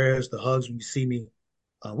appreciate your prayers, the hugs when you see me.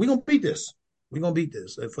 We're gonna beat this. We're gonna beat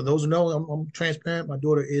this. For those who know, I'm transparent. My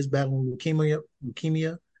daughter is battling leukemia.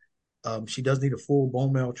 Leukemia. She does need a full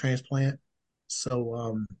bone marrow transplant. So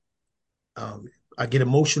um, I get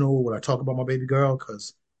emotional when I talk about my baby girl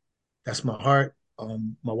because that's my heart.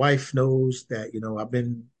 My wife knows that I've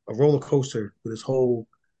been a roller coaster with this whole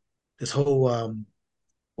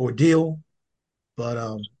ordeal,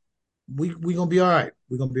 but we gonna be all right.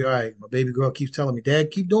 We're gonna be all right. My baby girl keeps telling me,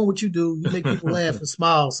 Dad, keep doing what you do. You make people laugh and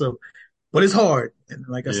smile. So but it's hard. And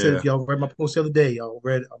like I said, Yeah. if y'all read my post the other day, y'all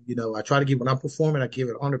read, I try to give when I'm performing, I give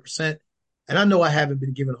it 100%. And I know I haven't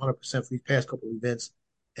been giving 100% for these past couple of events.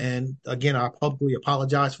 And again, I publicly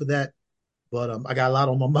apologize for that. But I got a lot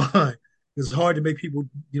on my mind. It's hard to make people,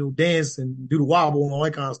 dance and do the wobble and all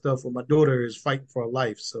that kind of stuff when my daughter is fighting for her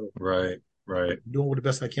life. So Right. Right. I'm doing the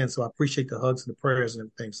best I can. So I appreciate the hugs and the prayers and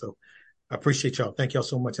everything. So I appreciate y'all. Thank y'all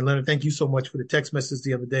so much. And Leonard, thank you so much for the text message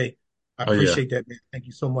the other day. I Oh yeah. appreciate that, man. Thank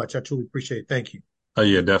you so much. I truly appreciate it. Thank you. Oh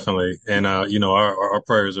yeah, definitely. And our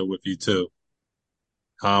prayers are with you too.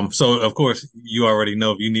 So of course you already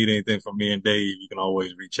know if you need anything from me and Dave, you can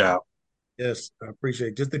always reach out. Yes, I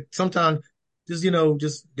appreciate it. Sometimes,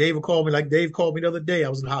 just Dave will call me like Dave called me the other day. I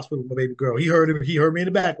was in the hospital with my baby girl. He heard him. He heard me in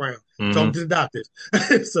the background talking Hmm. to the doctors.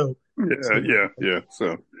 so, Yeah, so yeah, yeah.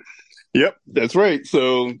 So, yep, that's right.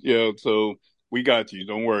 So, yeah, so we got you.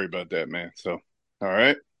 Don't worry about that, man. So, all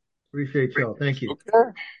right. appreciate y'all. Thank you.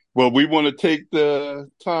 Okay. Well, we want to take the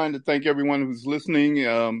time to thank everyone who's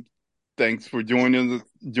listening. Thanks for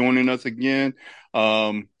joining us again.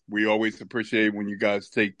 We always appreciate when you guys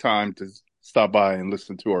take time to stop by and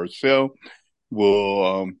listen to our show.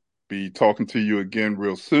 We'll be talking to you again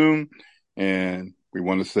real soon. And we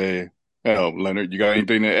want to say, Leonard, you got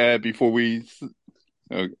anything to add before we?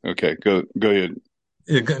 Okay, go ahead.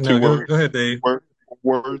 Yeah, Two go words. ahead, Dave.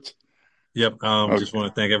 Words. Yep. Okay. Just want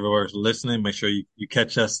to thank everyone for listening. Make sure you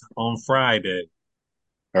catch us on Friday.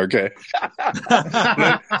 Okay.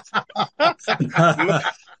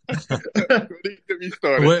 Let me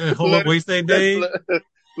start it. What you say, That's Dave?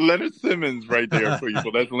 Leonard Simmons right there for you.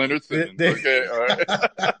 But that's Leonard Simmons. Okay. All right.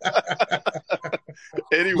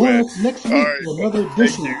 Anyway. Join us next All week right. for another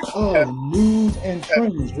edition of News and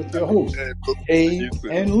Trends with your hosts, Dave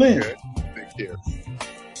and Lynn. Okay. Take care.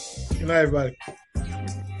 Good night, everybody.